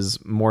 It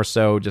was more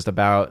so just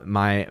about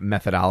my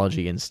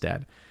methodology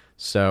instead.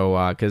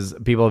 So, because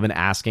people have been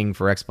asking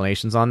for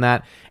explanations on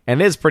that.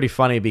 And it is pretty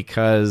funny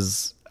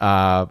because,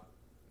 I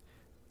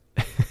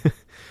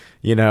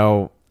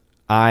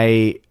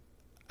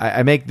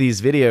make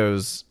these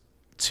videos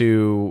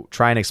to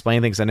try and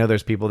explain things. I know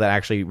there's people that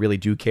actually really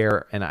do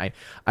care. And I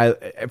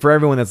for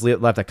everyone that's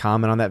left a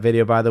comment on that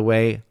video, by the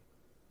way,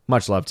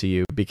 much love to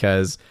you,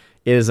 because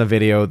it is a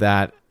video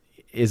that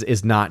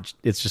is not,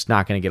 it's just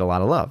not going to get a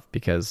lot of love,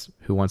 because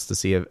who wants to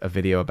see a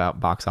video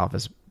about box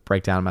office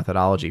breakdown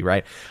methodology,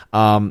 right?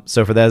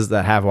 So for those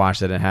that have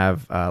watched it and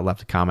have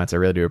left comments, I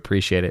really do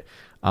appreciate it.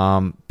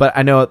 But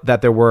I know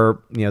that there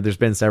were, there's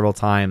been several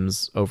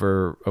times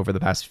over the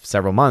past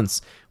several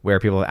months where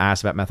people have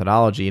asked about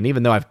methodology. And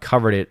even though I've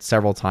covered it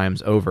several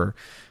times over,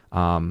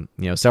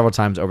 several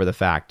times over the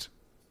fact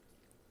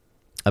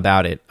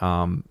about it,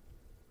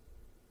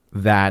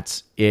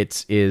 that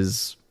it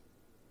is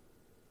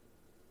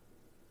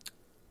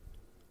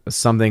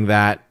something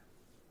that,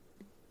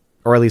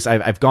 or at least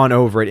I've gone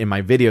over it in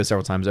my video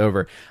several times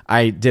over.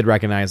 I did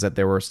recognize that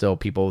there were still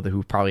people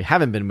who probably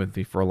haven't been with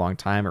me for a long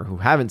time, or who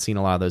haven't seen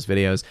a lot of those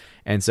videos.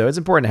 And so it's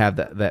important to have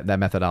that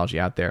methodology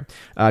out there.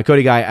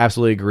 Cody Guy,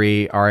 absolutely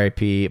agree.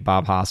 RIP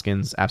Bob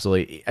Hoskins,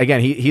 absolutely.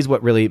 Again, he's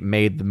what really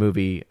made the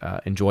movie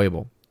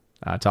enjoyable.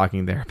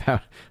 Talking there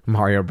about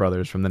Mario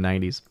Brothers from the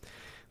 90s.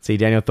 See,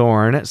 Daniel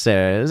Thorne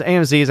says,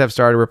 AMCs have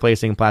started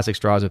replacing plastic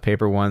straws with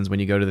paper ones when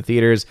you go to the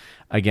theaters.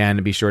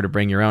 Again, be sure to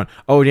bring your own.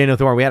 Oh, Daniel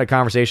Thorne, we had a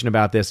conversation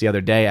about this the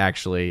other day,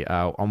 actually.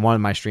 On one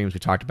of my streams,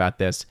 we talked about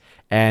this.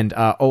 And,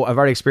 I've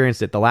already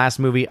experienced it. The last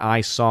movie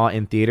I saw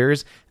in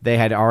theaters,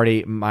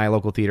 my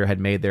local theater had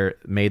made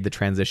the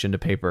transition to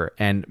paper.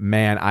 And,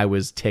 man, I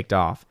was ticked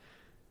off,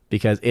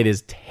 because it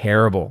is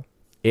terrible.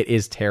 It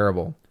is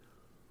terrible.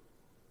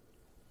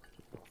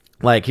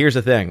 Like, here's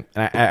the thing.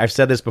 I've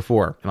said this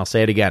before, and I'll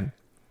say it again.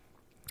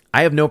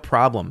 I have no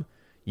problem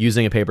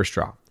using a paper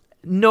straw.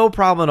 No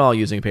problem at all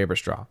using a paper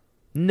straw.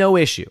 No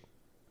issue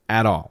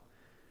at all.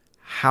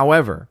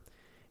 However,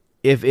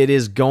 if it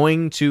is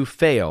going to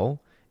fail,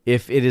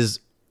 if it is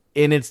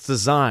in its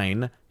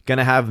design going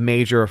to have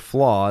major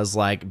flaws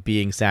like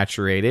being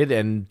saturated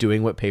and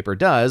doing what paper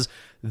does,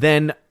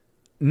 then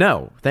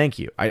no, thank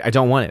you. I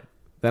don't want it.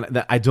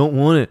 Then I don't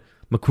want it.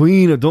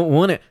 McQueen, I don't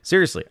want it.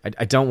 Seriously,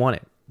 I don't want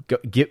it.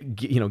 Give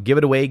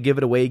it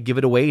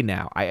away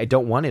now. I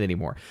don't want it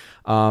anymore.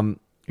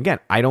 Again,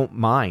 I don't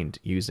mind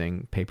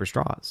using paper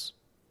straws.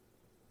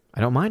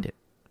 I don't mind it,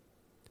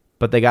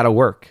 but they got to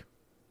work.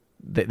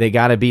 They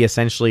got to be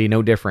essentially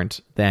no different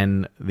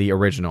than the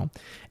original.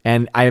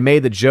 And I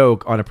made the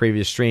joke on a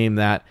previous stream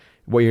that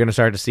what you're going to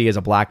start to see is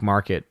a black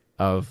market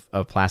of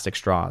plastic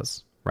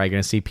straws, right? You're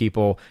going to see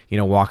people,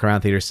 walk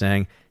around theaters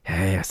saying,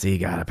 hey, I see you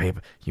got a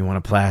paper. You want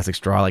a plastic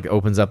straw? Like,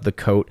 opens up the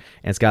coat,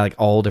 and it's got like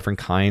all different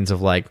kinds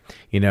of like,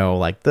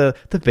 like the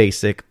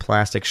basic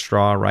plastic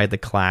straw, right? The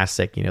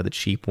classic, the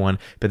cheap one.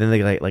 But then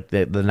they like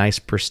the nice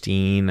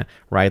pristine,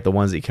 right? The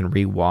ones that you can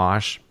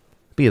rewash.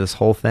 Be this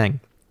whole thing.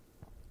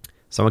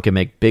 Someone can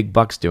make big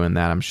bucks doing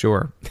that, I'm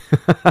sure.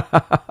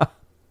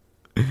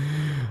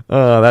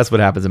 That's what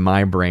happens in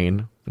my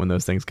brain when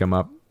those things come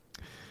up.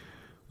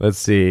 Let's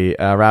see.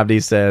 Rob D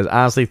says, I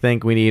honestly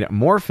think we need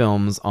more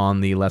films on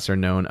the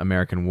lesser-known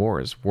American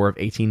wars. War of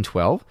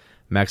 1812,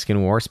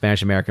 Mexican War,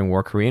 Spanish-American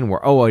War, Korean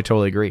War. Oh, I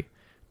totally agree.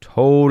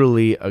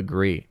 Totally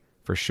agree,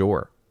 for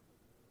sure.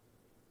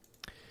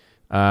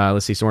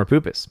 Let's see. Some more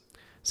Poopus.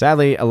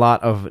 Sadly, a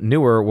lot of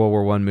newer World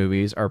War I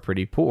movies are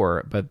pretty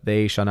poor, but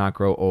They Shall Not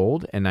Grow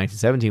Old and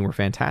 1917 were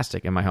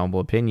fantastic, in my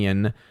humble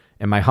opinion.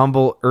 In my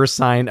humble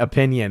Ursine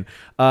opinion.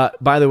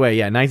 By the way,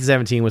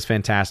 1917 was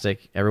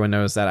fantastic. Everyone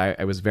knows that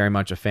I was very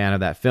much a fan of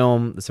that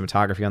film. The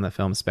cinematography on that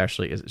film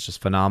especially is just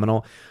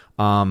phenomenal.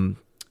 And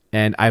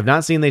I've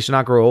not seen They Should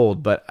Not Grow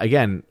Old, but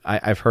again,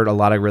 I've heard a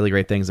lot of really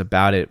great things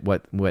about it.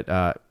 What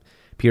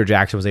Peter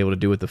Jackson was able to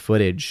do with the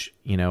footage,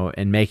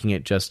 and making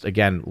it just,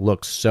 again,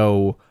 look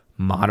so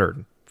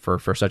modern for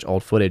such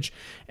old footage.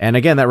 And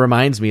again, that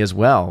reminds me as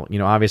well,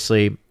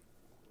 obviously,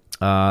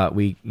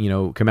 we,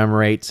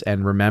 commemorate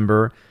and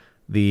remember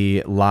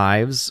the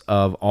lives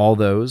of all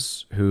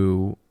those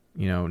who,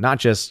 not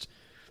just,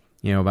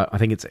 about, I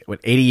think it's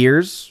 80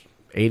 years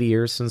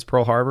since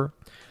Pearl Harbor,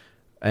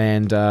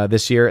 and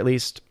this year at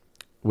least,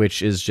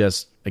 which is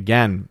just,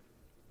 again,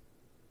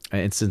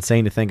 it's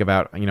insane to think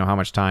about, how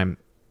much time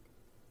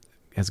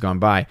has gone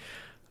by.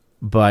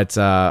 But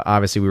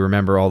obviously we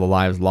remember all the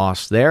lives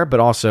lost there, but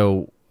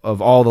also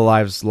of all the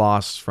lives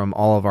lost from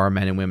all of our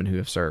men and women who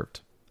have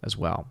served as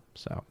well.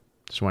 So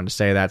just wanted to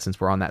say that since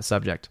we're on that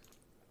subject.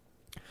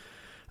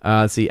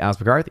 Let's see, Alice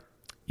McCarthy.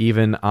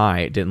 Even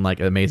I didn't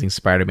like Amazing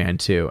Spider-Man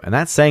 2. And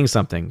that's saying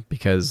something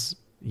because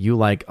you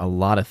like a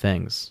lot of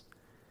things.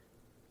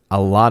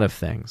 A lot of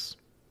things.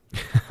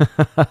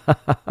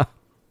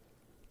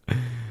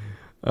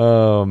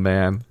 Oh,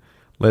 man.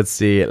 Let's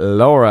see.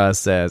 Laura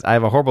says, I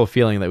have a horrible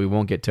feeling that we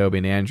won't get Tobey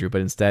and Andrew,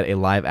 but instead a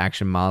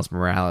live-action Miles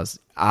Morales.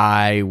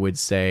 I would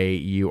say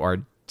you are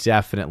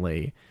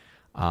definitely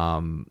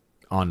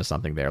onto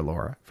something there,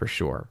 Laura, for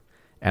sure.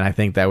 And I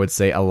think that would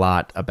say a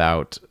lot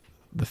about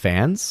the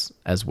fans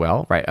as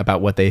well, right?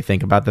 About what they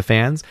think about the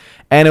fans.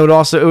 And it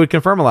would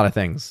confirm a lot of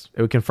things.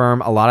 It would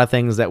confirm a lot of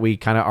things that we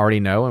kind of already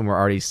know and we're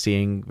already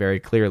seeing very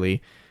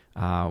clearly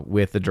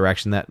with the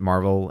direction that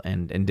Marvel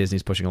and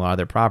Disney's pushing a lot of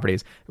their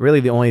properties. Really,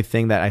 the only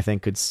thing that I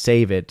think could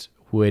save it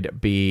would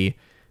be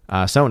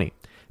Sony.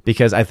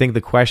 Because I think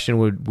the question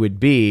would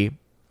be,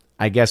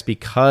 I guess,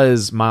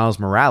 because Miles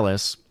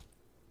Morales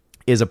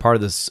is a part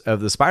of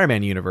the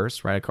Spider-Man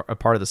universe, right? A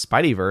part of the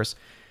Spideyverse.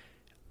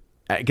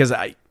 Because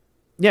I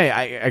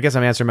guess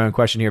I'm answering my own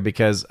question here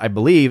because I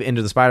believe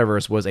Into the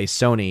Spider-Verse was a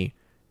Sony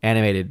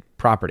animated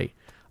property.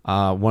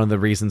 One of the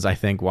reasons I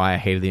think why I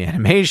hated the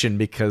animation,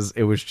 because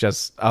it was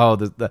just,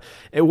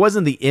 it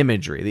wasn't the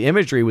imagery. The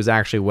imagery was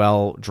actually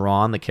well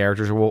drawn. The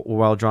characters were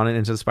well drawn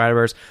Into the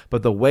Spider-Verse,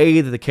 but the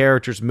way that the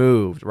characters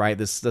moved, right?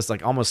 This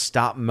like almost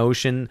stop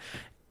motion.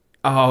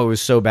 Oh, it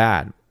was so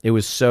bad. It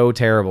was so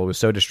terrible. It was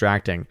so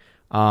distracting.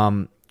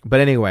 But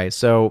anyway,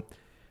 so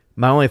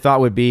my only thought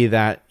would be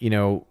that,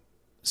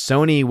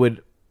 Sony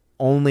would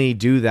only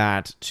do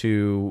that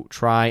to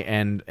try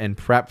and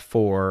prep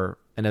for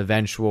an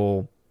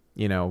eventual,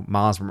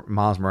 Miles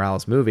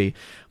Morales movie.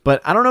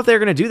 But I don't know if they're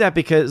going to do that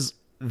because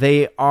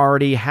they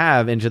already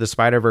have Into the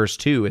Spider-Verse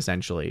 2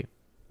 essentially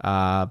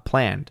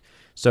planned.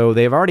 So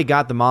they've already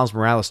got the Miles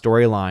Morales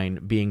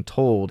storyline being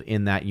told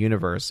in that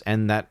universe,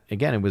 and that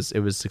again, it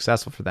was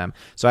successful for them.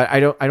 So I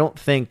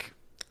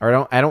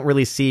don't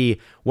really see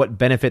what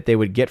benefit they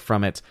would get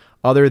from it,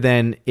 other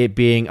than it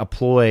being a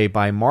ploy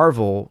by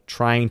Marvel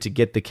trying to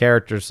get the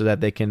characters so that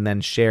they can then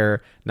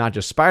share not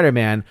just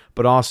Spider-Man,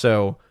 but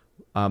also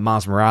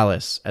Miles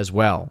Morales as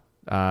well,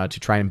 to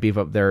try and beef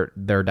up their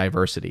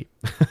diversity.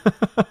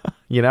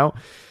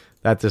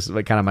 That's just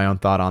kind of my own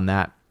thought on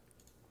that.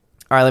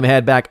 All right, let me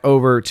head back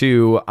over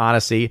to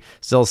Odyssey.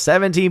 Still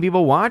 17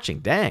 people watching.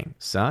 Dang,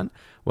 son.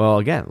 Well,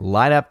 again,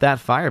 light up that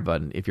fire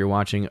button if you're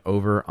watching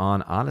over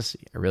on Odyssey.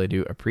 I really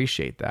do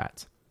appreciate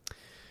that.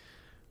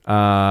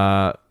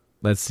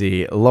 Let's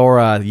see.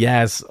 Laura,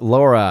 yes,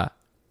 Laura,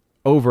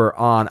 over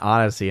on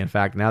Odyssey. In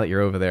fact, now that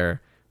you're over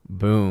there,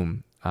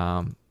 boom.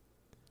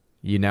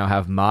 You now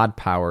have mod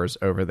powers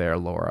over there,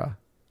 Laura.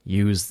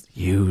 Use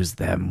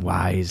them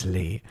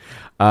wisely.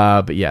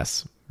 But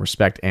yes,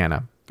 respect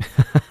Anna.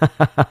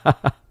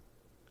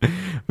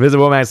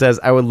 Visible Man says,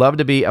 I would love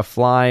to be a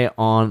fly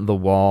on the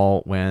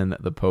wall when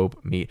the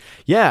Pope meet.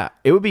 Yeah,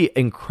 it would be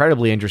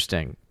incredibly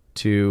interesting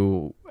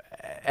to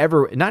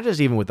ever, not just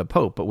even with the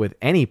Pope, but with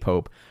any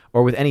Pope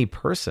or with any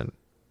person,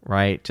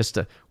 right? Just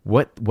to,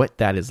 what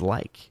that is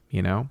like,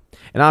 And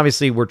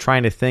obviously we're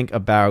trying to think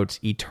about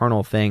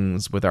eternal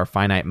things with our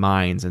finite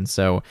minds. And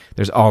so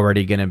there's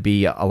already going to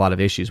be a lot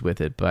of issues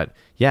with it. But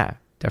yeah,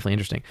 definitely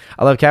interesting.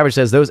 I Love Cabbage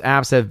says those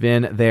apps have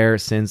been there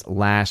since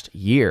last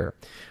year.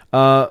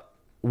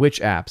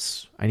 Which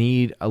apps? I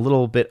need a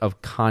little bit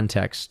of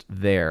context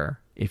there,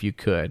 if you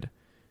could,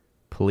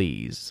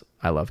 please.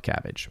 I Love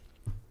Cabbage.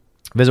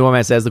 Visit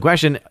Woman says, the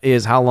question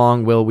is, how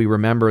long will we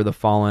remember the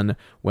fallen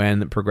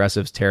when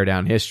progressives tear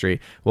down history?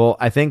 Well,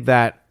 I think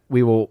that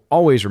we will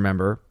always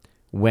remember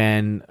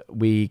when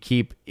we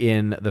keep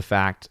in the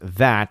fact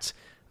that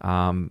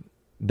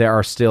there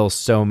are still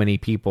so many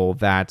people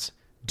that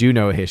do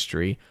know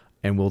history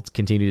and will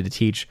continue to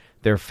teach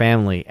their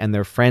family and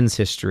their friends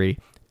history.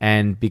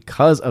 And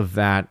because of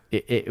that,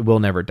 it will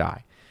never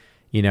die.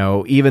 You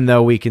know, even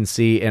though we can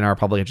see in our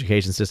public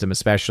education system,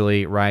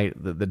 especially, right,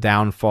 the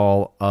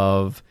downfall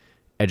of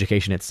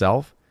education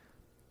itself,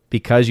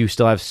 because you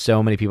still have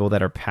so many people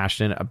that are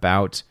passionate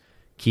about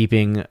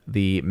keeping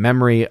the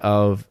memory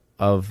of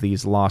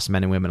these lost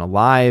men and women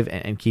alive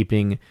and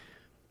keeping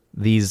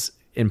these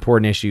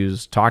important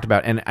issues talked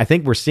about. And I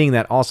think we're seeing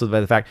that also by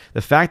the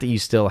fact that you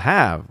still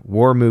have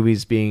war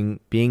movies being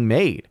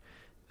made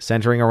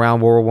centering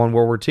around World War I,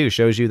 World War II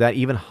shows you that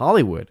even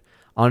Hollywood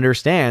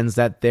understands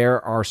that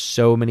there are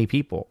so many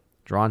people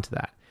drawn to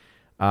that.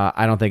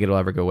 I don't think it'll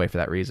ever go away for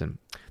that reason.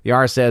 The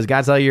R says,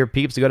 gotta tell your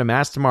peeps to go to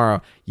Mass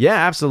tomorrow. Yeah,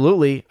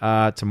 absolutely.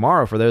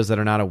 Tomorrow, for those that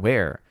are not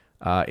aware,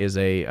 is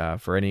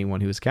for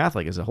anyone who is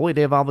Catholic, is a holy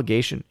day of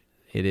obligation.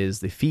 It is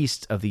the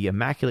feast of the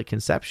Immaculate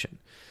Conception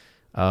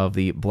of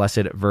the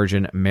Blessed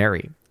Virgin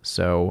Mary.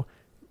 So,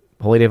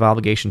 holy day of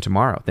obligation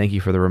tomorrow. Thank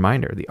you for the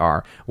reminder, the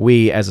R.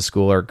 We, as a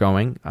school, are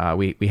going.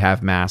 We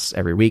have Mass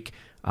every week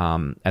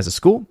as a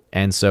school,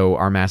 and so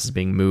our Mass is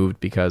being moved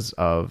because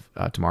of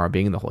tomorrow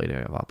being the holy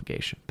day of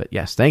obligation. But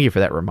yes, thank you for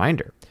that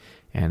reminder,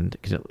 and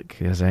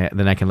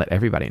then I can let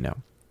everybody know.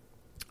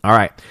 All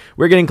right,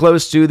 we're getting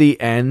close to the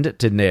end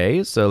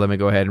today, so let me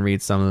go ahead and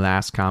read some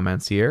last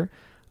comments here.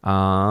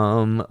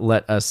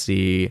 Let us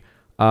see.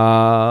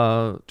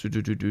 Well,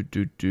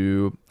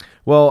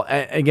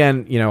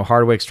 again,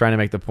 Hardwick's trying to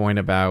make the point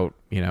about,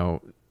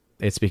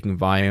 it speaking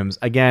volumes.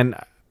 Again,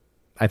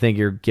 I think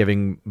you're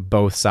giving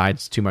both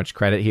sides too much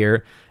credit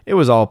here. It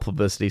was all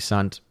publicity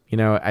stunt.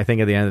 I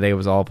think at the end of the day, it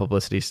was all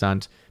publicity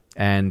stunt.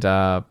 And,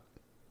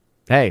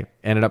 hey,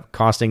 ended up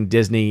costing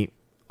Disney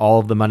all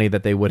of the money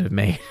that they would have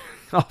made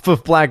off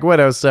of Black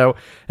Widow. So,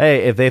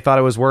 hey, if they thought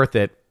it was worth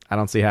it, I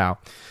don't see how.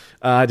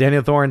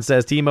 Daniel Thorne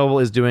says T-Mobile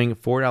is doing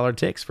 $4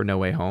 ticks for No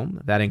Way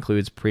Home. That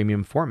includes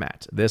premium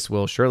format. This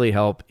will surely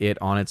help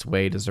it on its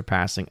way to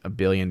surpassing $1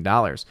 billion.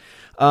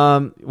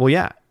 Well,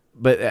 yeah,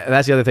 but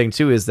that's the other thing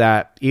too, is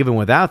that even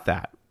without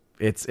that,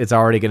 it's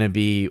already going to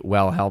be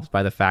well helped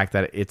by the fact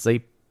that it's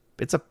a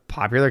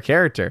popular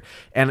character.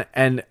 And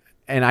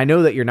I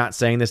know that you're not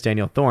saying this,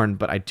 Daniel Thorne,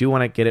 but I do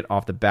want to get it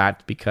off the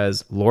bat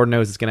because Lord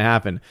knows it's going to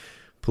happen.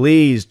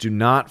 Please do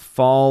not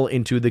fall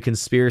into the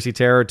conspiracy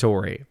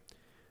territory.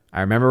 I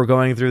remember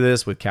going through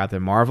this with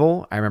Captain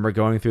Marvel. I remember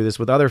going through this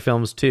with other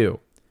films too,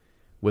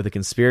 with the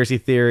conspiracy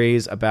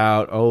theories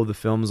about, the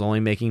film's only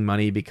making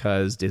money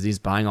because Disney's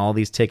buying all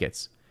these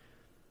tickets.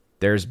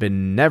 There's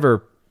been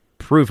never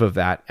proof of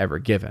that ever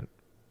given,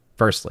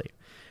 firstly.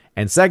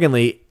 And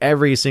secondly,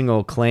 every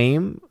single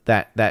claim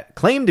that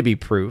claimed to be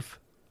proof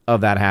of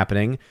that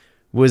happening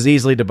was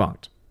easily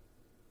debunked.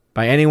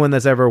 By anyone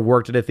that's ever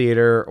worked at a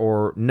theater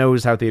or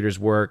knows how theaters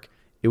work,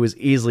 it was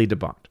easily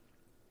debunked.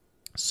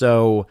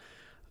 So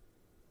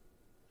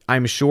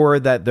I'm sure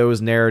that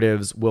those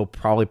narratives will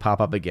probably pop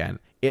up again.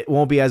 It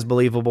won't be as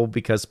believable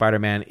because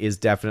Spider-Man is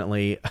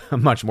definitely a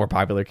much more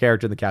popular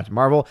character than Captain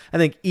Marvel. I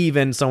think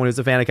even someone who's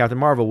a fan of Captain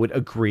Marvel would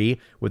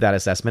agree with that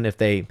assessment if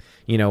they,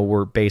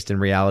 were based in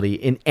reality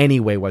in any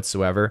way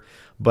whatsoever.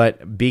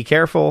 But be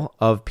careful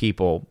of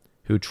people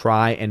who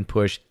try and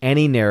push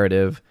any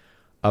narrative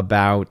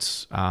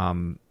about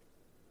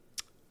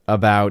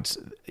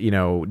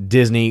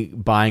Disney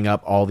buying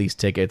up all these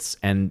tickets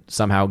and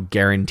somehow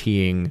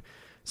guaranteeing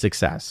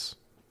success,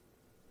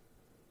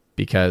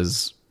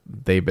 because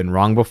they've been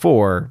wrong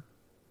before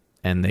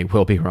and they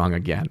will be wrong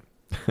again.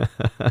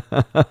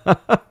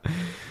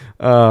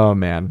 Oh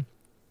man.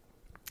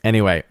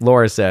 Anyway,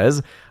 Laura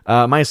says,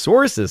 my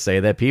sources say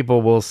that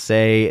people will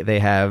say they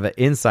have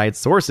inside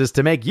sources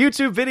to make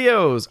YouTube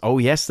videos. Oh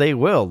yes, they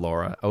will,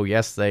 Laura. Oh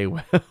yes, they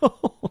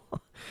will.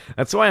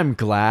 That's why I'm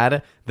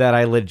glad that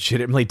I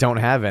legitimately don't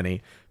have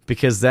any,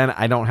 because then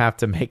I don't have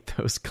to make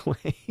those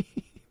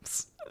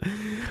claims.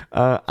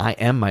 I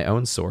am my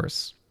own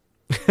source.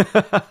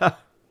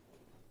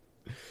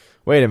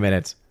 Wait a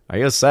minute. Are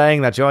you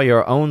saying that you're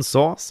your own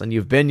source and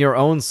you've been your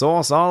own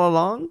source all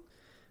along?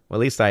 Well,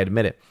 at least I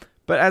admit it.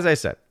 But as I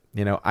said,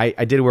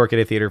 I did work at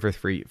a theater for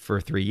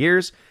 3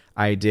 years.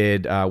 I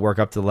did work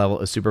up to the level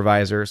of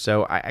supervisor.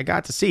 So I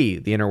got to see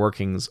the inner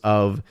workings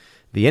of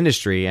the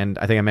industry. And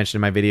I think I mentioned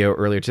in my video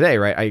earlier today,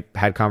 right? I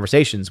had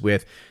conversations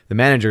with the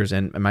managers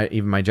and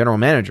even my general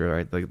manager,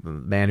 right? The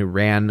man who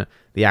ran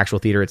the actual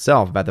theater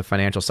itself, about the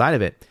financial side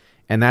of it.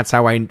 And that's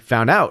how I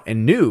found out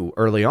and knew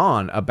early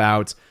on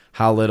about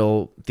how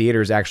little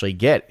theaters actually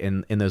get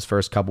in those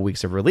first couple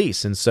weeks of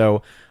release. And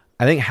so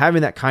I think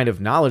having that kind of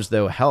knowledge,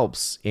 though,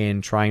 helps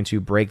in trying to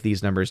break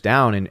these numbers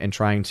down and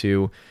trying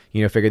to,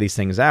 figure these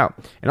things out.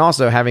 And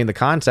also having the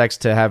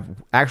context to have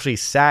actually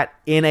sat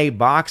in a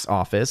box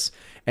office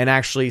and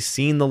actually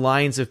seen the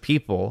lines of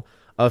people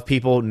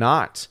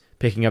not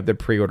picking up their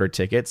pre-order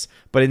tickets,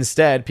 but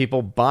instead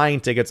people buying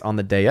tickets on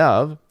the day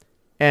of.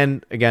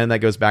 And again, that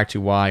goes back to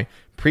why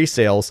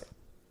pre-sales,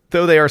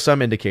 though they are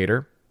some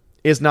indicator,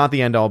 is not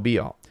the end-all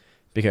be-all.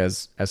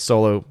 Because as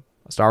Solo,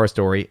 A Star Wars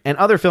Story, and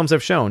other films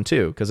have shown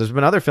too, because there's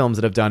been other films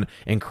that have done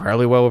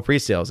incredibly well with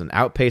pre-sales and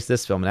outpaced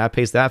this film and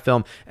outpaced that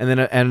film, and then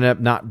it ended up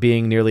not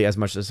being nearly as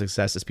much of a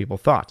success as people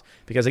thought.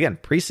 Because again,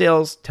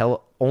 pre-sales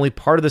tell only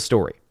part of the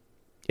story.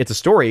 It's a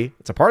story,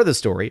 it's a part of the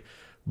story,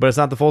 but it's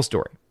not the full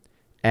story.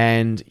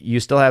 And you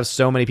still have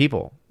so many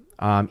people,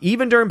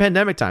 even during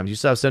pandemic times, you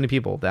still have so many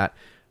people that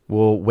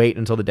will wait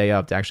until the day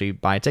of to actually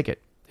buy a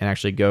ticket and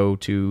actually go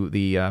to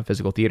the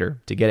physical theater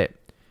to get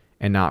it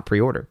and not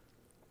pre-order.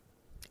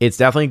 It's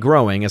definitely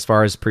growing as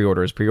far as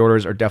pre-orders.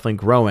 Pre-orders are definitely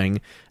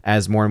growing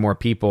as more and more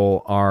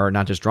people are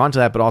not just drawn to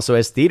that, but also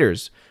as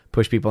theaters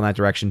push people in that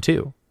direction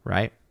too,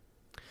 right?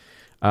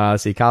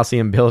 Let's see,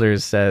 Coliseum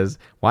Builders says,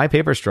 why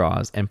paper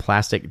straws and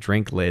plastic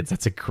drink lids?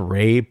 That's a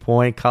great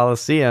point,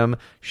 Coliseum.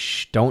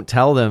 Shh, don't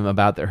tell them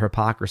about their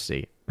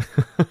hypocrisy.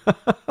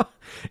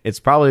 It's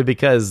probably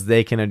because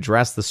they can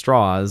address the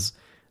straws.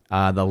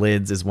 The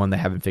lids is one they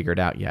haven't figured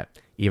out yet,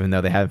 even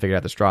though they haven't figured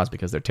out the straws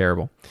because they're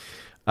terrible.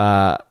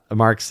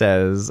 Mark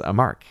says,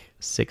 Mark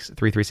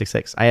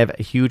 63366. I have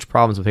huge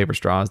problems with paper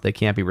straws. They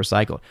can't be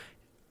recycled.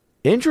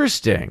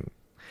 Interesting.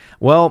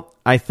 Well,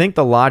 I think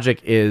the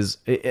logic is,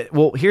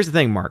 well, here's the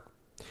thing, Mark.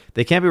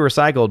 They can't be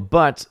recycled,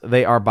 but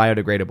they are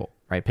biodegradable,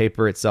 right?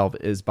 Paper itself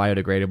is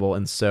biodegradable,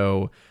 and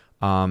so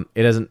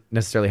it doesn't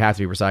necessarily have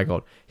to be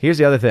recycled. Here's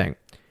the other thing.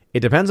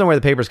 It depends on where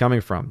the paper is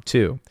coming from,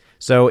 too.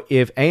 So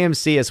if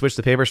AMC has switched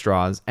to paper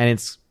straws and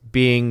it's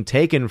being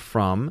taken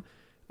from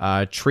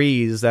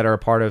trees that are a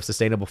part of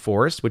sustainable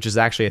forest, which is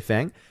actually a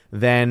thing,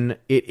 then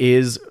it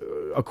is,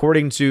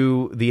 according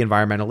to the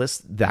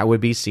environmentalists, that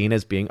would be seen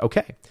as being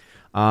okay.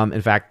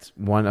 In fact,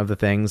 one of the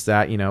things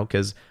that,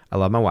 because I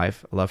love my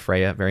wife, I love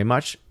Freya very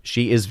much.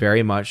 She is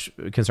very much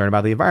concerned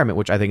about the environment,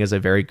 which I think is a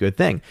very good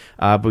thing.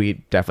 But we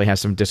definitely have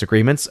some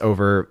disagreements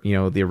over,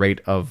 the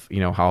rate of,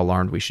 how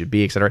alarmed we should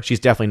be, et cetera.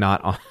 She's definitely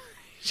not on.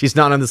 She's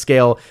not on the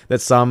scale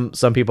that some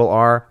people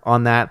are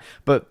on that.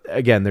 But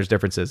again, there's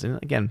differences.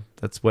 And again,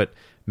 that's what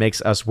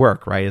makes us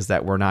work, right? Is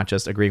that we're not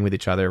just agreeing with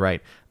each other,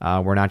 right?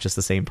 We're not just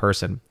the same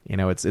person.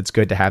 It's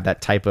good to have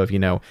that type of,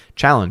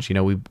 challenge.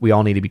 We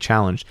all need to be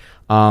challenged.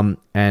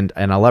 And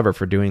I love her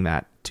for doing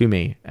that to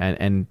me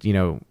and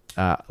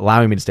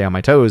allowing me to stay on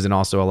my toes and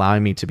also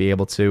allowing me to be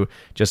able to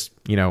just,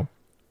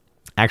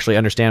 actually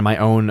understand my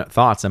own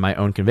thoughts and my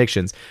own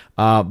convictions.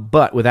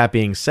 But with that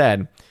being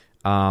said,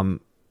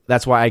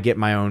 that's why I get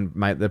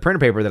the printer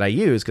paper that I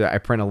use, because I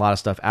print a lot of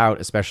stuff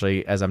out,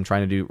 especially as I'm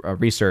trying to do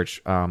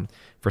research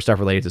for stuff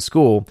related to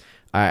school.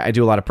 I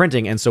do a lot of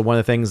printing, and so one of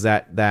the things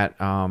that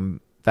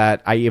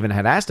I even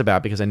had asked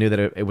about, because I knew that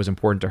it was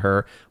important to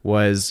her,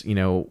 was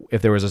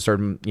if there was a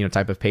certain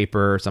type of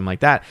paper or something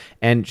like that,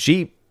 and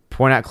she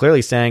pointed out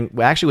clearly saying,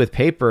 well, actually with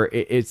paper,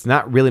 it's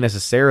not really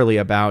necessarily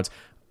about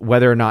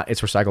whether or not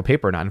it's recycled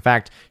paper or not. In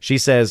fact, she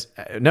says,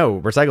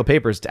 no, recycled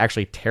paper is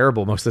actually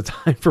terrible most of the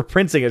time for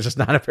printing. It's just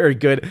not a very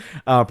good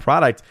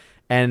product.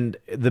 And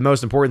the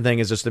most important thing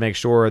is just to make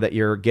sure that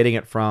you're getting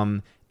it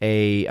from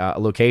a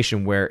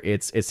location where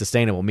it's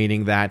sustainable,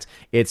 meaning that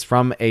it's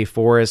from a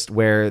forest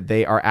where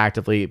they are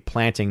actively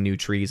planting new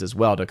trees as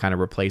well to kind of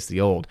replace the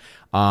old.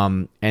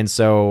 And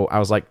so I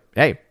was like,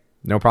 hey,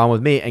 no problem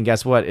with me. And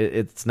guess what?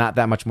 It's not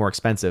that much more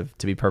expensive,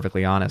 to be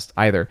perfectly honest,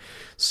 either.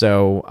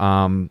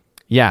 So,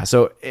 yeah,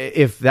 so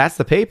if that's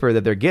the paper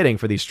that they're getting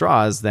for these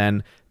straws,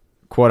 then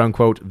quote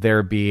unquote,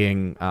 they're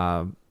being,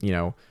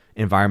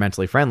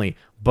 environmentally friendly.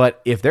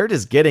 But if they're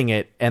just getting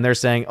it and they're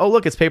saying, oh,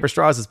 look, it's paper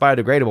straws, it's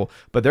biodegradable,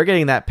 but they're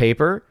getting that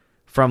paper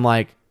from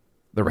like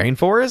the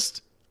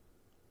rainforest,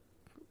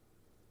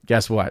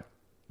 guess what?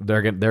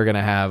 They're going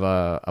to have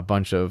a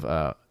bunch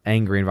of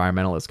angry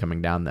environmentalists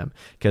coming down them,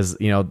 because,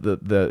 the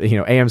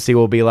AMC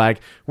will be like,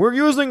 we're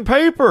using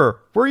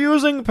paper.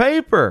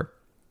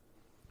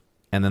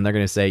 And then they're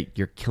going to say,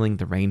 you're killing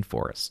the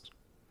rainforest.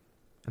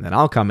 And then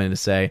I'll come in and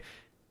say,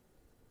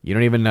 you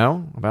don't even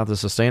know about the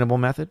sustainable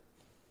method?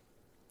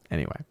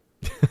 Anyway.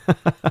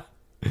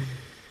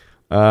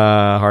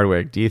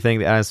 Hardwick, do you think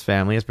the Addams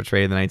Family as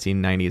portrayed in the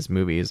 1990s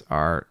movies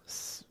are...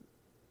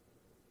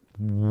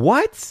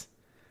 What?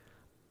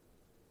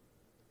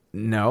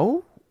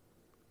 No.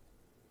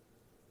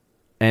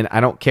 And I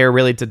don't care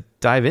really to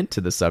dive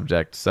into the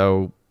subject,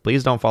 so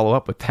please don't follow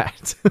up with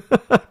that,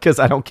 because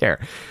I don't care.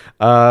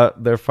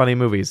 They're funny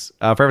movies.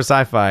 Forever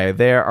Sci-Fi.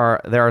 There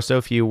are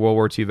so few World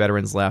War II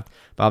veterans left.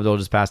 Bob Dole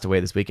just passed away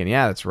this weekend.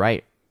 Yeah, that's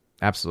right.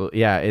 Absolutely.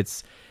 Yeah,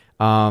 it's.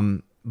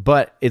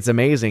 But it's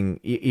amazing,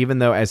 even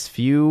though as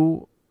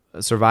few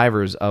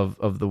survivors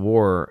of the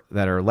war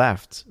that are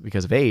left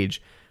because of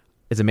age,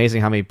 it's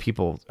amazing how many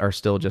people are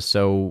still just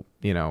so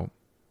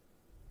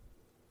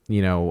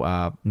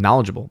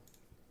knowledgeable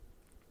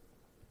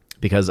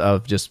because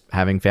of just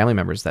having family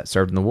members that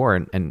served in the war,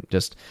 and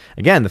just,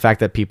 again, the fact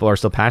that people are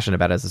still passionate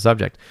about it as a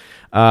subject.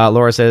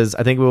 Laura says,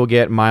 I think we will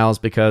get Miles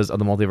because of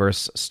the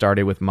multiverse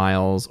started with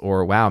Miles,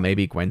 or wow,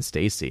 maybe Gwen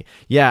Stacy.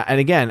 Yeah, and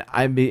again,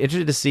 I'd be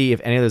interested to see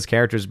if any of those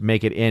characters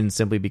make it in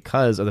simply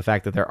because of the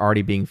fact that they're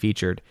already being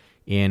featured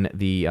in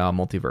the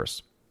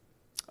multiverse.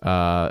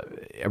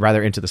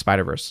 Rather into the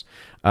Spider-Verse.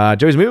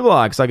 Joey's Movie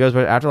Blog saw Goes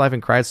by Afterlife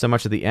and cried so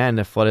much at the end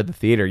it flooded the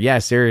theater. Yeah,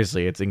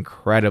 seriously, it's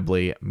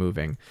incredibly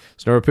moving.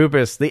 Snorer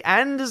the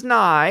end is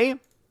nigh.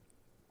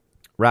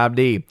 Rob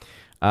D.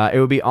 It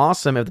would be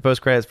awesome if the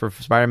post-credits for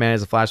Spider-Man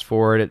is a flash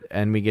forward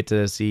and we get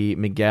to see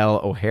Miguel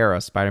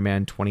O'Hara,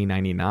 Spider-Man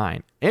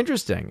 2099.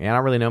 Interesting. Yeah, I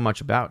don't really know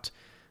much about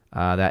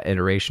that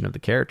iteration of the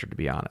character, to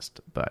be honest.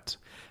 But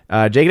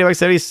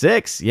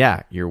JKW76,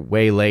 yeah, you're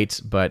way late,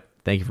 but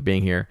thank you for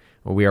being here.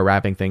 Well, we are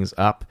wrapping things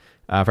up.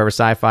 Forever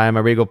Sci-Fi, my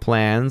regal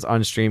plans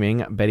on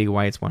streaming Betty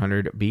White's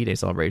 100B Day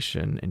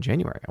celebration in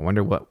January. I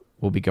wonder what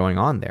will be going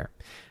on there.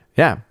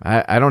 Yeah,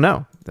 I don't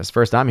know. That's the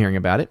first I'm hearing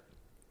about it.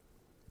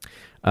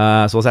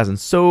 Soul Assassin.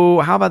 So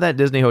how about that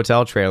Disney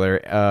Hotel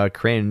trailer?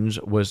 Cringe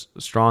was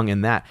strong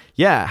in that.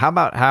 Yeah, how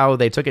about how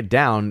they took it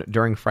down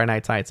during Friday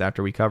Night Tights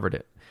after we covered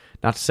it?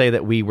 Not to say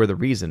that we were the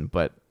reason,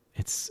 but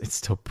it's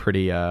still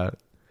pretty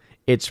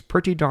it's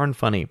pretty darn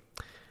funny.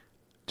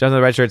 Jonathan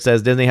the Red Shirt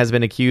says Disney has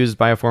been accused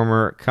by a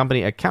former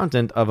company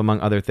accountant of, among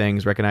other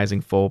things,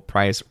 recognizing full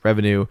price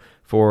revenue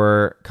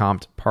for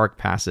comped park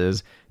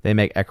passes. They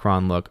make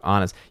Ekron look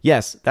honest.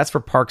 Yes, that's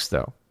for parks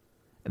though.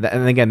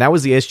 And again, that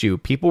was the issue.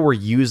 People were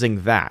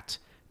using that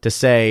to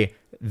say,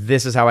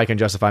 this is how I can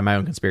justify my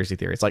own conspiracy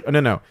theory. It's like, oh,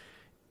 no.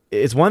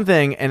 It's one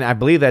thing, and I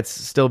believe that's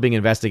still being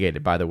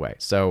investigated, by the way.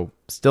 So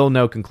still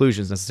no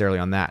conclusions necessarily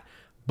on that.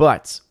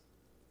 But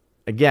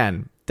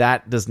again,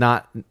 that does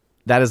not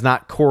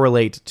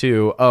correlate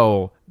to,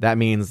 oh, that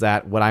means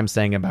that what I'm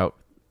saying about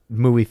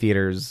movie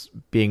theaters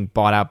being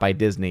bought out by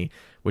Disney,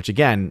 which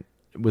again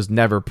was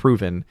never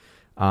proven,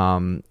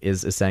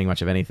 is saying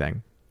much of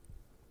anything.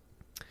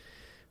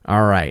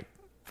 All right.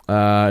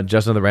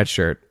 Justin the Red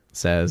Shirt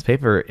says,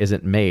 paper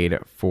isn't made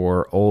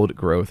for old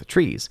growth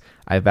trees.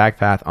 I have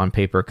backpath on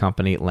paper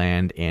company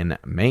land in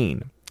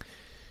Maine.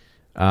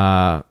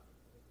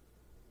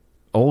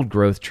 Old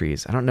growth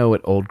trees. I don't know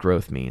what old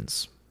growth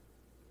means.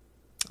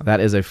 That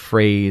is a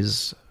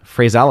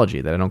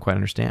phraseology that I don't quite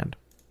understand.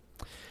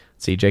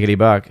 Let's see, Jakety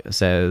Buck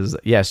says,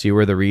 yes, you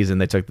were the reason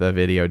they took the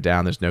video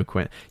down. There's no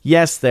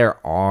Yes, there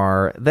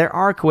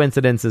are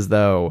coincidences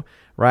though,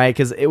 right?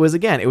 Because it was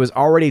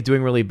already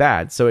doing really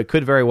bad. So it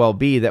could very well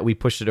be that we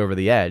pushed it over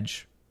the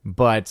edge.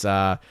 But,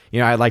 I'd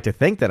like to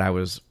think that I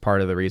was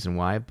part of the reason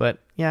why. But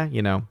yeah,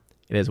 it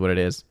is what it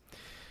is.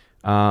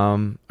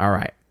 All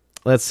right.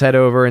 Let's head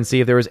over and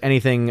see if there was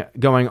anything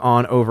going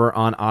on over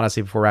on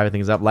Odyssey before wrapping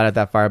things up. Light up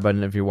that fire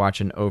button if you're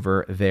watching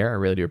over there. I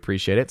really do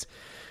appreciate it.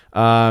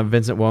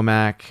 Vincent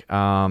Womack.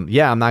 I'm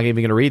not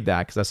even going to read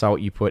that because I saw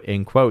what you put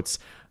in quotes.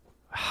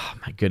 Oh,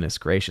 my goodness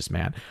gracious,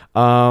 man.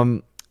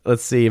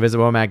 Let's see.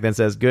 Vincent Womack then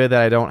says, good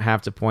that I don't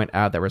have to point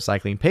out that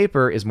recycling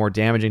paper is more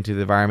damaging to the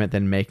environment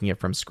than making it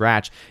from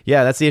scratch.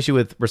 Yeah, that's the issue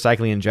with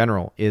recycling in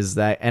general, is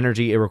that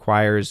energy it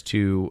requires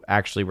to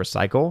actually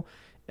recycle.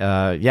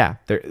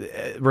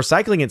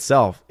 Recycling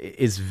itself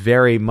is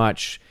very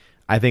much,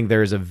 I think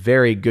there's a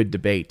very good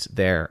debate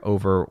there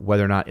over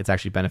whether or not it's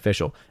actually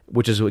beneficial,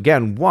 which is,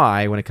 again,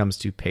 why when it comes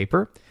to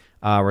paper,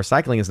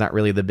 recycling is not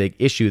really the big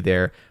issue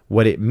there.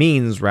 What it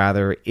means,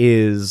 rather,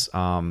 is,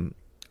 the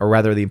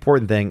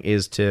important thing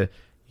is to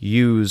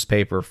use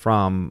paper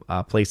from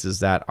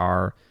places that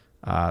are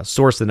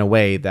sourced in a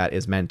way that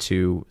is meant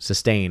to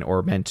sustain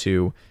or meant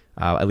to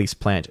at least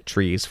plant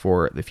trees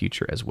for the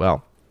future as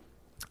well.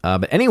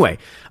 But anyway,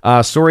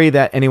 sorry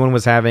that anyone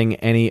was having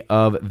any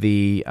of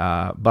the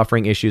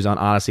buffering issues on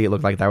Odyssey. It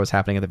looked like that was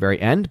happening at the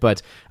very end,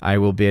 but I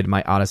will bid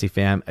my Odyssey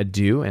fam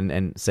adieu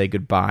and say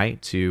goodbye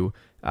to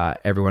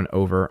everyone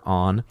over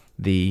on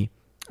the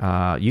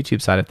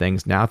YouTube side of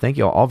things. Now, thank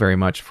you all very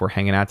much for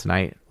hanging out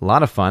tonight. A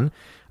lot of fun.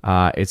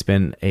 It's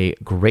been a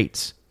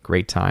great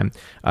time.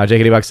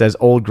 JKD Buck says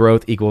old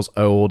growth equals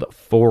old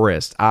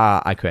forest.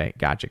 Okay.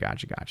 Gotcha.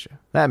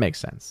 That makes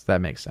sense.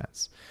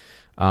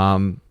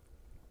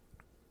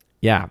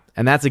 Yeah,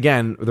 and that's,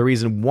 again, the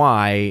reason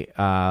why,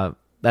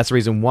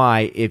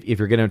 if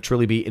you're going to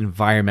truly be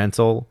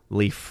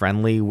environmentally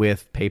friendly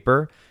with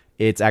paper,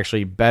 it's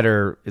actually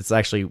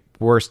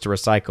worse to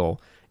recycle.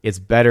 It's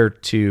better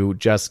to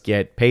just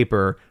get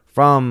paper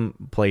from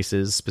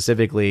places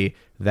specifically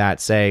that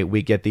say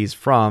we get these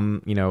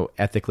from,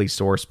 ethically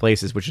sourced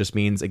places, which just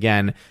means,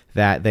 again,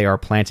 that they are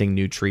planting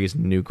new trees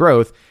and new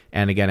growth.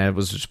 And again, it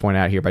was just pointed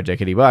out here by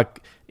JKD Buck,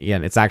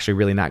 again, it's actually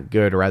really not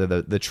good, or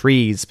rather the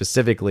trees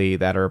specifically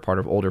that are a part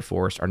of older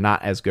forests are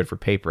not as good for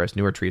paper as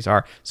newer trees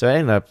are. So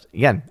it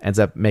ends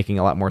up making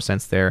a lot more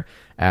sense there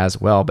as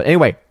well. But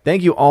anyway,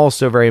 thank you all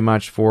so very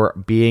much for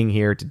being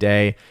here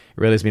today. It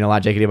really does mean a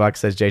lot. JKD Buck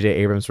says J.J.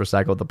 Abrams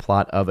recycled the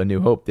plot of A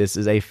New Hope. This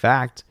is a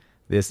fact.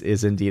 This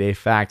is indeed a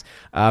fact.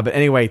 But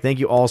anyway, thank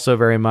you all so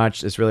very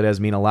much. This really does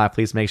mean a lot.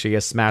 Please make sure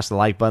you smash the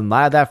like button,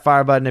 light that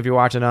fire button if you're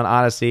watching on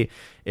Odyssey.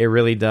 It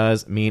really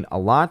does mean a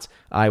lot.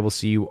 I will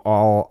see you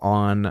all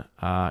on,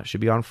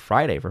 should be on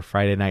Friday for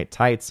Friday Night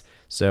Tights.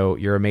 So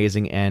you're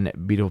amazing and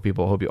beautiful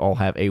people. Hope you all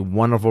have a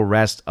wonderful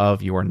rest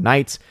of your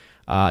night.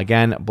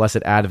 Again,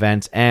 blessed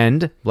Advent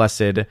and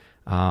blessed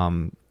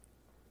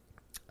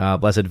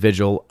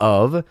vigil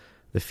of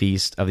the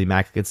Feast of the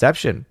Immaculate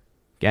Conception.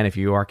 Again, if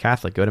you are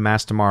Catholic, go to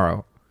Mass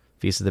tomorrow.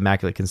 Feast of the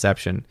Immaculate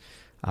Conception.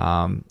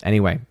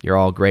 Anyway, you're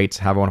all great.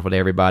 Have a wonderful day,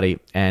 everybody.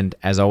 And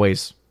as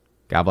always,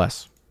 God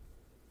bless.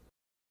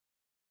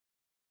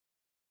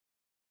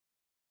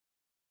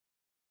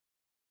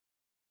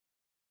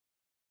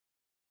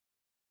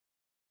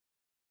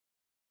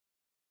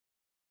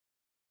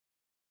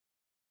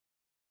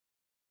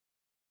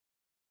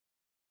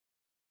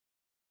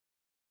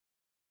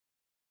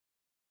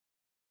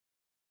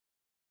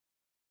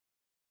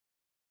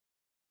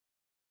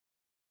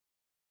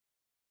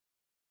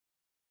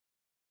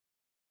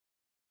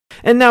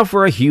 And now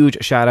for a huge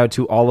shout out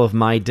to all of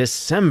my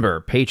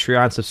December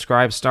Patreon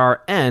Subscribe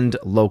Star and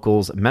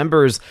Locals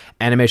members.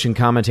 Animation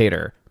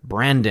commentator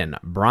Brandon,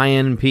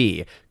 Brian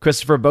P.,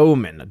 Christopher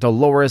Bowman,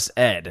 Dolores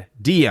Ed,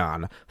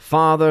 Dion,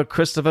 Father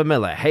Christopher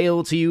Miller,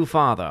 Hail to you,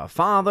 Father,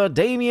 Father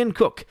Damian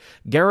Cook,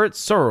 Garrett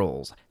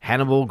Searles,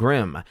 Hannibal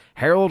Grimm,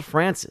 Harold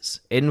Francis,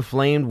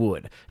 Inflamed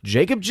Wood,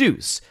 Jacob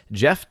Juice,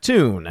 Jeff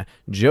Toon,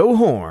 Joe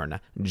Horn,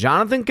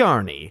 Jonathan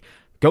Carney,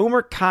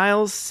 Gomer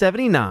Kyles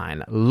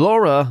 79,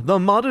 Laura, the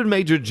Modern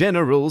Major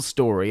General's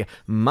Story,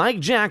 Mike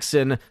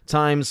Jackson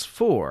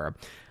 ×4,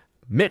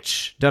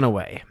 Mitch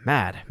Dunaway,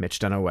 Mad Mitch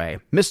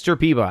Dunaway, Mr.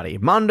 Peabody,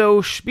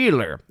 Mondo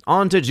Spieler,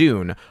 On to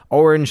June,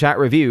 Orange Chat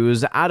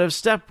Reviews, Out of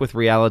Step with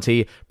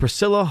Reality,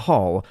 Priscilla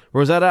Hall,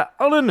 Rosetta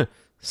Ullen,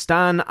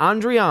 Stan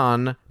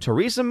Andrian,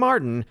 Teresa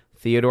Martin,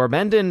 Theodore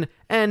Bendon,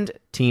 and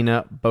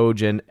Tina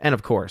Bojan, and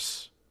of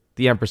course,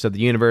 the Empress of the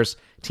Universe,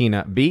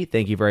 Tina B.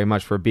 Thank you very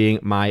much for being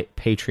my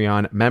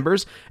Patreon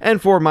members. And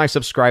for my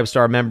Subscribe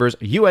Star members,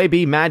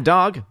 UAB Mad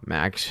Dog,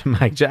 Mike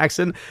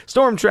Jackson,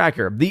 Storm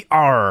Tracker, The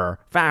R,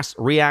 Fast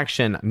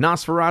Reaction,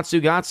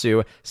 Nosferatu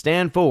Gatsu,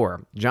 Stan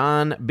 4,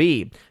 John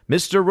B.,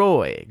 Mr.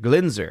 Roy,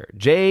 Glinzer,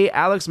 J.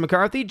 Alex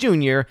McCarthy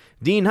Jr.,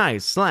 Dean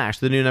Heiss /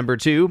 the new number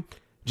 2,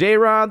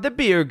 J-Rod, the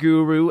Beer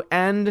Guru,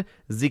 and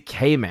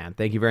ZK-Man.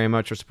 Thank you very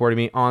much for supporting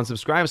me on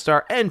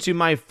Subscribestar. And to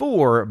my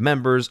 4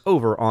 members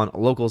over on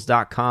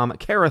Locals.com,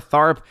 Kara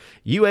Tharp,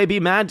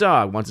 UAB Mad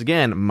Dog, once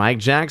again, Mike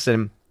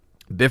Jackson,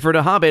 Bifford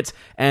a Hobbit,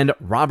 and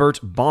Robert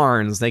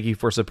Barnes. Thank you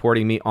for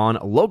supporting me on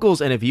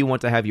Locals. And if you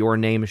want to have your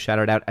name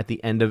shouted out at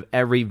the end of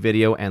every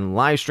video and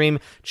live stream,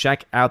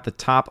 check out the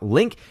top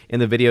link in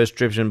the video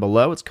description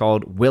below. It's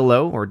called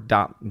Willow or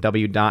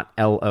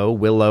 .w.lo,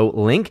 Willow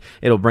link.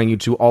 It'll bring you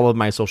to all of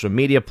my social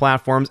media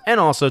platforms and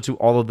also to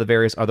all of the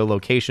various other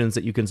locations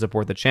that you can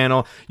support the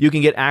channel. You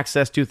can get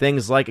access to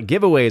things like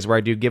giveaways, where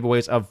I do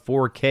giveaways of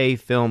 4K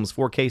films,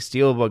 4K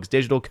steelbooks,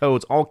 digital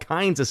codes, all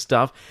kinds of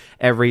stuff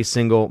every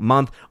single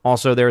month.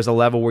 Also, there's a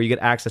level where you get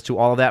access to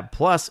all of that,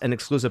 plus an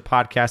exclusive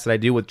podcast that I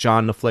do with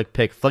John the Flick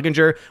Pick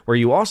Flickinger, where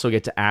you also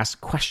get to ask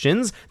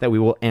questions that we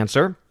will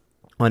answer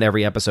on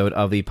every episode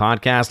of the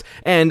podcast.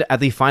 And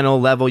at the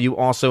final level, you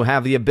also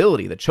have the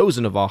ability, the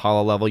Chosen of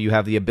Valhalla level, you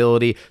have the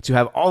ability to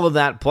have all of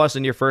that, plus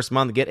in your first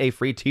month, get a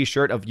free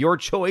t-shirt of your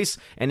choice,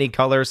 any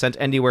color, sent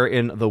anywhere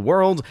in the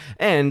world,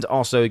 and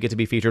also you get to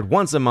be featured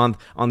once a month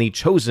on the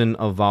Chosen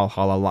of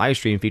Valhalla live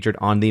stream featured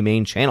on the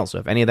main channel. So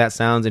if any of that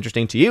sounds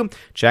interesting to you,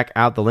 check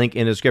out the link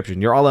in the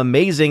description. You're all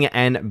amazing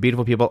and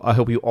beautiful people. I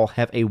hope you all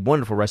have a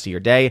wonderful rest of your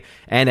day,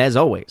 and as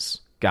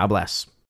always, God bless.